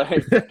again.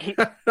 Like,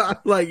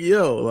 Like,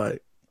 yo,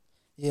 like.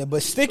 Yeah,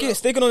 but sticking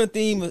on the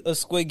theme of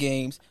Squid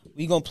Games,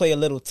 we gonna play a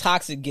little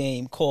toxic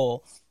game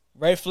called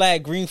Red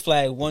Flag, Green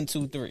Flag, 1,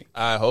 2, 3.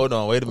 all right, hold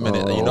on, wait a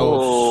minute.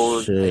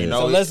 Shit.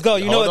 So let's go.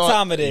 You know hold what on.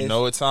 time it is. You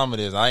know what time it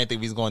is. I ain't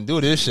think we was gonna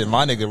do this shit.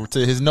 My nigga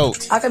to his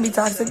notes. I can be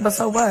toxic, but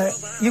so what?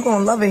 You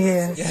gonna love it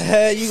here.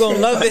 Yeah, you gonna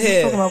love it Talking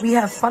here. about we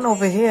have fun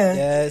over here.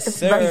 Yes, it's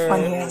sir. very fun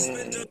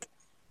here.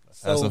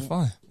 Have some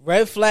fun.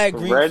 Red Flag,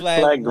 Green red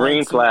Flag, flag, 1,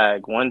 green 2.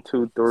 flag. 1,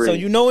 2, 3. So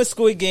you know in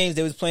Squid Games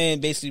they was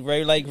playing basically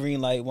red light,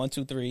 green light, 1,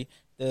 2, 3.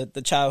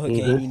 The childhood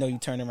game. You know, you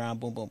turn around,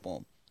 boom, boom,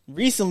 boom.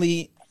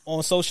 Recently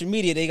on social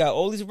media they got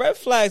all these red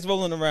flags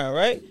rolling around,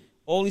 right?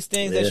 All these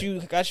things that you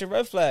got your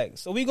red flag.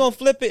 So we gonna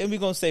flip it and we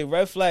gonna say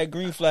red flag,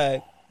 green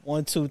flag,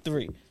 1, 2,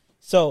 3.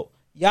 So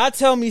y'all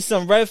tell me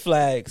some red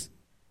flags,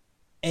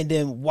 and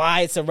then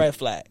why it's a red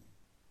flag.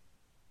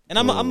 And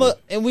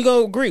and we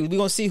gonna agree. We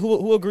gonna see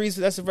who agrees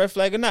that's a red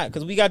flag or not,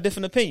 because we got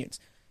different opinions.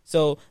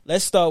 So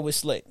let's start with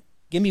Slick.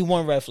 Give me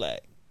one red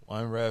flag.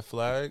 One red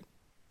flag.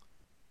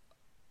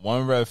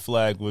 One red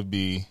flag would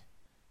be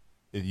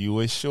if you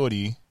with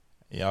shorty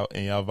and y'all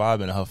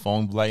vibing and her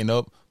phone lighting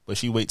up, but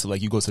she wait till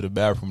like you go to the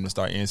bathroom to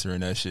start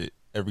answering that shit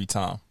every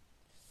time.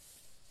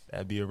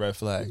 That'd be a red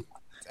flag.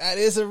 That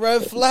is a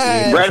red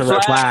flag. That's a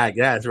red flag.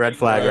 Yeah, it's a red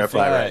flag. Red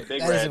flag. Big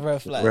That is a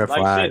red flag. Red Like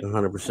flag. shit.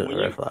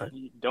 100% red flag.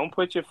 Don't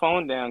put your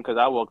phone down because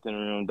I walked in the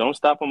room. Don't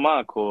stop on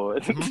my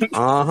cord. Definitely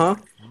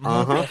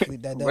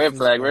Red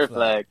flag, red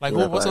flag. Like,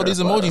 Red what's flag, all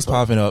these red flag, emojis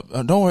popping up?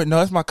 Don't worry, no,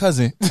 that's my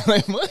cousin.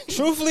 Like, what?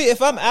 Truthfully,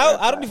 if I'm out,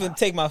 I don't even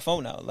take my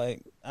phone out.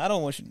 Like, I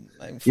don't want you.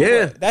 Like, for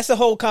Yeah. what? That's a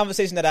whole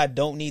conversation that I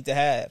don't need to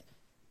have.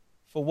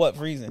 For what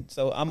reason?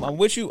 So I'm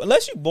with you.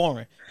 Unless you're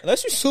boring,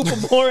 unless you're super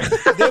boring,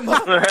 then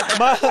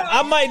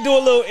I might do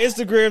a little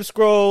Instagram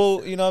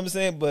scroll. You know what I'm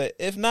saying? But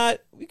if not,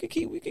 we can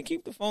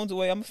keep the phones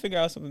away. I'm gonna figure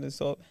out something to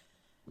solve.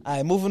 All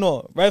right, moving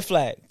on. Red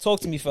flag.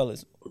 Talk to me,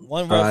 fellas.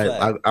 One red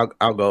flag.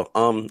 I'll go.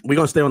 We're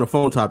gonna stay on the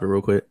phone topic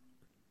real quick.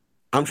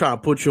 I'm trying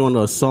to put you on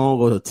a song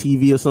or a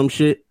TV or some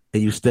shit,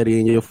 and you steady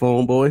in your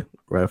phone, boy.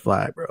 Red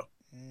flag, bro.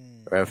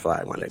 Red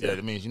flag, my nigga. Yeah,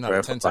 that means you're not Red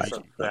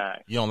attentive.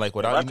 flag. You don't like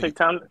what If I take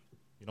time,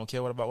 You don't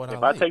care about what I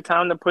if like. I take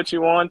time to put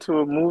you on to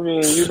a movie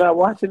and you not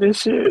watching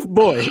this shit,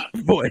 Boy.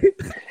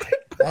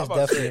 That's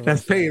definitely a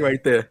That's red pain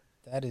right there.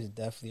 That is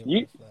definitely a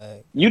red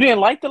flag. you didn't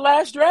like The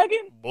Last Dragon?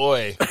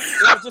 Boy. It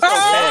was just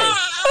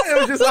okay. It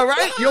was just all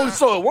right. You only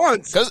saw it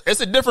once. Because it's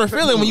a different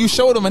feeling when you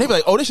show them and they be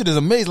like, oh, this shit is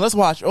amazing. Let's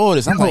watch all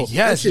this. I'm like,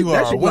 yes, you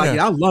are a winner.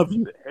 I love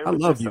you. It I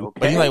was love just you. okay.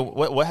 But you're like,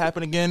 what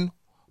happened again?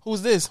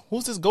 Who's this?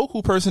 Who's this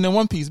Goku person in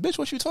One Piece? Bitch,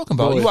 what you talking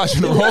about? Boy. You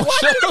watching the wrong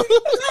show.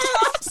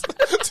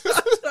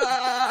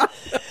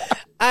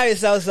 All right,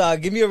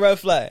 Southside, give me a red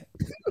flag.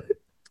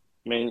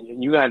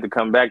 Man, you got to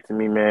come back to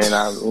me, man.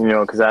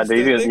 Because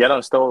y'all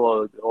done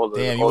stole all the.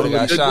 Damn, you all would've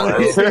got the shot,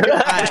 good bro. ones.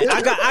 All right,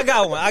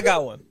 I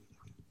got one.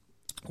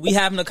 We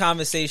having a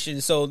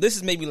conversation. So this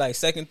is maybe like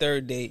second,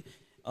 third date.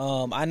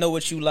 I know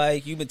what you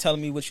like. You've been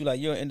telling me what you like.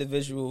 You're an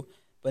individual.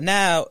 But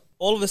now,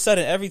 all of a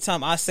sudden, every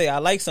time I say I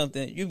like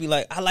something, you be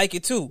like, I like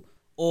it too.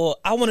 Or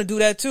I want to do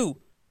that too.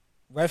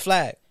 Red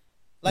flag.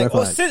 Like,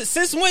 Red flag.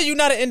 Since when you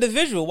not an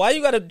individual? Why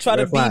you got to try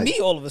to Red flag. be me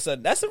all of a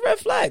sudden? That's a red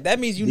flag. That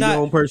means you Be not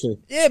your own person.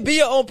 Yeah, be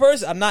your own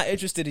person. I'm not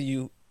interested in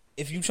you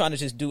if you trying to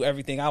just do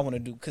everything I want to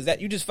do, because that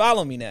you just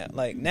follow me now.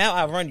 Like, now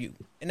I run you,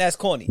 and that's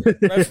corny.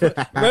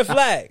 Red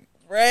flag.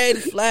 Red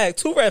flag.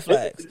 2 red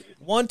flags.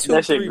 1, 2,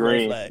 That 3 shit red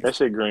green. flags. That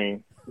shit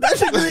green.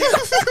 That's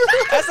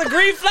a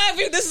green flag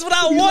for you. This is what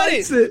I wanted.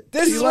 likes it.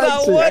 This He is what I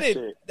likes it.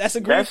 wanted. That's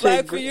a green That shit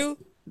flag for green. you.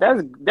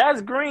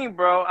 That's green,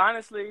 bro.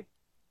 Honestly,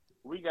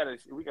 we gotta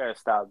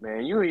stop,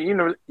 man.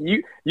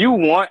 You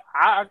want.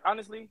 I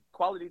honestly,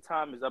 quality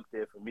time is up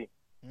there for me.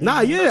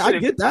 Nah, yeah, I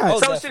get that. Oh,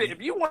 So definitely. shit,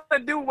 if you want to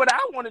do what I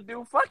want to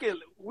do, fuck it,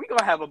 we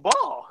gonna have a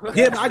ball.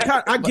 Yeah,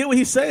 but I get what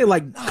he's saying.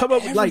 Like, come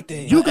up with like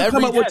everything. you can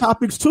come up with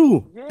topics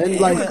too, Yeah, and you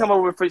like can come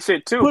up with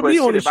shit too. put But me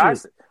on shit,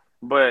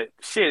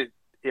 the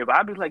if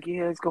I be like,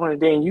 yeah, it's going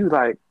today, and you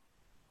like,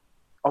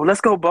 oh, let's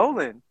go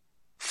bowling.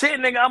 Shit,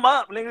 nigga, I'm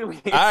up, nigga.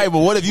 All right, but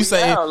what if you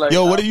say,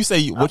 what if you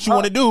say what you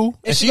want to do?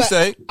 And she like,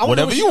 say, I wanna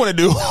whatever do you want to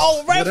do.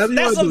 Oh, red, Whatever you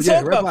that's wanna what I'm do. Yeah,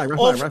 talking red about. flag, red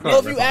Or flag,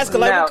 if you red ask her,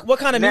 flag. like, what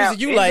kind of Now,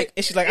 music you like,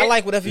 and she's like, I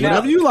like whatever you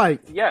whatever like. you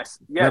like. Yes.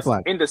 Red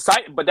flag.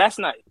 But that's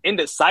not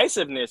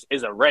indecisiveness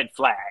is a red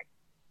flag.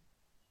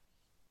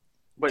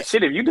 But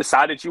shit, if you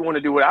decide that you want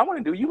to do what I want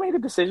to do, you made a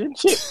decision.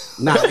 Shit.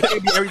 Nah, it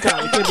can't be every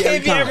time. It can't be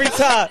Can't be every every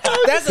time. time.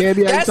 That's Can't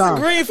be every a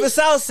time. green for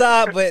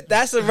Southside, but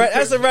that's a red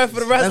for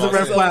the rest That's a of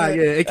red us. flag.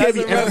 Yeah, it can't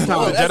That's be a red every flag.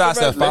 time. The That's a Jedi red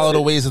said, flag. follow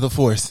the ways of the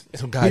Force.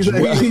 It'll guide you.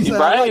 He's like,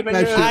 Right, I like nigga.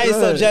 that shit. All right,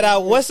 so Good.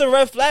 Jedi, what's a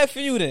red flag for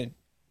you then?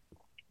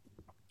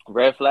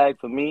 Red flag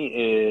for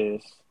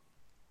me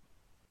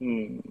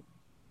is,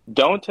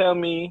 don't tell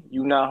me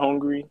you're not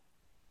hungry,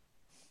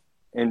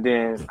 and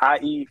then I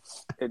eat,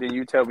 and then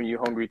you tell me you're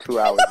hungry 2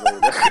 hours later.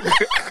 That's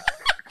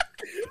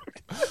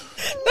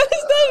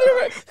not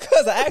right.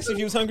 Because I asked you if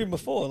you was hungry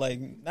before. Like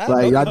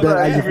Y'all done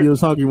asked if you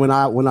was hungry when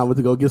I went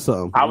to go get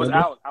something. I was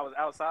Remember?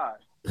 outside.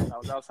 I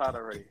was outside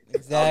already.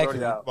 Exactly. I was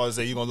already out. I was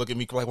say, you going to look at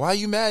me like, why are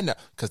you mad now?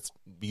 Because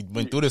we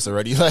went through this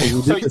already. Like,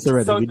 We did this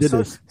already. We did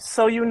this.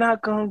 So you're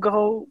not gonna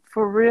go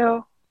for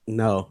real?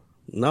 No,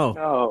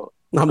 No.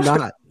 I'm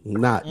not. I'm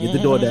not. Get the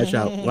DoorDash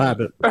out. What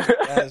happened?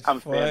 That's I'm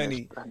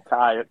funny. finished. I'm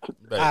tired.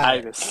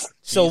 Right.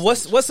 So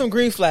what's some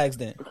green flags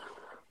then?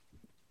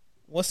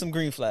 What's some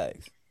green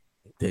flags?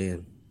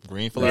 Damn.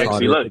 green Yeah,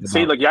 flag.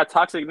 look, y'all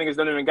toxic niggas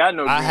don't even got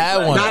no. I green had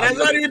flag. one. Nah, that's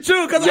not even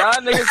true. Cause Y'all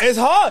niggas, It's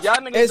hard. y'all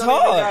niggas It's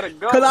don't even hard.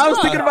 gotta go. I was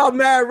thinking about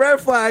mad red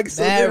flags.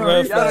 So Mad then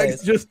red y'all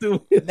flags. just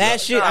do.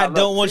 That shit I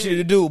don't want you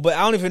to do, but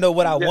I don't even know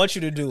what I want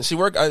you to do. She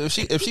work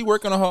if she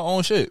working on her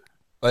own shit.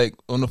 Like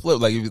on the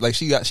flip, like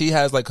she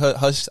has like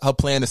her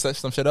plan to set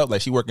some shit up.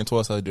 Like she working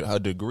towards her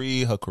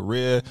degree, her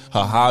career,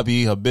 her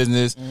hobby, her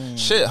business,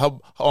 shit, her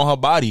on her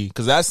body.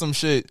 Because that's some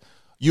shit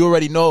you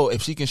already know.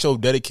 If she can show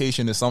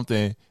dedication to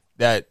something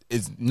that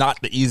is not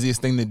the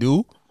easiest thing to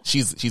do,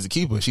 she's a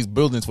keeper. She's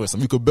building towards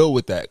something. You could build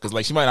with that because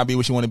like she might not be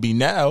what she want to be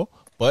now,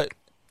 but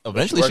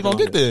eventually she gonna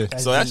get there.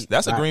 So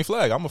that's a green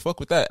flag. I'm gonna fuck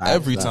with that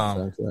every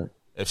time.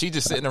 If she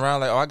just sitting around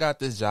like, oh, I got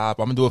this job,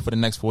 I'm gonna do it for the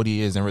next 40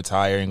 years and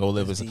retire and go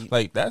live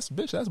like that's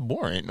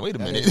boring. Wait a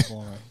minute.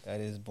 That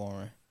is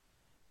boring.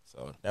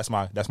 So that's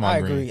my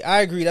I green.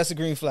 agree. That's a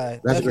green flag.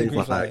 That's a Definitely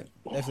green flag.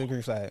 Definitely a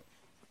green flag.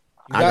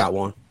 I got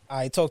one. All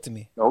right, talk to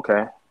me.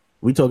 Okay.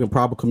 We talking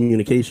proper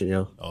communication,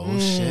 yo. Oh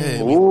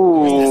shit!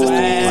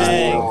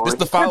 Ooh. This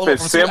the follow up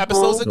from 2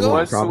 episodes ago.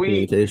 One Proper sweet.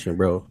 communication,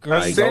 bro.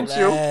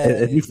 Essential.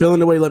 If you feeling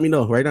the way, let me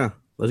know right now.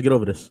 Let's get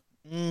over this.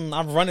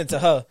 I'm running to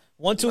her.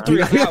 1, 2,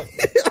 3, I'm out.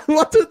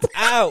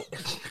 Out.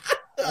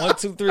 1,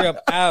 2, 3, I'm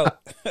out.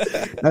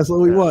 That's what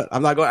we want.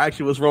 I'm not gonna ask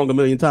you what's wrong a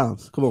million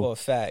times. Come on. For a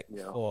fact.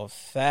 For a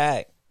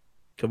fact.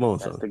 Come on,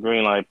 That's son. the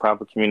green light.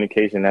 Proper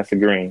communication. That's the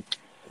green.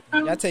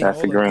 Y'all take That's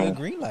all the the green. good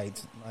green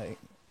lights. Like,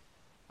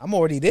 I'm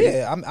already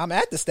there. I'm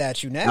at the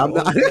statue now. I'm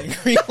not- All the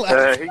green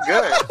lights. He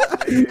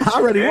good. I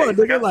already won,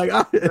 nigga. Like,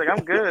 He's like,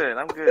 I'm good.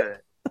 I'm good.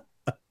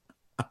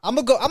 I'm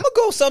gonna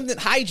go something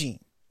hygiene.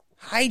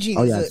 Hygiene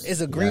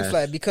is a green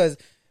flag because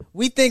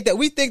we think that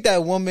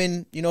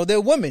women, they're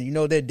women,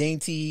 they're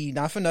dainty,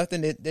 not for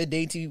nothing. They're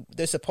dainty.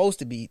 They're supposed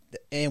to be,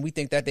 and we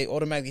think that they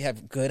automatically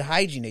have good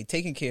hygiene. They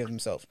taking care of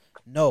themselves.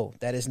 No,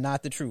 that is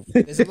not the truth.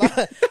 There's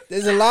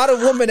a lot of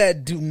women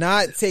that do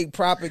not take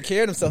proper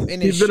care of themselves,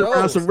 and it he's been around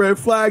shows. some red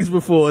flags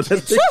before.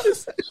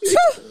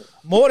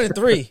 More than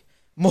three.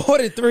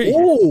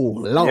 Oh,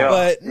 Lord. Yo.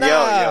 But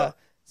nah. Yo.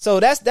 So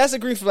that's a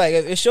green flag.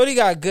 If Shorty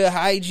got good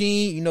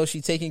hygiene,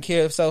 she taking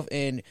care of herself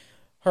and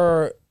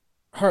her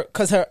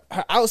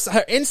outside,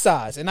 her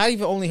insides, and not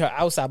even only her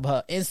outside, but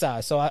her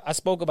inside. So I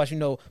spoke about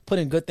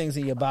putting good things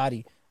in your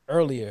body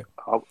earlier.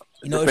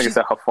 This nigga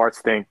said her farts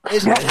stink.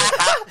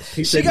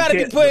 She got to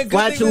be putting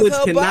good things in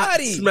her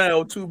body.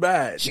 Smell too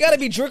bad. She got to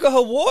be drinking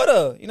her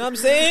water. You know what I'm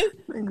saying?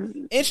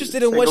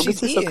 Interested in what Go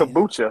she's get you eating. some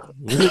kombucha.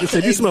 Nigga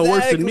said you smell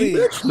worse than me,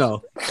 bitch.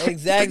 No.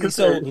 Exactly.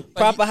 So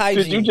proper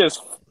hygiene. Did you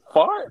just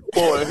fart?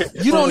 Or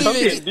You don't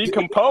something even-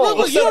 decompose.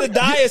 What's up the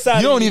diet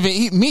side? You don't even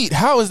eat meat.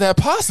 How is that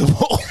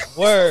possible?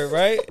 Word,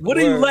 right? What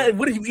are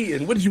you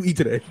eating? What did you eat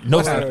today?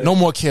 No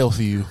more kale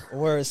for you.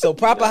 Word. So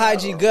proper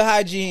hygiene, good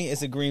hygiene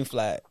is a green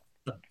flag.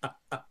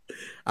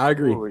 I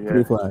agree. Oh, yeah.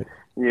 Green flag.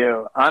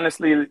 Yeah,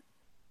 honestly,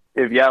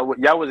 if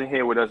y'all wasn't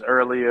here with us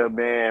earlier,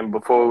 man,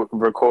 before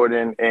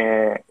recording,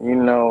 and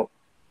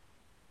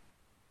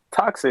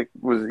Toxic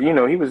was,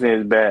 he was in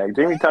his bag.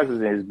 Jamie Toxx was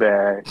in his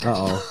bag,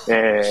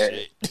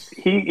 and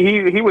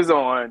he was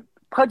on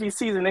Pudgy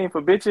season ain't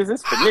for bitches,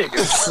 it's for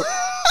niggas.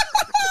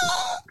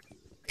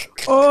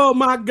 Oh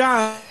my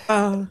god.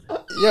 Yo,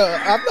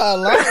 I'm not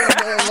lying,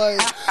 man. Like,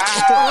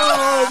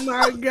 Oh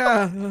my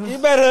god. you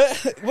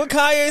better. What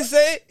Kanye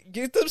say?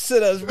 Get them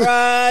sit-ups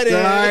right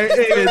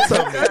in.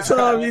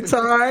 Tommy,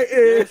 tie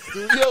in.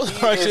 Yo,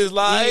 crushes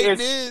like he is-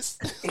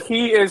 this.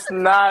 He is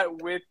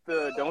not with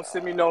the don't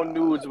send me no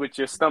nudes with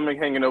your stomach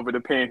hanging over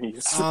the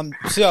panties.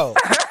 So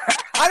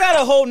I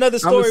got a whole nother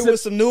story with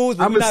some news.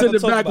 But I'm we're gonna not send gonna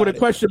it talk back with a about it.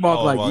 question mark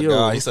Oh like, my yo.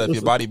 god! He said, "If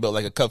your body built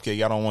like a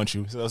cupcake, I don't want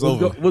you." So it's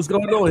over. What's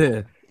going on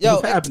here? Yo,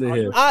 What's happening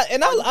here?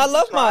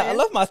 I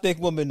love my thick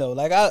woman though.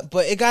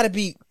 But it got to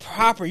be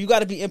proper. You got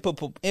to be in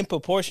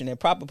proportion, in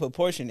proper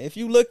proportion. If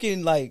you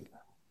looking like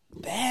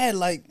bad,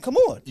 like come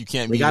on. You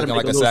can't We be gotta looking make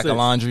like a a little sack of sense.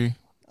 laundry.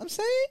 I'm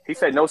saying He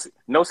said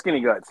no skinny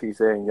guts. He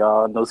said,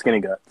 y'all, no skinny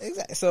guts.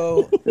 exactly.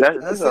 So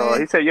That's all.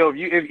 He said, yo,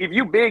 if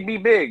you big, be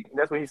big.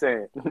 That's what he's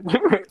saying.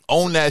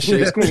 Own that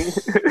shit.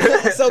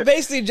 so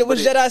basically, what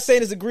Jedi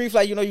saying is a green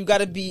flag. You got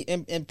to be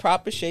in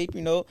proper shape.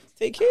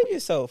 Take care of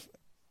yourself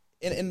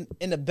in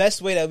the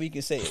best way that we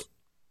can say it.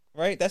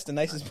 Right? That's the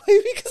nicest way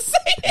we can say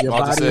it. Your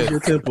About to body say. is your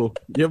temple.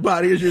 Your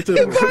body is your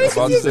temple.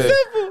 About to say.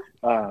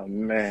 Oh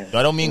man.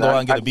 I don't mean go out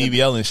and get a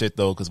BBL and shit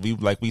though, because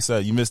we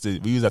said you missed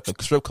it. We was at the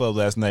strip club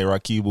last night,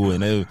 Rakibu,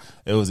 and it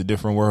was a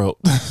different world.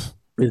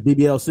 Is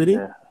BBL City?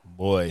 Yeah.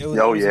 Boy, It was-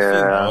 Oh it was a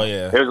yeah. Oh,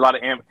 yeah. There was a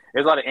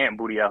lot of ant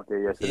booty out there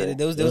yesterday. Yeah,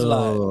 there was a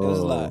lot. There was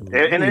a lot.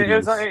 And it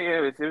was I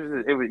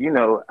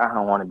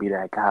don't want to be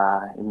that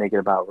guy and make it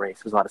about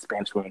race. There's a lot of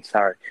Spanish women.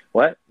 Sorry.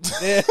 What?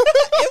 Yeah.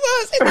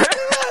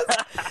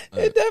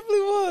 It definitely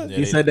was. Yeah,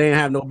 He said they didn't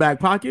have no back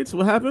pockets.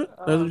 What happened?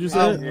 That's what you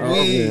said? Yeah.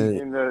 Oh, man.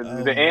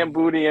 And the ant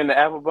booty and the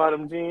apple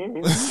bottom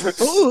jeans. That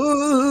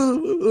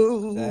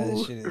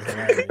shit is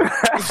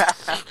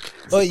hilarious.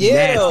 But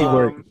yeah, Nasty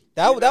work.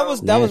 that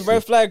was Nasty.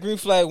 red flag, green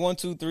flag, 1,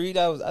 2, 3.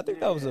 I think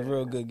that was a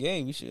real good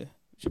game. We should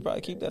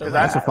probably keep that around.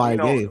 That's a fire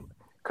game.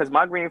 Because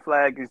my green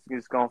flag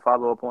is going to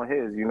follow up on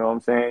his. You know what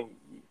I'm saying?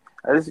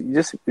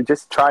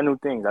 Just try new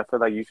things. I feel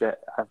like you should.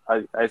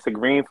 It's a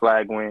green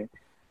flag when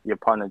your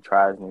partner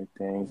tries new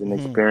things and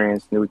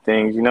experience new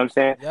things. You know what I'm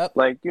saying? Yep.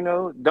 Like,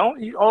 don't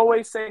you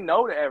always say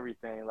no to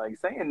everything. Like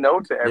saying no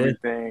to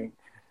everything,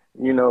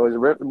 is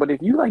but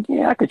if you like,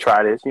 yeah, I could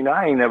try this.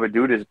 I ain't never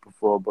do this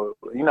before, but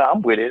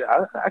I'm with it.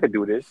 I could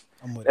do this.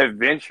 I'm with it.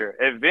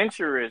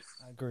 Adventurous.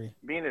 I agree.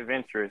 Being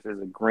adventurous is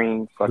a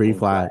green fucking Green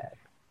flag.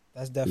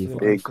 That's definitely a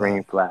Big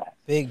green flag.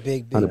 Big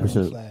green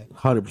flag.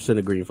 100%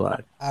 a green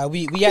flag.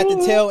 We at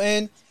the tail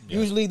end.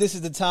 Usually this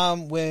is the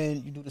time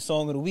when you do the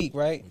song of the week,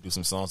 right? we do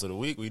some songs of the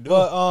week. We do.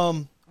 But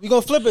we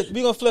gonna flip it.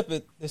 We gonna flip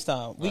it this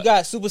time. We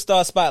got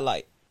Superstar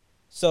Spotlight.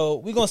 So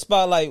we gonna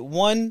spotlight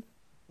one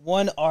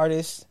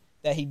artist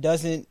that he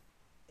doesn't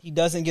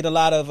get a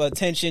lot of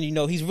attention.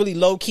 He's really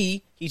low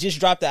key. He just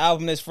dropped the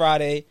album this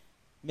Friday,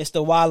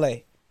 Mr.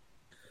 Wale.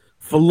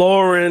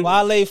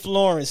 Wale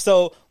Florence.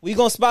 So we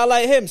gonna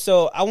spotlight him.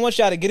 So I want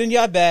y'all to get in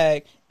your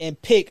bag and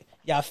pick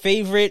y'all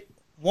favorite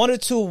 1 or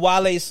 2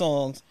 Wale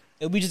songs.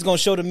 And we just gonna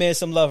show the man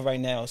some love right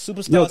now.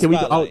 Superstar Yo, can we?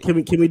 Spotlight.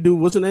 Can we do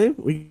what's the name?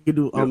 We can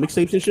do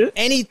mixtapes and shit.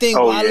 Anything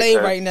Oh, Wale yeah,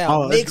 right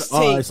now,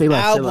 mixtape, say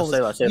less,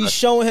 albums. We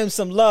showing him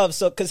some love,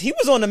 so because he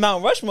was on the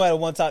Mount Rushmore at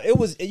one time. It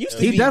used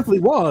to be. He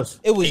definitely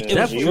was. It was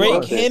definitely Drake,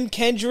 was. him,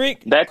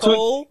 Kendrick, That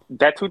Cole.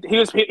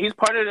 he's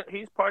part of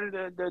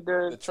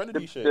the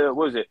Trinity shit. what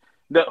was it?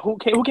 Who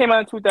came out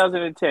in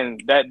 2010?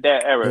 That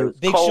era.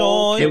 Big Cole,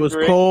 Sean. It was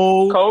Kendrick,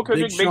 Cole,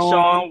 Kendrick, Big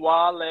Sean,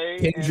 Wale,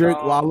 Kendrick,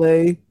 and,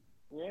 Wale.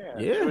 Yeah,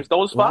 Yeah. it was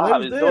those Wale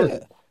 5. was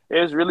there.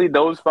 It's really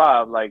those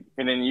 5. Like,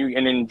 and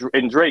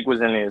then Drake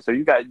was in there. So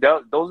you got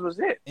those was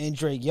it. And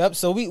Drake, yep.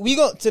 So we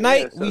go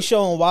tonight. We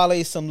showing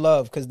Wale some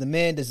love because the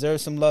man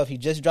deserves some love. He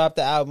just dropped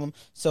the album.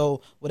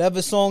 So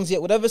whatever songs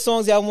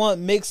y'all want,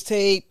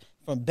 mixtape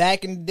from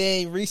back in the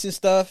day, recent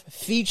stuff,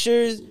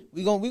 features.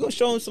 We gonna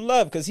show him some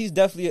love because he's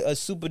definitely a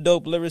super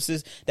dope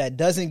lyricist that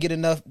doesn't get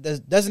enough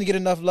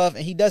love,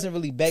 and he doesn't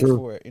really beg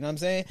for it. You know what I'm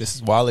saying? This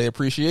is Wale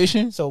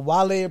appreciation. So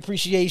Wale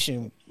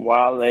appreciation.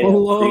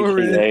 Wale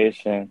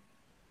appreciation.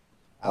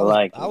 I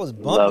was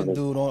bumping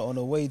dude on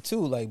the way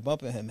too, like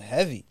bumping him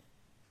heavy.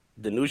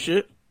 The new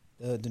shit.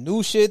 The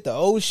new shit, the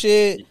old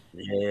shit.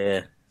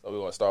 Yeah. So we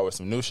want to start with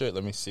some new shit.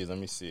 Let me see,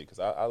 because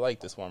I like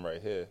this one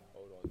right here.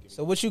 Hold on.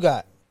 So what you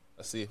got?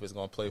 Let's see if it's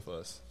gonna play for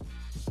us.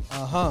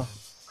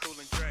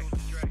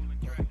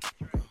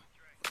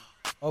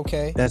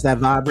 Okay. That's that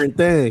vibrant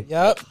thing.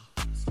 Yep.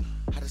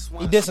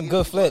 He did some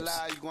good flips.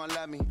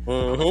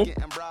 Mm-hmm.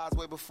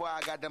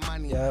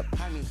 Yep.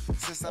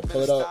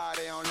 Pull it up.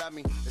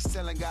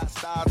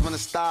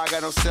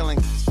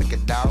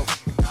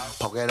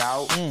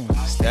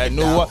 That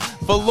new one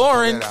for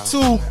Lauren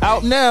 2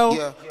 out now.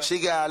 Yeah, she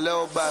got a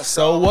little bust.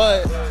 So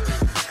what?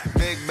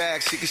 Big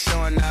bag, she can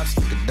show enough.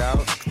 Stick it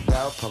out,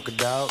 poke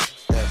it out,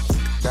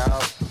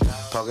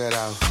 poke it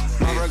out.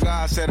 My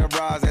regards to the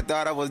bras that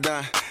thought I was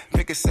done.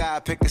 Pick a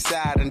side,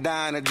 and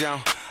dine a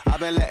jump. I've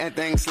been letting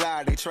things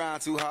slide, they trying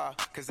too hard.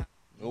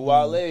 New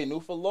Wale, new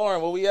for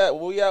Lauren. Where we at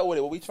with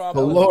it? What we trying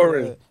For about?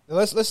 Lauren.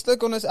 Let's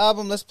stick on this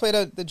album. Let's play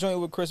the joint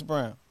with Chris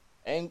Brown.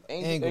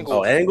 Angles.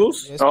 Oh,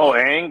 Angles? Yes,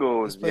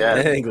 Angles. Yeah,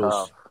 Angles.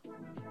 tough.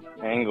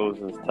 Angles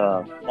is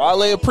tough.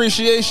 Wale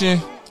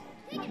appreciation.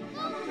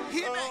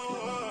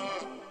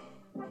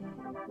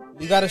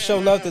 We gotta show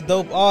love to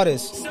dope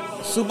artists.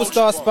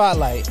 Superstar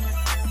Spotlight.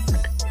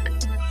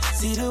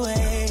 See the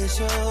way you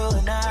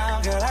show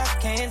now, girl, I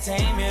can't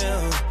tame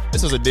you.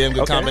 This was a damn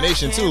good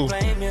combination too. OD.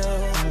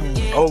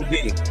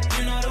 You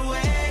know the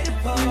way to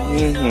pose.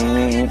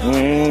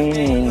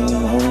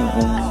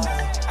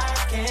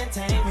 I can't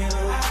tame you.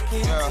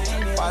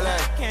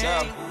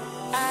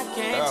 I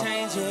can't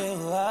change you.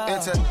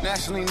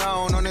 Internationally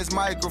known on this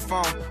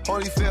microphone.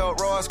 Holyfield,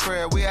 Ross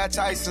Crib, we at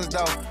Tyson's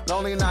though.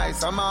 Lonely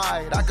nights, I'm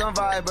alright, I can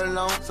vibe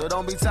alone. So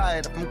don't be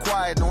tired, I'm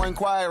quiet, no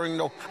inquiring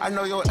though. I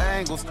know your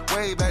angles,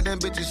 way back then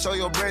bitches show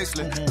your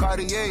bracelet.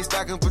 Cartier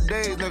stacking for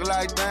days, look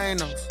like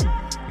Thanos.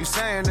 You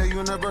saying the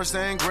universe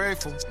ain't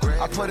grateful.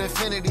 I put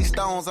infinity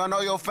stones on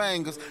all your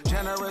fingers.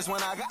 Generous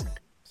when I got...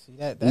 See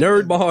that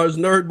Nerd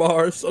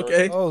bars.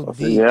 Okay. OD.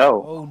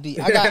 Yo. OD.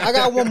 I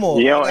got one more.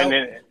 Yo,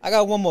 I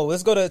got one more.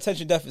 Let's go to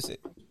attention deficit.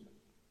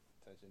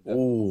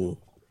 Ooh.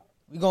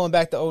 We going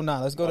back to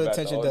 09. Let's go to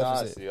attention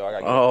deficit.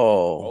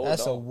 Oh.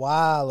 That's a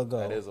while ago.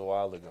 That is a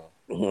while ago.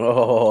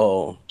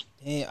 Oh.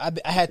 Damn,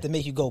 I had to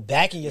make you go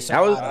back in your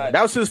saliva.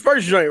 That was his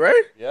first joint,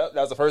 right? Yep,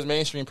 that was the first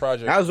mainstream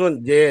project. That was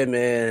when, yeah,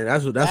 man.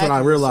 That's when I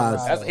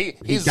realized.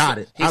 He got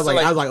it. I was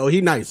like, oh,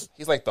 he nice.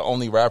 He's like the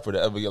only rapper to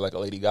ever get like a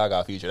Lady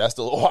Gaga feature. That's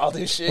the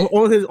wildest shit.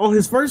 On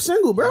his first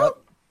single, bro.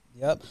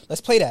 Yep.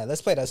 Let's play that.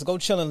 Let's go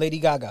chillin' Lady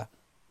Gaga.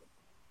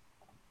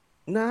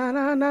 Na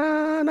na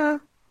na na.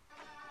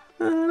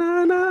 Na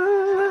na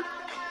na.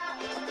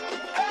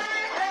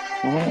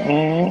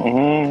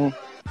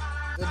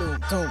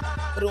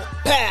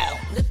 Pow.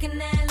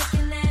 Looking at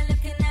me.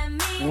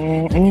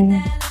 Looking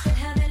at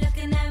how they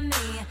looking at me.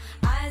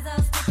 Eyes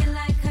all sticking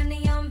like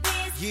honey on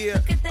bees. Yeah,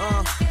 Look at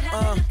how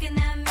they looking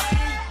at me.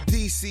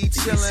 DC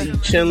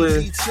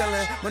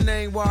chillin'. My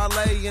name Wale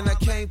and I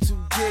came to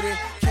get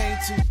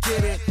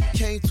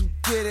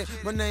it.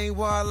 My name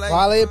Wale.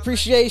 Wale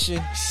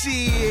appreciation.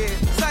 Shit,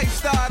 type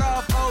start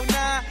off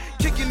 09,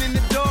 kicking in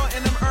the door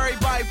and I'm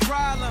everybody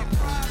problem.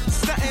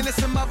 Stunting in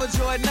some other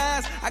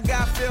Jordans. I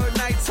got Phil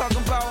Knight talking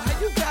about how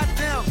you got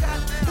them.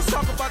 Let's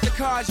talk about the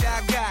cars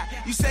y'all got.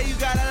 You say you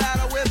got a lot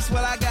of whips,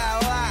 well I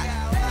got a lot.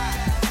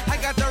 I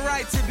got the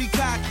right to be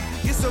cocky.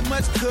 Get so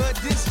much good,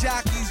 this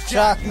jockeys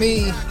Jock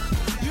me.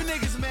 You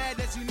niggas mad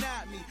that you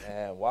not me.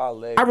 Man,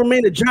 Wale. I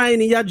remain a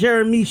giant and y'all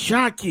Jeremy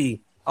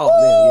Shockey.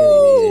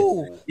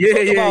 Oh man,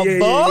 yeah.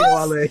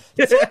 Wale.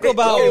 Talk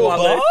about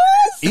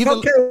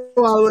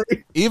Wale.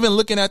 Even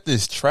looking at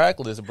this track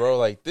list, bro,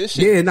 like this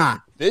shit. Yeah, nah.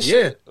 This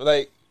shit,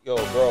 like, yo,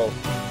 bro,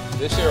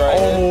 this shit right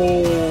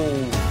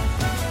here.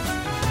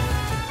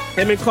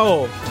 Him and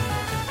Cole.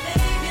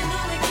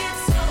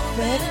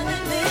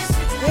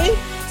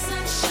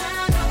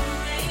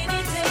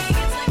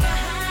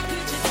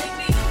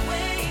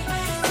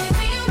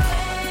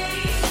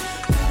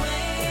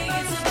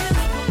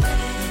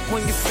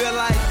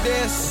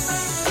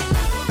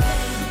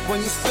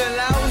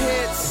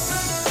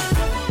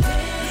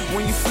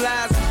 You fly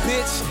as a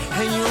bitch,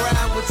 and you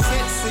ride with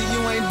tits, so you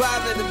ain't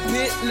bothered a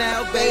bit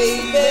now,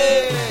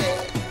 baby.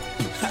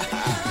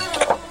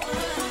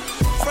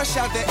 Fresh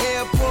out the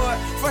airport,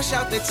 fresh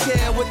out the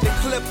chair with the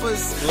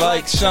clippers.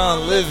 Like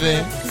Sean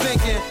living.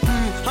 Thinking,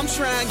 I'm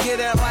trying to get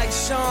it like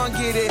Sean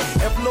get it.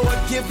 If Lord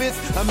giveth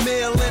a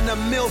meal and a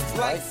milk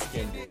like.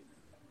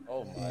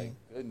 Oh my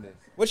goodness.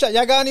 What y'all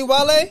got any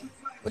Wale?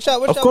 What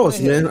y'all Of course,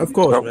 man. Of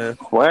course, man.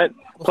 What?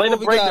 Play the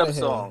Before we got breakup it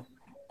here. song.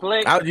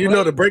 Play. You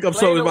know the breakup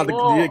song is about to.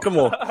 war. Yeah, come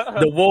on,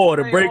 the war,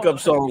 the breakup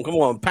song. Come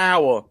on,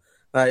 power.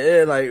 Like,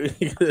 yeah, like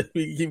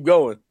we keep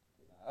going.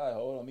 All right,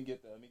 hold on. Let me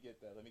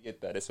get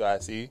that. That's what I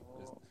see.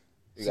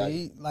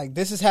 See, like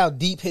this is how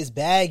deep his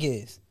bag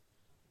is.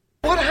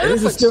 What happened?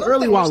 This is still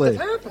early, Wale.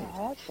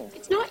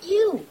 It's not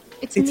you.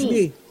 It's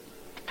me.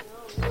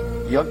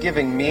 You're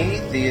giving me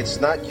the "it's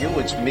not you,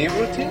 it's me"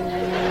 routine?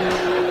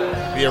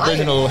 The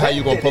original, how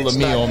you gonna pull a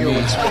me on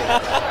me?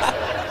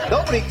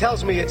 Nobody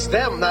tells me it's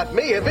them, not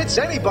me. If it's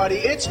anybody,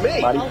 it's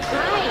me. All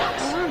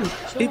right.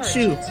 It's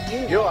you.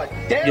 You're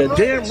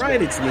Damn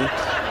right it's me.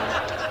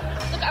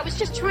 Look, I was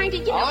just trying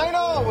to, I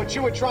know what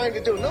you were trying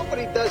to do.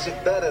 Nobody does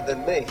it better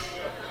than me.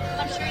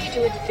 I'm sure you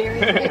do it very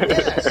well.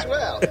 Yes,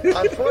 well,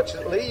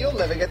 unfortunately, you'll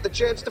never get the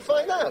chance to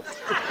find out.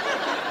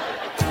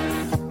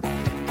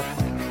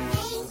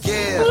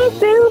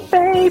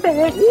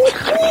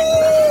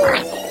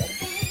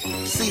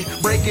 See,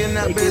 breaking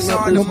up is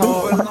hard to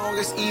move along,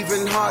 it's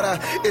even harder.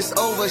 It's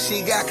over,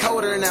 she got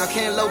colder now,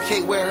 can't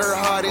locate where her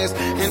heart is.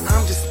 And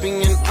I'm just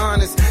being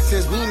honest,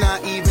 since we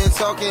not even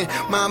talking,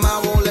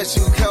 mama won't let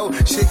you go,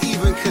 should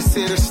even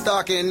consider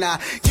stalking. Now,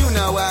 you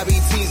know I be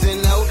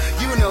teasing, no,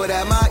 you know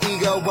that my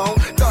ego won't.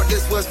 Thought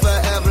this was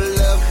forever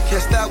love,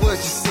 guess that was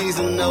just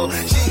seasonal.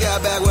 She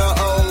got back with her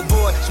old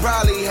boy, she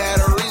probably had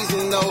a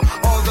reason though.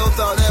 Although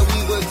thought that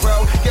we would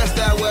grow, guess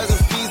that wasn't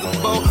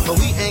feasible. But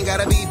we ain't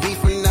gotta be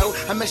beefing, no,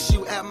 I miss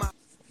you at my...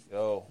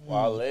 Yo,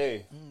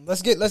 Wale.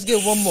 Let's get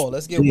one more.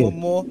 Let's get one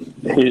more. All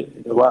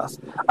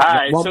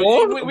right, One so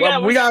more?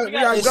 we got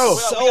to go.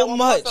 So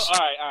much. All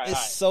right.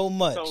 It's so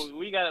much. So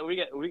we got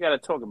to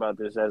talk about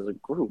this as a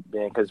group,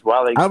 man. Because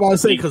Wale, I'm about to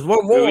say, because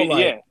one more,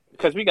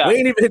 because we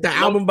ain't even hit the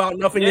album about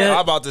nothing yet. I'm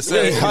about to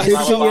say.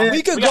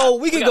 We could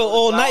go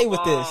all night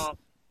with this.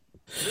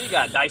 We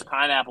got diced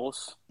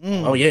pineapples.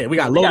 Oh yeah, we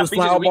got Lotus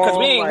Flower Bomb. Because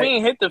we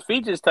ain't hit the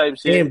features type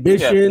shit.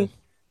 Ambition,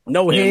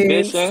 No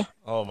Hands.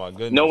 Oh my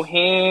goodness. No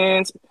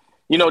Hands.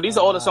 You know, these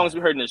are all the songs we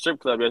heard in the strip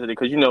club yesterday.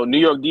 Because, you know, New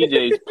York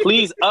DJs,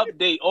 please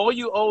update all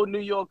you old New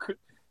York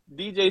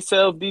DJ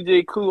Self,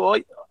 DJ Cool.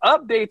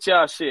 Update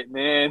y'all shit,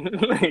 man.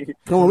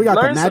 Come on, we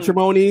got the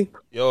Matrimony.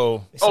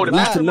 Yo. Oh, the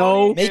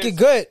Matrimony. Make it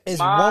good.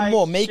 It's one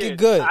more. Make it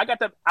good. I got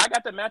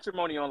the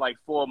Matrimony on like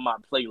 4 of my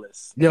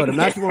playlists. Yo, the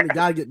Matrimony,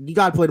 you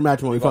gotta play the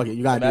Matrimony. Fuck it.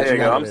 You gotta do it.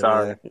 I'm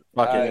sorry.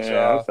 Fuck it.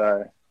 I'm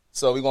sorry.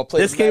 So we're gonna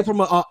play. This came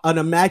from an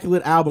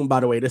immaculate album, by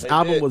the way. This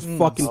album was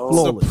fucking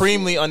flawless.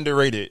 Supremely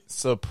underrated.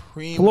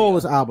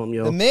 Flawless album,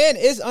 yo. The man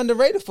is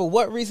underrated for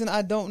what reason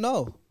I don't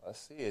know. Let's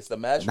see. It's the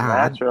Matrimony.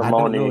 I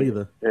don't know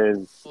either.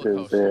 Is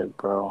it,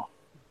 bro?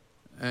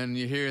 And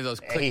you hear those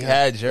clicks. He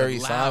had Jerry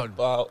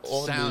Seinfeld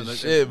on this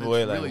shit,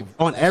 boy. Really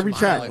on every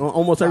track, on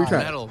almost every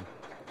track. Metal,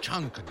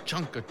 chunk.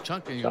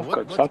 And you go,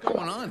 what's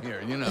going on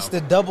here? You know, it's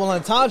the double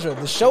entendre.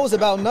 The show's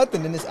about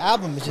nothing, and this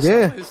album is just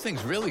this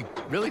thing's really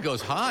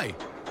goes high.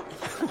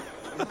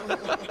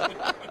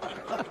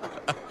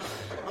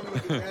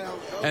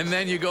 And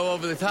then you go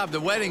over the top. The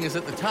wedding is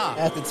at the top.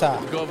 At the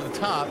top. You go over the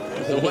top,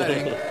 the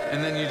wedding,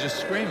 and then you just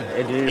scream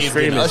it. He's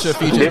screaming. Usher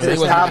features. He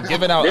was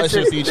giving out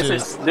Usher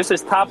features. This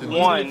is top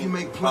one. If you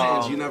make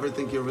plans, you never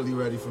think you're really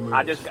ready for me.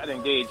 I just got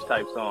engaged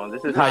type song.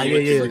 This is how you.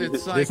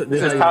 It's this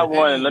is top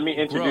one. Let me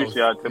introduce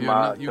y'all to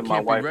my You wife.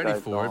 can't be ready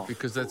for it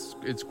because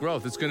it's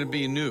growth. It's going to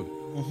be new.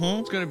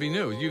 It's going to be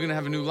new. You're going to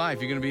have a new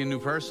life. You're going to be a new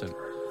person.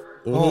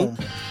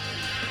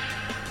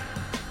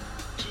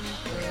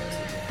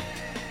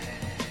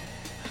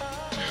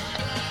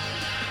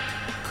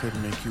 Could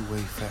make you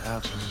wait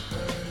forever.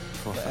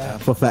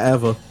 For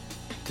forever.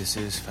 This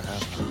is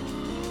forever.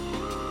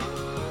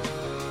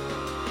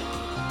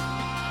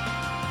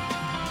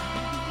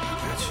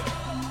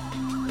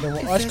 Then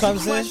when Ush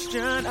comes in,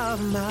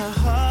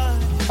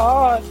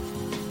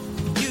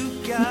 You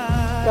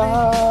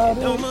got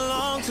it. Don't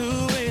belong to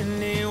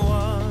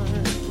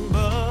anyone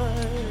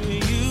but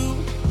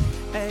you.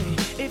 Hey,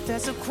 if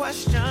that's a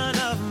question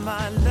of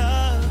my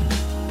love,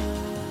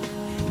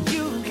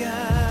 you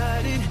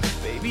got it.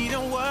 Baby,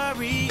 don't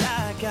worry,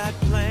 I got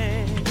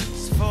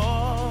plans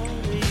for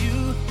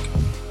you.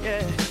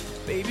 Yeah,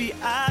 baby,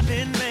 I've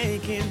been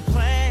making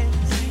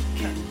plans.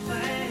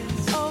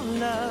 Oh,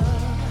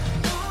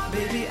 love,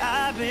 baby,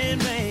 I've been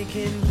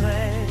making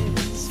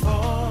plans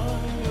for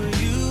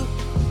you.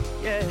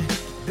 Yeah,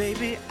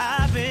 baby,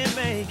 I've been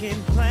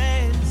making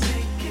plans.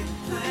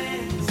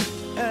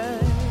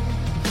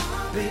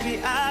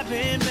 Baby, I've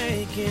been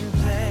making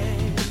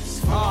plans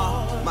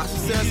for my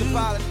sincere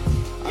apology.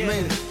 I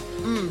made it.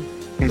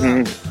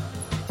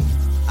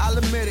 I'll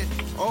admit it,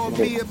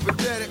 albeit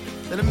pathetic,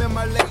 that I'm in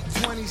my late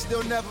 20,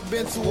 still never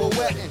been to a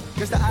wedding.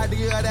 Cause the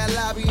idea of that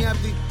lobby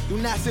empty. Do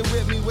not sit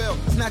with me, well,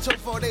 it's not your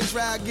fault they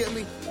try to get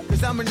me.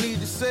 Cause I'ma need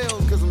the sales,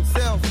 cause I'm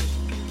selfish.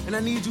 And I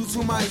need you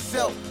to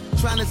myself.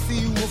 Trying to see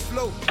you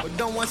afloat, but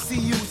don't want to see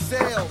you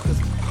sail. Cause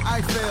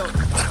I failed.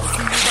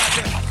 I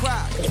see you about to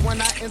cry. Cause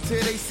when I enter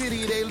their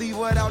city, they leave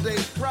without their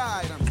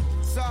pride.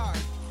 I'm sorry.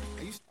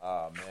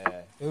 Oh man.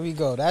 Here we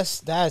go.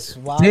 That's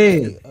Wale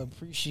Damn.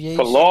 appreciation.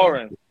 For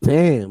Lauren.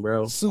 Damn,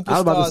 bro. Superstar I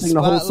was about to sing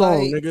the whole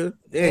song, Spotlight. nigga.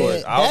 Yeah,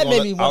 Damn. that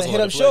made me want to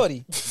hit up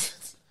Shorty.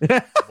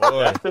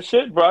 Boy. The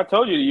shit, bro. I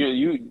told you,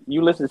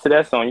 you listen to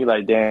that song, you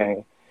like,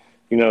 dang,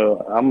 you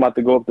know, I'm about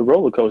to go up the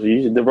roller coaster.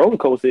 The roller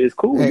coaster is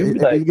cool. Hey, You be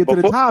if you get to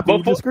the top,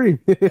 you just scream.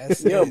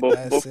 That's yeah, it, but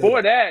that's before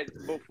it.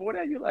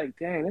 that, you're like,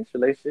 dang, this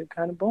relationship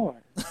kind of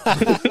boring.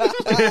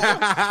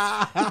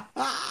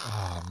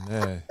 Oh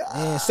man.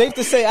 Man, safe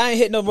to say, I ain't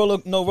hit no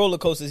roller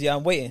coasters yet.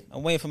 I'm waiting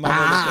for my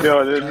roller coaster.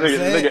 Yo, You know what I'm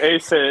saying? nigga A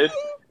said,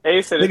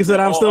 Nigga said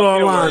I'm still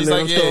online. He's Man.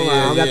 like, I'm still yeah, online.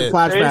 I don't got yeah, the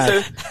flash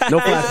yeah. pass. No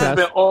flash It's pass.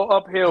 been all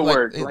uphill Like,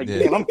 work. it Like,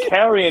 did. damn, I'm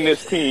carrying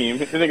this team.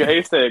 The nigga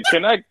A said,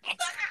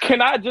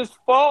 can I just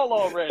fall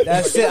already?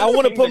 That's it. I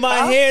want to put my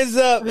hands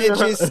up and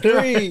just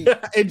scream.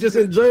 And just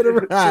enjoy the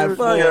ride.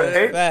 Fuck.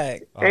 Yeah,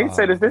 Fact. A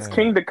said, is this man.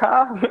 King the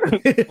Ka?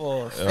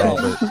 For fact.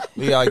 Yo, but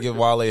we gotta give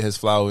Wale his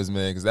flowers,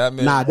 man, because that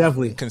man, Nah,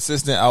 definitely.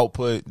 consistent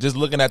output. Just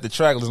looking at the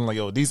track, listening like,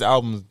 yo, these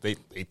albums they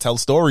tell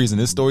stories, and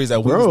there's stories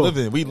that we was Bro.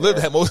 living. We lived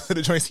at most of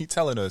the joints he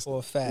telling us. For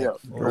a fact. Yeah.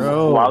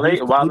 Bro, Wale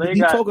he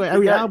got talk on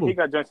every album. He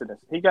got joints in this.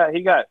 He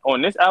got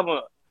on this album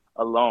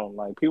alone.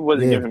 Like people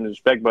wasn't Yeah. giving him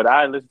respect, but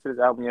I listened to this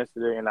album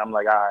yesterday, and I'm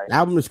like, all right. The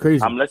album is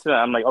crazy. I'm listening.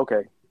 I'm like,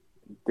 okay.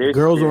 This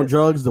Girls shit on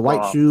drugs, the white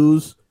bumps.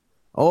 shoes,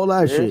 all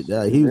that This-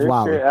 shit. He was this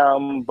wild. shit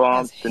album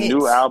bumps. That's The hits.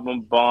 new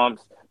album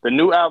bumps. The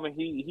new album,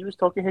 he was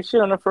talking his shit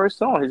on the first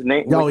song. His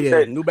name. Oh, what he yeah,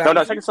 said- New No,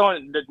 Balance? second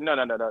song.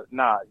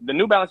 Nah. The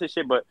New Balance is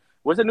shit. But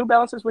was it New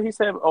Balances where he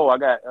said, "Oh, I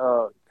got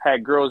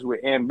had girls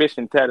with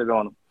ambition tatted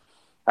on them."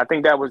 I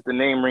think that was the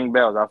name ring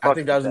bells. I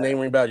think that was the name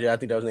ring bells. Yeah, I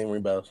think that was the name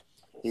ring bells.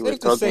 He was Safe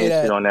to talking say his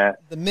that shit on that.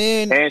 the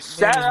man And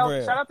shout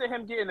is real. out to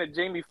him getting a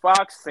Jamie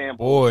Foxx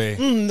sample. Boy,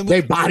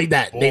 They bodied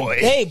that. Boy.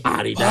 They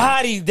bodied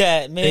bodied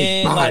that,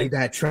 They man. bodied Like,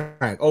 that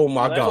track. Oh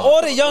my For for god.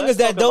 all the youngers Let's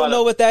that talk don't about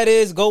know it. what that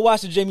is, go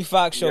watch the Jamie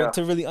Foxx show Yeah.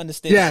 to really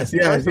understand. Yes,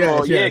 yes, First of all,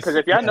 yes. yeah, yes, because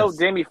if y'all know yes.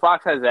 Jamie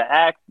Foxx has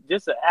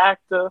just an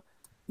actor,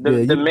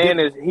 the Yeah, man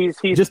is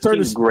he's Just turn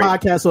he's this great.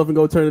 podcast off and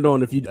go turn it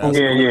on if you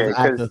only want Yeah, as an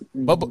actor.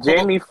 because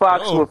Jamie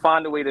Foxx oh. will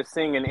find a way to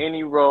sing in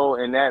any role,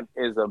 and that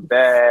is a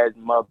bad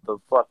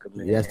motherfucker,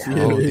 man. Yes, he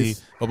Oh, is.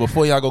 D. But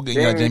before y'all go get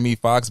your Jamie- Jamie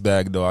Foxx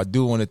bag, though, I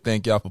do want to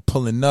thank y'all for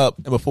pulling up.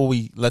 And before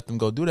we let them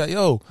go do that,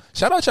 yo,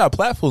 shout out y'all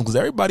platforms, because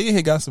everybody in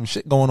here got some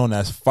shit going on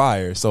that's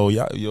fire. So,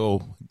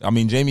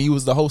 Jamie, you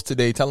was the host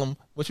today. Tell them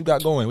what you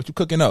got going, what you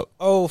cooking up.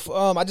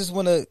 I just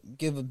want to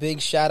give a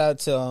big shout out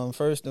to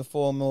first and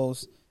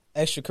foremost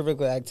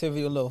extracurricular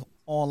activity, a little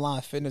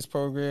online fitness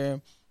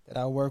program that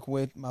I work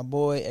with my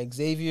boy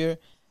Xavier,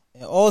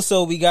 and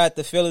also we got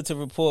the Failure to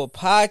Report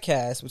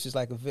podcast, which is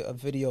like a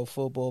video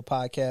football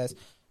podcast.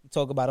 We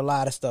talk about a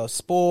lot of stuff: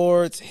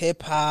 sports,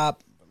 hip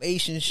hop,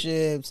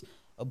 relationships,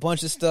 a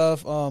bunch of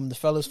stuff. The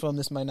fellas from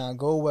This Might Not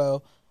Go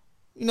Well.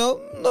 You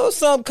know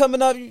something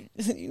coming up. You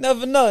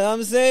never know. You know what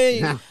I'm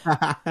saying?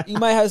 You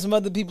might have some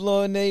other people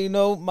on there,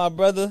 my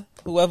brother,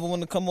 whoever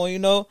want to come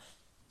on,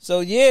 So,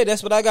 yeah,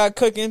 that's what I got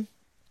cooking.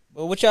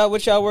 But what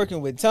y'all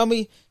working with? Tell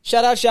me,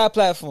 shout out y'all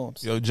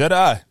platforms. Yo,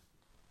 Jedi.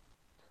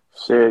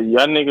 Shit,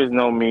 y'all niggas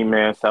know me,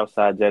 man,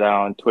 Southside Jedi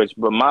on Twitch.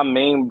 But my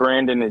main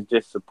branding is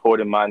just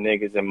supporting my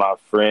niggas and my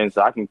friends.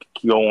 I can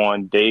go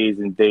on days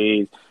and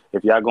days.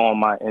 If y'all go on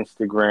my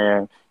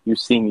Instagram, you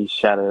see me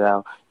shout it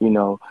out,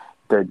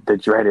 the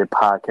dreaded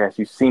podcast.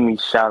 You see me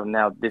shouting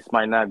out, This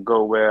Might Not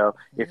Go Well.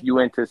 If you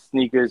into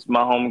sneakers,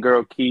 my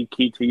homegirl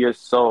Key to Your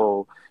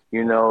Soul.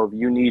 If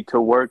you need to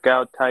work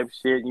out type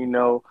shit,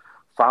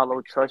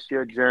 follow, trust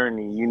your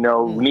journey.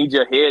 Need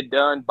your hair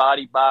done,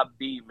 Body by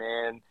B,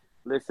 man.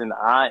 Listen,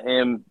 I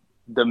am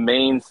the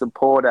main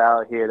supporter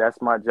out here.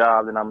 That's my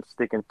job, and I'm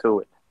sticking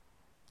to it.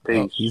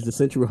 Peace. He's the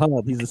central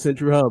hub. He's the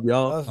central hub,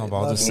 y'all. Love I'm it,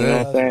 about love to it,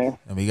 say. love it.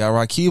 And we got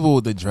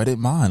Rakibu, the dreaded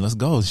mind. Let's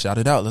go. Shout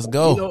it out. Let's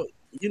go.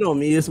 You know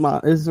me. It's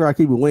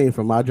Rakibu Wayne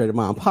from My Dreaded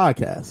Mind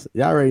podcast.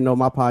 Y'all already know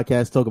my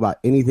podcast talk about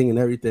anything and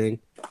everything.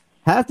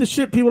 Half the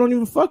shit people don't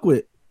even fuck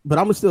with, but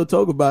I'm gonna still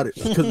talk about it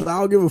because I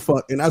don't give a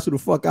fuck, and that's who the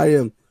fuck I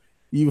am.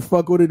 You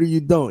fuck with it or you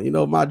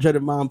don't. My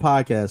Dreaded Mind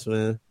podcast,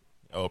 man.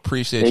 Oh,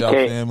 appreciate y'all,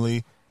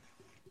 family.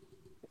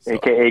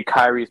 AKA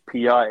Kyrie's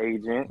PR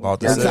agent.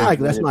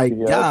 Exactly. That's my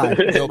guy.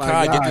 Yo,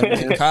 Kai,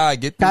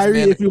 get this Kyrie,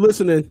 man. if you're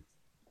listening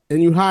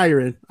and you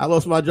hiring, I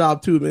lost my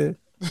job too, man.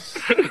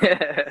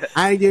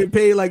 I ain't getting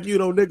paid like you,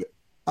 though, nigga.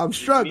 I'm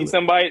struggling.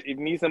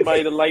 Need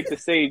somebody to light the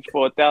sage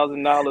for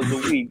 $1,000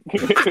 a week.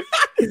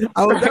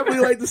 I would definitely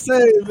like to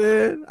say,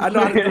 man. I know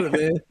how to do it,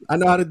 man. I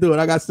know how to do it.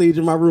 I got sage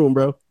in my room,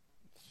 bro.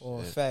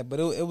 For a fact, but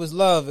it was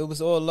love. It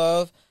was all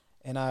love.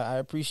 and I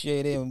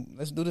appreciate it. And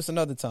let's do this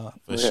another time.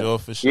 For sure.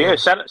 Yeah,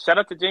 shout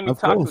out to Jamie Of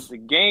Toxx course. with the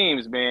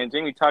games, man.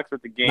 Jamie Toxx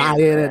with the games. Nah,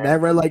 yeah, man.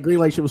 that red light, green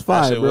light shit was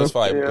fire, That shit bro. was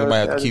fire. Yeah, We might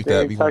have to that's keep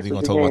that. We Jamie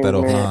gonna Toxx talk with about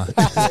that the game,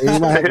 offline.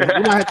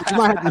 Yeah, you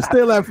might have to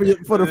steal that for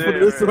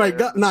this like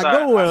not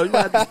going well. You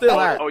might have to steal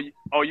that.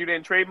 Oh, you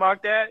didn't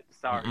trademark that?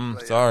 Sorry.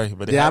 Sorry,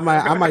 but it Yeah, happened.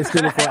 I might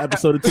steal it for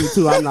episode 2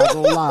 too. I'm not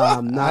gonna lie.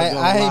 I'm not gonna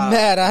I ain't lie,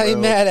 mad. I ain't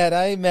bro. mad at.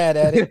 I ain't mad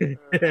at it.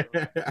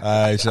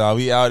 All right, y'all.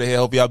 We out of here.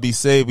 Hope y'all be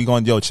safe. We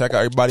gonna check out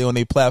everybody on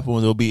their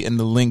platforms. It'll be in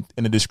the link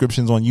in the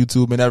descriptions on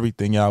YouTube and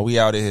everything, y'all. We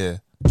out of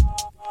here.